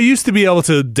that. I used to be able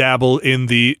to dabble in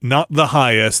not the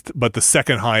highest, but the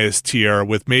second highest tier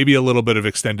with maybe a little bit of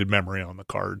extended memory on the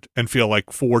card, and feel like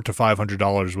 $400 to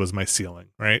 $500 was my ceiling,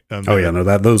 right?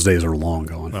 Those days are long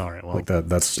gone. All right, well, like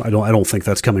that. I don't think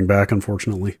that's coming back,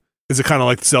 unfortunately. Is it kind of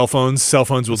like cell phones? Cell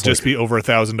phones will just be over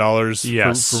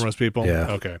 $1,000 for most people.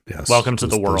 Yeah. Okay. Yes. Welcome to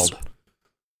the world.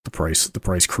 The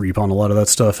price creep on a lot of that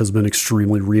stuff has been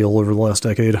extremely real over the last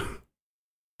decade.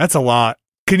 That's a lot.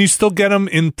 Can you still get them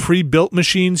in pre-built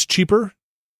machines cheaper?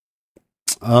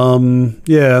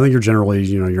 Yeah, I think you're generally,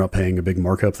 you're not paying a big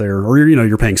markup there, or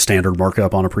you're paying standard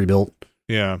markup on a pre-built.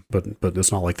 Yeah, but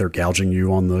it's not like they're gouging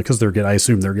you on because I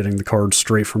assume they're getting the cards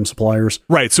straight from suppliers.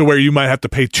 Right. So where you might have to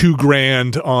pay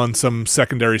 $2,000 on some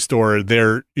secondary store,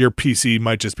 your PC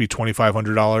might just be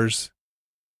 $2,500.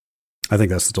 I think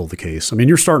that's still the case. I mean,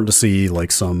 you're starting to see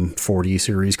like some 40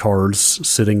 series cards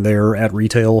sitting there at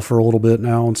retail for a little bit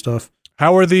now and stuff.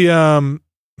 How are the I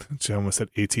almost said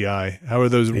ATI. How are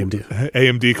those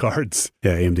AMD cards?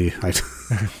 Yeah,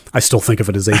 AMD. I still think of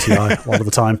it as ATI a lot of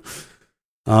the time.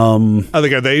 I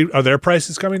think are their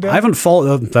prices coming down? I haven't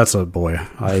followed.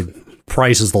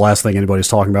 Price is the last thing anybody's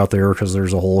talking about there, because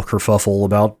there's a whole kerfuffle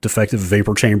about defective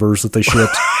vapor chambers that they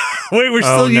shipped. Wait, we're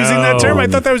still using that term? I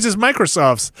thought that was just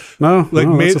Microsoft's. No,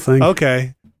 that's a thing.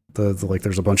 Okay.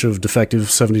 There's a bunch of defective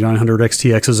 7900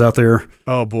 XTXs out there.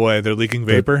 Oh boy, they're leaking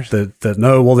vapor?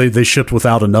 They shipped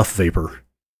without enough vapor,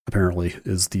 apparently,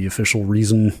 is the official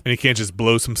reason. And you can't just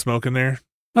blow some smoke in there?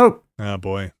 Nope. Oh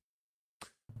boy.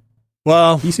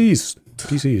 Well, PCs.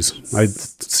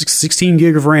 16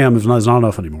 gig of RAM is not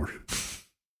enough anymore.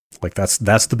 Like that's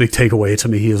the big takeaway to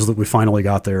me, is that we finally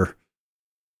got there.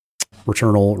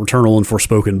 Returnal and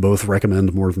Forspoken both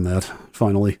recommend more than that,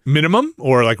 finally. Minimum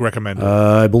or like recommended?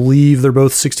 I believe they're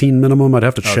both 16 minimum. I'd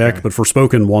have to check, but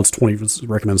Forspoken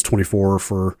recommends 24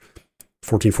 for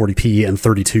 1440p and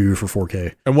 32 for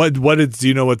 4K. And do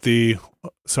you know what the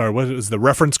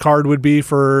reference card would be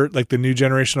for like the new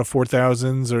generation of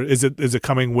 4000s, or is it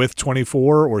coming with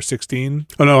 24 or 16?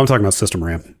 Oh no, I'm talking about system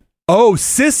RAM. Oh,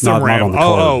 system RAM. Not on the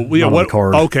card. Yeah. Not on the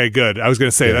card. Okay, good. I was going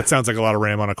to say that sounds like a lot of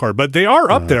RAM on a card, but they are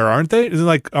up there, aren't they?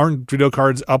 Aren't video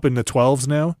cards up in the 12s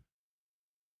now?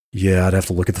 Yeah, I'd have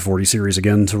to look at the 40 series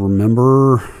again to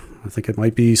remember. I think it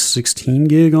might be 16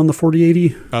 gig on the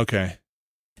 4080. Okay.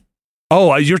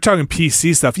 Oh, you're talking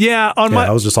PC stuff. Yeah, on my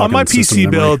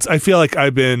PC builds, I feel like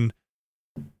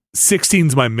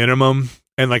 16's my minimum,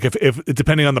 and like if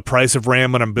depending on the price of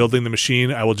RAM when I'm building the machine,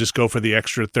 I will just go for the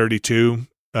extra 32.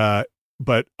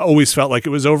 But always felt like it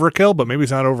was overkill, but maybe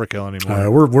it's not overkill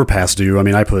anymore. We're past due. I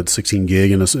mean, I put 16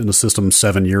 gig in a system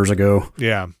 7 years ago.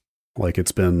 Yeah. Like,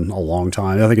 it's been a long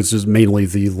time. I think it's just mainly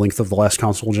the length of the last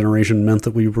console generation meant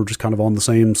that we were just kind of on the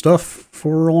same stuff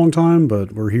for a long time,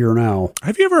 but we're here now.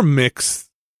 Have you ever mixed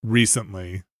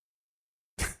recently?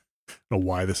 I don't know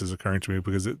why this is occurring to me,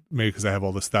 because I have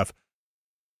all this stuff.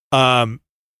 Odd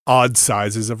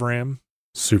sizes of RAM.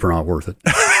 Super not worth it.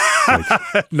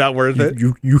 Not worth it.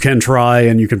 You can try,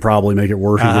 and you can probably make it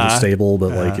work and get it stable,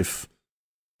 but like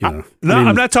No,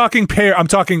 I'm not talking pair. I'm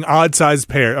talking odd size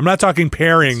pair. I'm not talking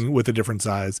pairing with a different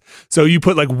size. So you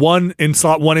put like one in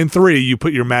slot 1 and 3, you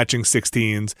put your matching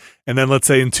 16s, and then let's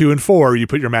say in 2 and 4, you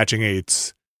put your matching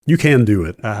 8s. You can do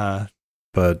it,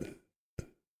 but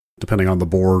depending on the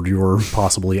board, you're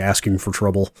possibly asking for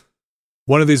trouble.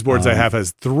 One of these boards I have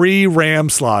has 3 RAM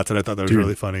slots, and I thought that was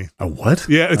really funny. A what?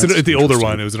 Yeah, it's the older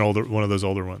one. It was one of those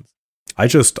older ones. I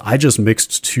just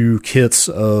mixed 2 kits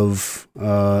of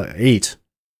 8.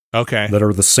 Okay. That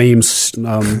are the same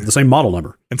model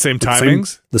number and same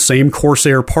timings, the same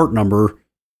Corsair part number.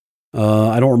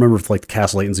 I don't remember if like the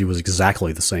cast latency was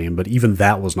exactly the same, but even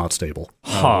that was not stable.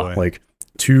 Like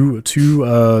two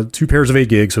pairs of 8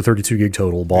 gigs, so 32 gig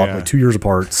total. Bought like 2 years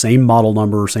apart, same model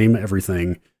number, same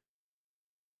everything.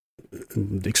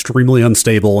 Extremely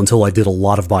unstable until I did a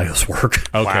lot of BIOS work.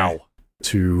 Okay. Wow.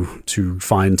 To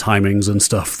find timings and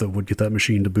stuff that would get that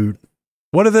machine to boot.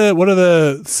 What are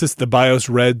the BIOS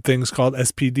read things called?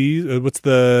 SPD? What's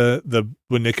the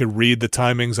when they could read the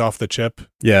timings off the chip?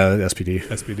 Yeah,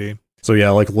 SPD. So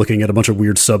yeah, like looking at a bunch of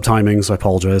weird sub timings. I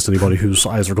apologize to anybody whose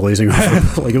eyes are glazing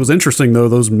over. Like it was interesting though.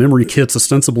 Those memory kits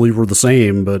ostensibly were the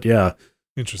same, but yeah,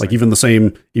 interesting. Like even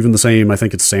the same. I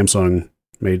think it's Samsung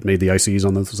made the ICs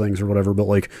on those things or whatever. But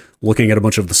like looking at a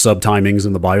bunch of the sub timings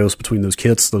in the BIOS between those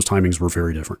kits, those timings were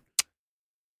very different.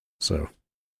 So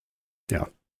yeah.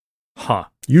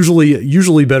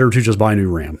 Usually better to just buy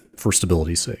new RAM for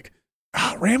stability's sake.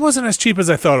 RAM wasn't as cheap as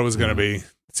I thought it was going to be.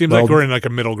 It seems like we're in like a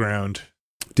middle ground.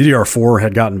 DDR4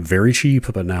 had gotten very cheap,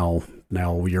 but now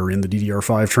we are in the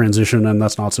DDR5 transition, and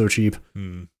that's not so cheap.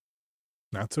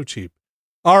 Not so cheap.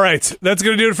 All right, that's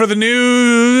going to do it for the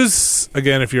news.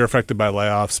 Again, if you're affected by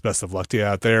layoffs, best of luck to you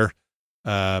out there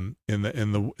in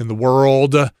the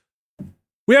world.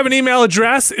 We have an email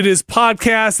address. It is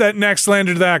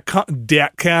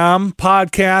podcast@nextlander.com.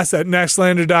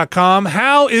 Podcast@nextlander.com.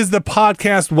 How is the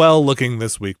podcast well looking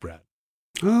this week, Brad?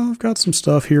 I've got some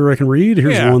stuff here I can read.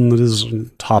 Here's one that is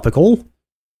topical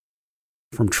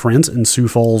from Trent in Sioux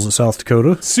Falls, South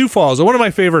Dakota. Sioux Falls, one of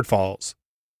my favorite falls.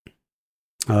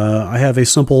 I have a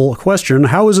simple question.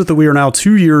 How is it that we are now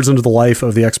 2 years into the life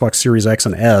of the Xbox Series X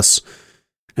and S,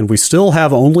 and we still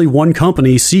have only one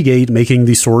company, Seagate, making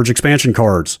the storage expansion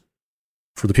cards?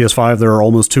 For the PS5, there are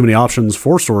almost too many options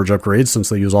for storage upgrades since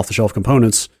they use off-the-shelf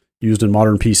components used in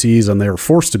modern PCs, and they are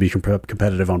forced to be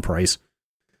competitive on price.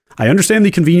 I understand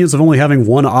the convenience of only having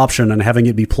one option and having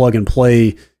it be plug and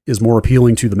play is more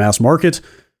appealing to the mass market,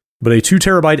 but a 2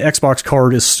 terabyte Xbox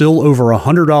card is still over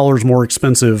 $100 more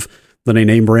expensive than a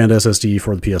name brand SSD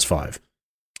for the PS5.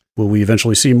 Will we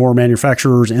eventually see more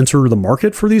manufacturers enter the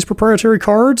market for these proprietary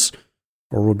cards?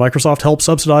 Or would Microsoft help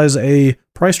subsidize a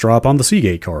price drop on the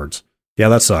Seagate cards? Yeah,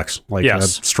 that sucks. Like,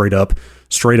 yes. Straight up,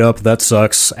 that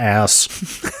sucks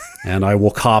ass. And I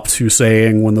will cop to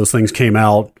saying when those things came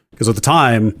out, because at the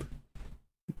time,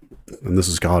 and this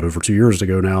is over 2 years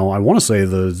ago now, I want to say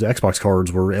the Xbox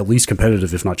cards were at least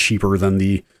competitive, if not cheaper, than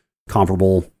the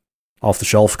comparable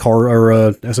off-the-shelf card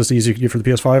or SSDs you could get for the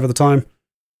PS5 at the time.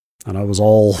 And I was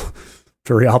all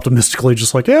very optimistically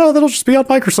just like, yeah, that'll just be on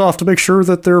Microsoft to make sure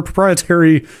that their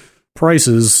proprietary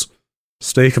prices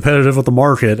stay competitive with the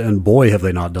market. And boy, have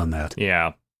they not done that.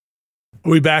 Yeah. Are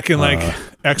we back in like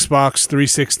Xbox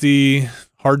 360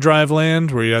 hard drive land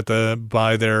where you have to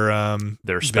buy their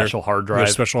special hard drive?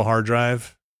 Their special hard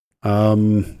drive?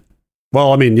 Well,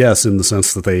 I mean, yes, in the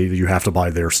sense that you have to buy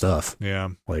their stuff. Yeah.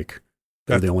 Like,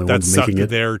 they're the only ones making it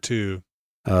there too.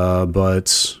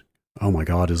 But oh my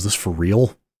God, is this for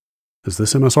real? Is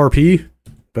this MSRP?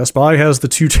 Best Buy has the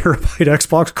 2 terabyte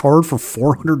Xbox card for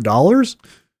 $400.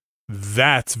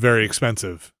 That's very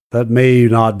expensive. That may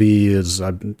not be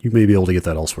you may be able to get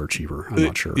that elsewhere cheaper. I'm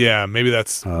not sure. Yeah, maybe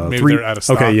that's they're out of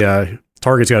stock. Okay, yeah.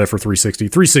 Target's got it for $360.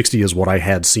 $360 is what I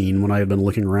had seen when I had been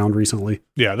looking around recently.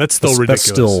 Yeah, that's still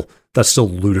ridiculous. That's still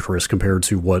ludicrous compared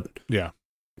to what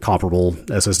comparable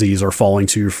SSDs are falling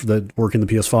to that work in the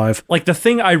PS5. Like, the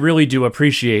thing I really do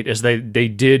appreciate is they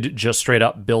did just straight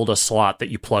up build a slot that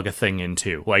you plug a thing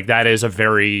into. Like, that is a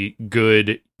very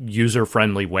good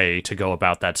user-friendly way to go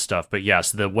about that stuff. But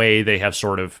yes, the way they have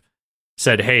sort of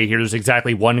said, hey, here's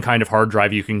exactly one kind of hard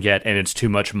drive you can get, and it's too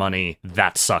much money,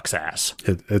 that sucks ass.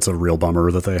 It's a real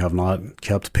bummer that they have not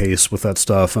kept pace with that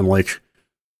stuff. And like,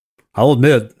 I'll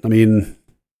admit, I mean,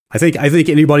 I think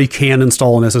anybody can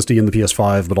install an SSD in the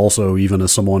PS5, but also even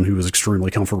as someone who is extremely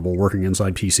comfortable working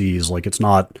inside PCs, like it's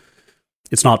not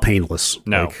painless.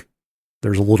 No. Like,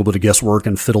 there's a little bit of guesswork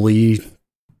and fiddly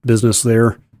business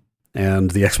there,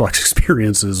 and the Xbox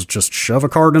experience is just shove a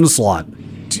card in a slot.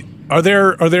 Are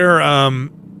there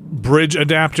bridge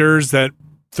adapters that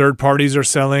third parties are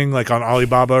selling, like on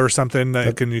Alibaba or something,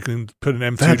 that you can put an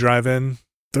M2 drive in.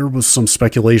 There was some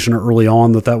speculation early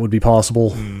on that would be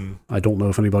possible. I don't know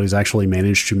if anybody's actually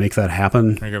managed to make that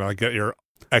happen. You're gonna get your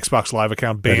Xbox Live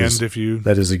account banned if you.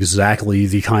 That is exactly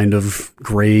the kind of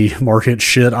gray market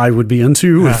shit I would be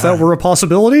into if that were a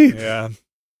possibility. Yeah.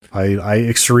 I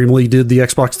extremely did the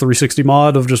Xbox 360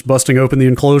 mod of just busting open the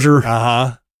enclosure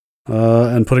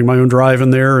and putting my own drive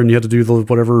in there, and you had to do the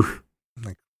whatever,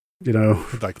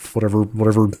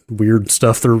 whatever weird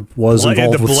stuff there was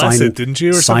involved with signing, didn't you,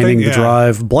 or signing the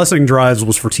drive. Blessing drives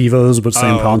was for TiVos, but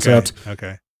same concept.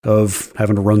 Okay. Of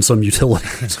having to run some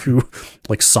utility to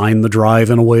like sign the drive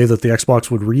in a way that the Xbox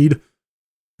would read.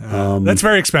 That's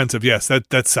very expensive. Yes,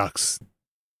 that sucks.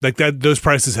 Like those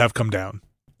prices have come down.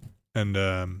 And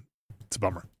it's a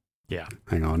bummer. Yeah.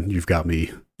 Hang on. You've got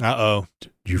me.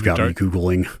 You've got me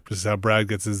Googling. This is how Brad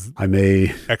gets his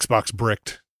Xbox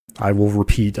bricked. I will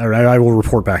repeat. I will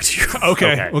report back to you.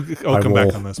 Okay. I'll come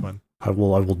back on this one. I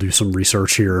will do some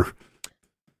research here.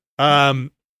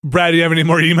 Brad, do you have any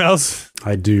more emails?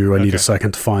 I do. I need a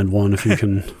second to find one if you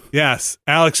can. Yes.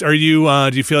 Alex, are you,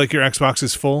 do you feel like your Xbox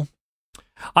is full?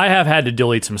 I have had to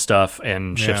delete some stuff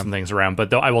and shift some things around, but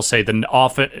though I will say the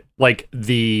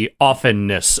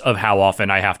offenness of how often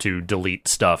I have to delete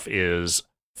stuff is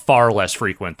far less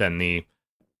frequent than the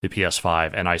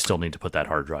PS5, and I still need to put that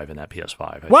hard drive in that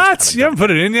PS5. What? You haven't put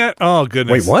it in yet? Oh,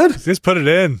 goodness. Wait, what? Just put it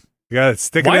in. You gotta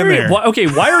stick it in there.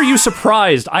 Why are you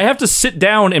surprised? I have to sit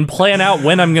down and plan out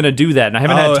when I'm going to do that, and I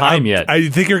haven't had time yet. I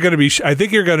think you're going to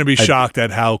be shocked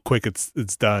at how quick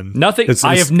it's done. Nothing.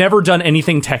 I have never done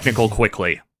anything technical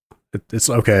quickly. It's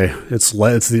okay. It's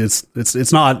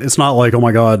not like, oh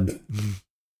my God,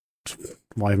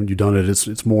 why haven't you done it?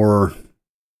 It's more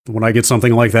when I get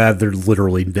something like that, there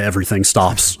literally everything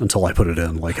stops until I put it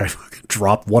in. Like I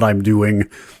drop what I'm doing,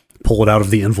 pull it out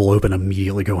of the envelope, and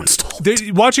immediately go install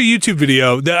it. Watch a YouTube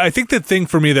video. I think the thing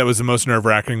for me that was the most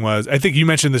nerve-wracking was, I think you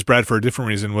mentioned this, Brad, for a different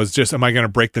reason, was just, am I going to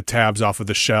break the tabs off of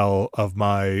the shell of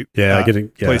my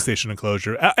PlayStation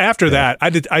enclosure? After that,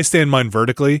 I stand mine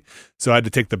vertically, so I had to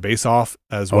take the base off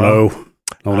as well.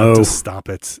 Oh no. Just stop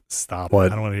it. Stop.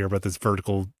 What? I don't want to hear about this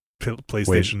vertical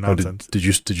PlayStation nonsense. Did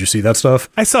you see that stuff?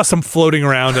 I saw some floating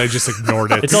around. I just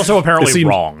ignored it. It's also apparently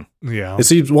wrong. Yeah. It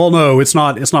seems, well, no, it's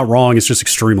not wrong. It's just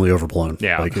extremely overblown.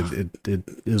 Yeah. Like it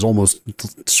is almost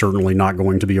certainly not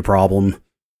going to be a problem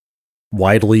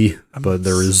widely, but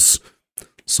there is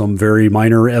some very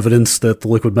minor evidence that the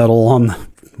liquid metal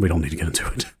we don't need to get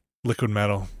into it. Liquid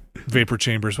metal, vapor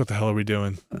chambers. What the hell are we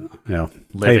doing? Yeah.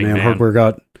 Hey man, hardware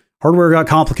got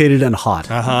complicated and hot.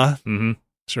 Mm-hmm.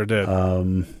 Sure did.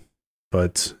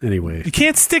 But anyway, you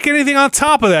can't stick anything on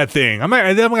top of that thing. I'm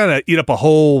gonna eat up a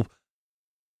whole.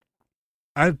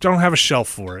 I don't have a shelf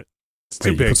for it. It's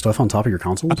too big. You put stuff on top of your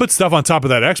console? I put stuff on top of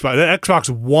that Xbox. The Xbox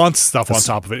wants stuff on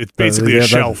top of it. It's basically a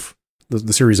shelf.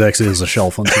 The Series X is a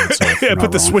shelf unto itself. Yeah,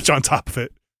 put the Switch on top of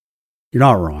it. You're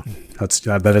not wrong.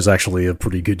 That is actually a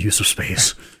pretty good use of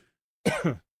space.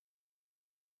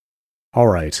 All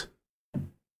right,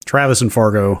 Travis and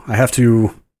Fargo. I have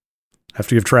to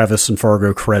give Travis and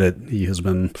Fargo credit. He has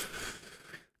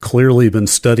clearly been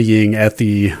studying at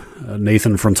the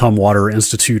Nathan from Tumwater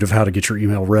Institute of how to get your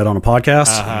email read on a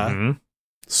podcast. Mm-hmm.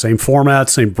 Same format,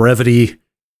 same brevity,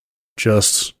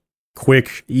 just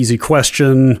quick, easy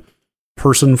question,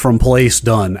 person from place,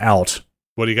 done, out.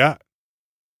 What do you got?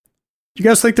 You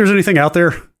guys think there's anything out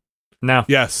there? No.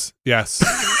 Yes.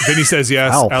 Vinny says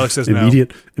yes. Wow. Alex says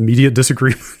Immediate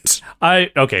disagreement.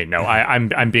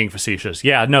 I'm being facetious.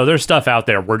 Yeah, no, there's stuff out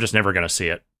there. We're just never going to see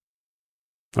it.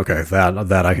 Okay,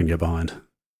 that I can get behind.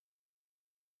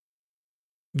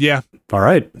 Yeah. All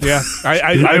right. Yeah.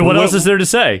 What else is there to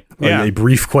say? Yeah. A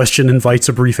brief question invites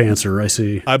a brief answer, I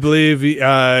see. I believe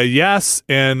yes,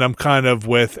 and I'm kind of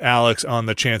with Alex on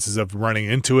the chances of running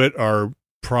into it are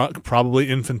probably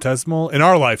infinitesimal in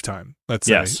our lifetime. Let's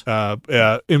say.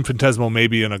 Yes. Infinitesimal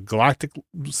maybe in a galactic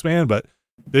span, but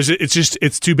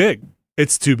it's too big.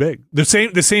 It's too big. The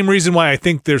same reason why I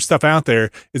think there's stuff out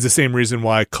there is the same reason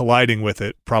why colliding with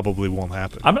it probably won't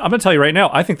happen. I'm going to tell you right now,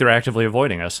 I think they're actively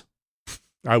avoiding us.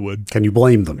 I would. Can you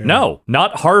blame them? No,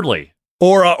 not hardly.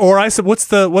 Or I said,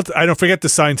 what's I don't forget the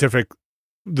scientific,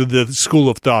 the school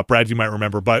of thought, Brad, you might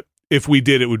remember, but if we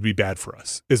did, it would be bad for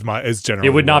us, is generally.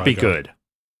 It would not be good.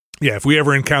 Yeah, if we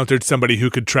ever encountered somebody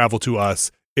who could travel to us,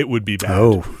 it would be bad.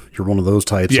 Oh, you're one of those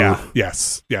types. Yeah. Huh?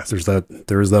 Yes.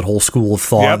 There is that whole school of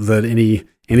thought that any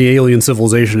alien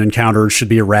civilization encountered should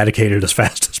be eradicated as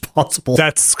fast as possible.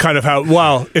 That's kind of how.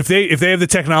 Well, if they have the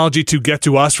technology to get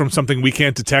to us from something we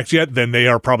can't detect yet, then they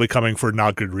are probably coming for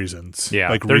not good reasons.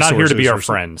 Yeah, like they're not here to be our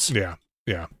friends. Yeah.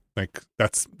 Like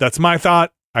that's my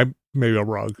thought. Maybe I'm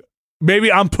wrong.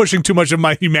 Maybe I'm pushing too much of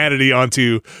my humanity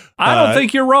onto. I don't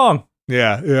think you're wrong.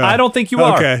 Yeah. I don't think you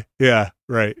are. Okay. Yeah.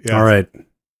 Right. Yeah. All right.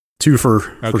 2 for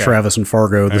Travis and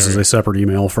Fargo. This is a separate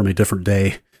email from a different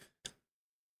day.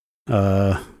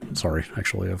 Sorry.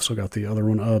 Actually, I've still got the other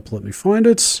one up. Let me find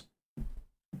it.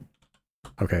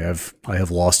 Okay, I have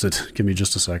lost it. Give me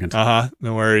just a second.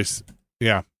 No worries.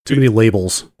 Yeah. Too many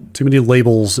labels. Too many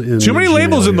labels in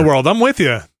the world. I'm with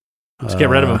you. Let's get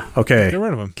rid of them. Okay. Get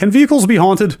rid of them. Can vehicles be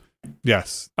haunted?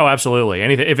 Yes. Oh, absolutely.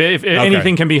 Anything. If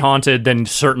anything can be haunted, then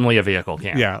certainly a vehicle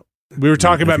can. Yeah. We were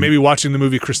talking about maybe watching the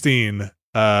movie Christine.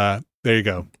 There you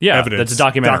go. Yeah, Evidence. that's a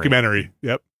documentary. Documentary.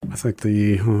 Yep. I think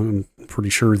I'm pretty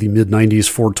sure the mid-90s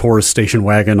Ford Taurus station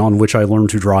wagon on which I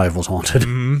learned to drive was haunted.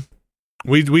 Mm-hmm.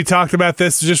 We talked about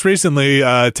this just recently.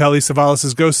 Telly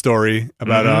Savalas' ghost story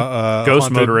about a ghost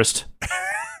haunted motorist.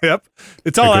 Yep.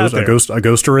 It's all out there. A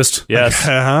ghosterist.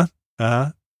 Yes.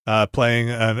 Playing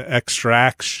an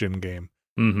extraction game.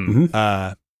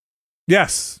 Mm-hmm.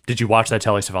 Yes. Did you watch that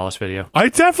Telly Savalas video? I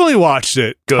definitely watched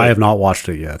it. Good. I have not watched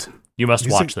it yet. You must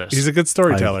watch this. He's a good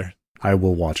storyteller. I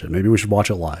will watch it. Maybe we should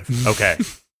watch it live. Okay.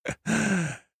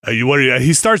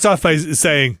 He starts off by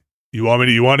saying, You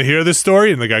want to hear this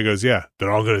story? And the guy goes, yeah. Then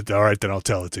all right, then I'll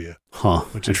tell it to you. Huh.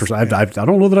 Interesting. I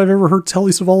don't know that I've ever heard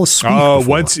Telly Savalas speak before.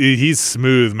 Once he's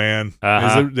smooth, man.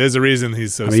 There's a reason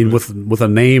he's so smooth. with a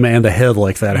name and a head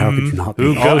like that, how could you not be?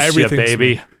 Who ghosts you,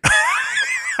 baby?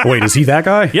 Wait, is he that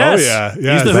guy? Yes. Oh, yeah.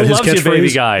 He's the Who Loves You,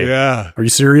 baby guy. Yeah. Are you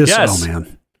serious? Yes. Oh,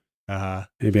 man.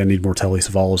 Maybe I need more Telly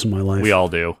Savalas in my life. We all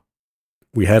do.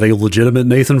 We had a legitimate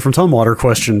Nathan from Tumwater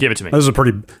question. Give it to me. That was a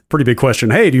pretty big question.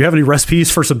 Hey, do you have any recipes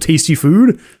for some tasty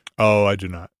food? Oh, I do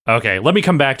not. Okay, let me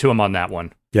come back to him on that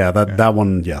one. Yeah, that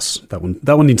one, yes. That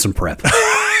one needs some prep.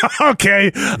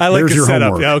 Okay. I like the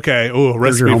setup. Yeah, okay. Oh,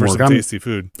 recipe for some tasty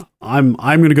food. I'm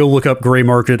going to go look up gray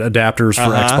market adapters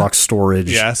for Xbox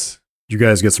storage. Yes. You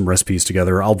guys get some recipes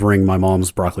together. I'll bring my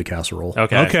mom's broccoli casserole.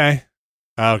 Okay.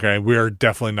 We are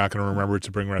definitely not going to remember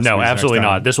to bring recipes. No, absolutely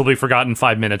not. This will be forgotten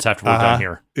 5 minutes after we're done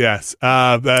here. Yes.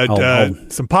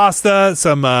 Some pasta,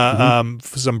 some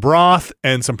broth,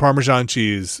 and some Parmesan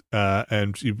cheese.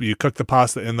 And you cook the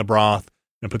pasta in the broth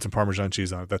and put some Parmesan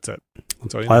cheese on it. That's it.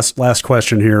 That's all you need. Last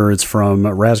question here. It's from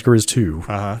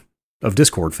Razgriz2 of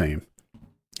Discord fame.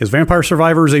 Is Vampire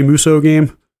Survivors a Muso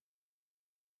game?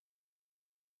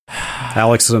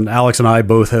 Alex and I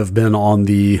both have been on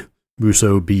the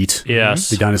Muso beat. Yes.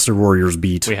 The Dynasty Warriors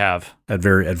beat. We have. At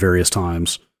various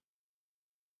times.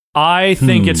 I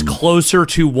think it's closer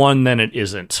to one than it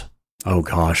isn't. Oh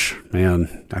gosh,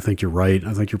 man. I think you're right.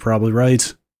 I think you're probably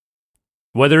right.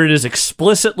 Whether it is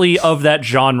explicitly of that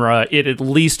genre, it at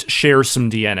least shares some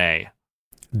DNA.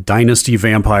 Dynasty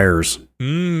Vampires.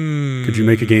 Could you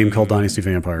make a game called Dynasty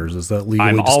Vampires? Is that legally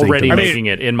I'm distinct already enough? making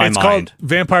it in my it's mind. Called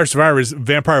Vampire Survivors.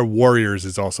 Vampire Warriors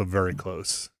is also very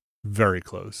close. Very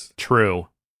close. True.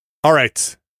 All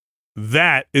right.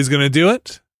 That is going to do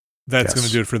it. That's Yes. going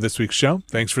to do it for this week's show.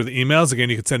 Thanks for the emails. Again,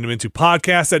 you can send them into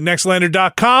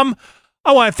podcast@nextlander.com.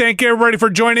 I want to thank everybody for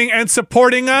joining and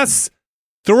supporting us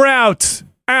throughout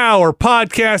our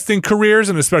podcasting careers,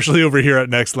 and especially over here at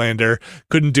Nextlander.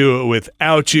 Couldn't do it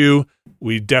without you.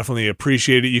 We definitely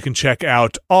appreciate it. You can check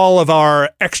out all of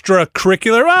our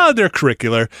extracurricular,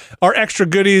 our extra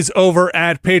goodies over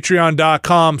at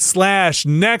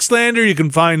patreon.com/Nextlander. You can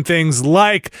find things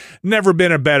like Never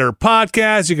Been a Better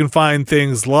Podcast. You can find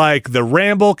things like the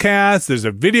Ramblecast. There's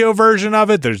a video version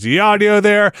of it. There's the audio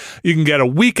there. You can get a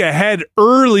week ahead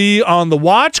early on the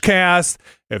Watchcast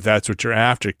if that's what you're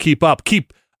after. Keep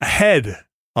ahead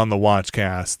on the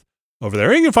Watchcast over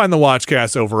there. You can find the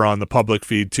Watchcast over on the public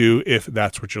feed too, if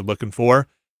that's what you're looking for.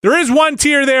 There is one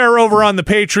tier there over on the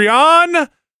Patreon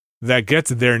that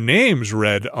gets their names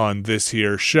read on this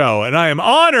here show, and I am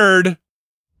honored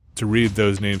to read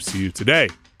those names to you today.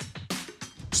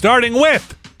 Starting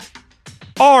with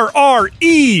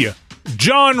RRE,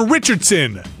 John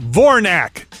Richardson,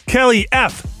 Vornak, Kelly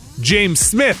F., James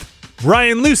Smith,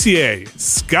 Brian Lucier,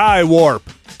 Skywarp,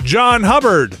 John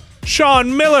Hubbard,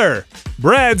 Sean Miller,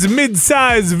 Brad's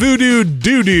Midsize Voodoo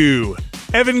Doodoo,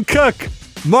 Evan Cook,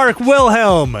 Mark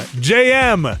Wilhelm,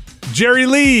 JM, Jerry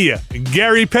Lee,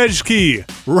 Gary Pejke,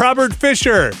 Robert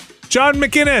Fisher, John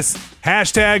McInnes,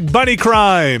 hashtag Bunny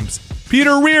Crimes,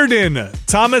 Peter Reardon,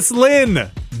 Thomas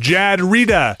Lynn, Jad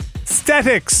Rita,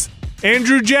 Statics,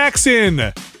 Andrew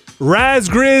Jackson,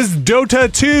 Razgriz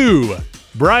Dota 2,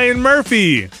 Brian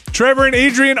Murphy, Trevor and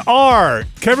Adrian R,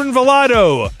 Kevin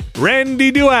Vallado,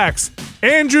 Randy Duax,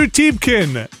 Andrew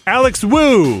Tiebkin, Alex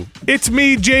Wu, It's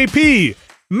Me JP,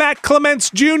 Matt Clements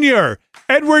Jr.,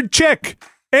 Edward Chick,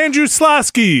 Andrew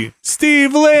Slosky,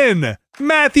 Steve Lynn,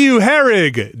 Matthew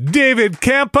Herrig, David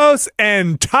Campos,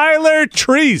 and Tyler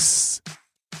Treese.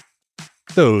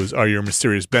 Those are your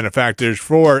mysterious benefactors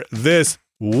for this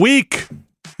week.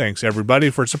 Thanks, everybody,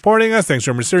 for supporting us. Thanks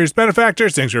to our mysterious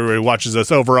benefactors. Thanks to everybody who watches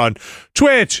us over on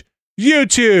Twitch,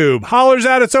 YouTube, hollers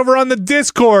at us over on the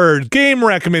Discord, game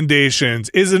recommendations,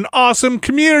 is an awesome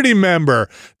community member.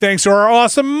 Thanks to our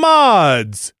awesome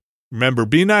mods. Remember,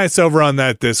 be nice over on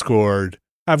that Discord.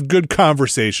 Have good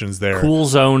conversations there. Cool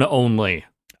zone only.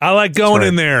 I like going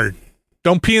in there.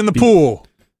 Don't pee in the pool.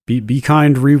 Be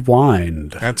kind,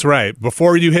 rewind. That's right.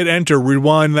 Before you hit enter,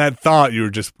 rewind that thought you were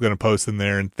just going to post in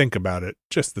there and think about it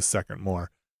just a second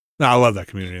more. No, I love that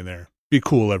community in there. Be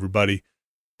cool, everybody.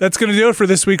 That's going to do it for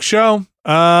this week's show.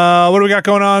 What do we got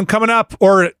going on coming up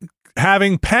or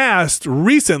having passed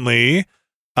recently?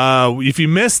 If you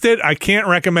missed it, I can't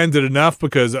recommend it enough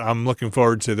because I'm looking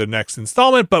forward to the next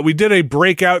installment, but we did a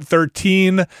Breakout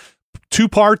 13 2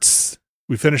 parts.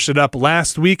 We finished it up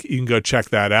last week. You can go check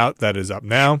that out. That is up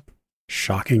now.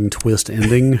 Shocking twist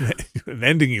ending. An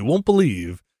ending you won't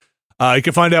believe. You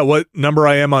can find out what number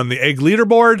I am on the egg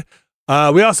leaderboard.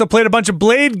 We also played a bunch of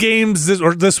Blade games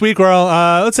this week. Well,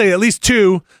 let's say at least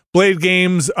 2 Blade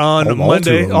games on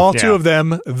Monday. All two of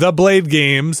them, the Blade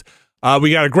games.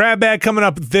 We got a grab bag coming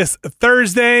up this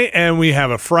Thursday, and we have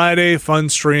a Friday fun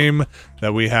stream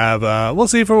that we have. We'll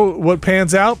see for what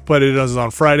pans out, but it is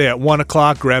on Friday at 1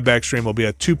 o'clock. Grab bag stream will be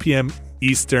at 2 p.m.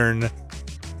 Eastern.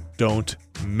 Don't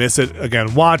miss it. Again,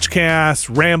 Watchcast,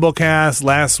 Ramblecast,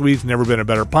 last week's Never Been a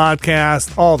Better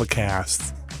Podcast, all the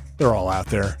casts. They're all out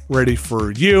there, ready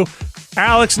for you.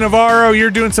 Alex Navarro,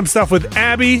 you're doing some stuff with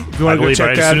Abby. If you want to go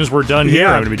check that, as soon as we're done here,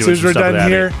 I'm going to be doing some stuff with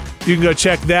Abby. You can go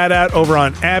check that out over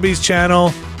on Abby's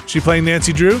channel. She playing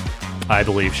Nancy Drew? I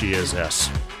believe she is,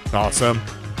 yes. Awesome.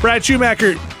 Brad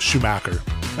Schumacher.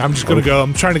 I'm just going to go.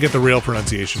 I'm trying to get the real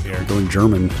pronunciation here. Going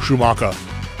German. Schumacher.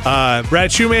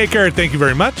 Brad Shoemaker, thank you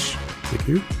very much. Thank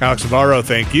you. Alex Navarro,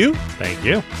 thank you. Thank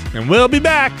you. And we'll be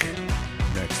back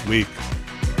next week.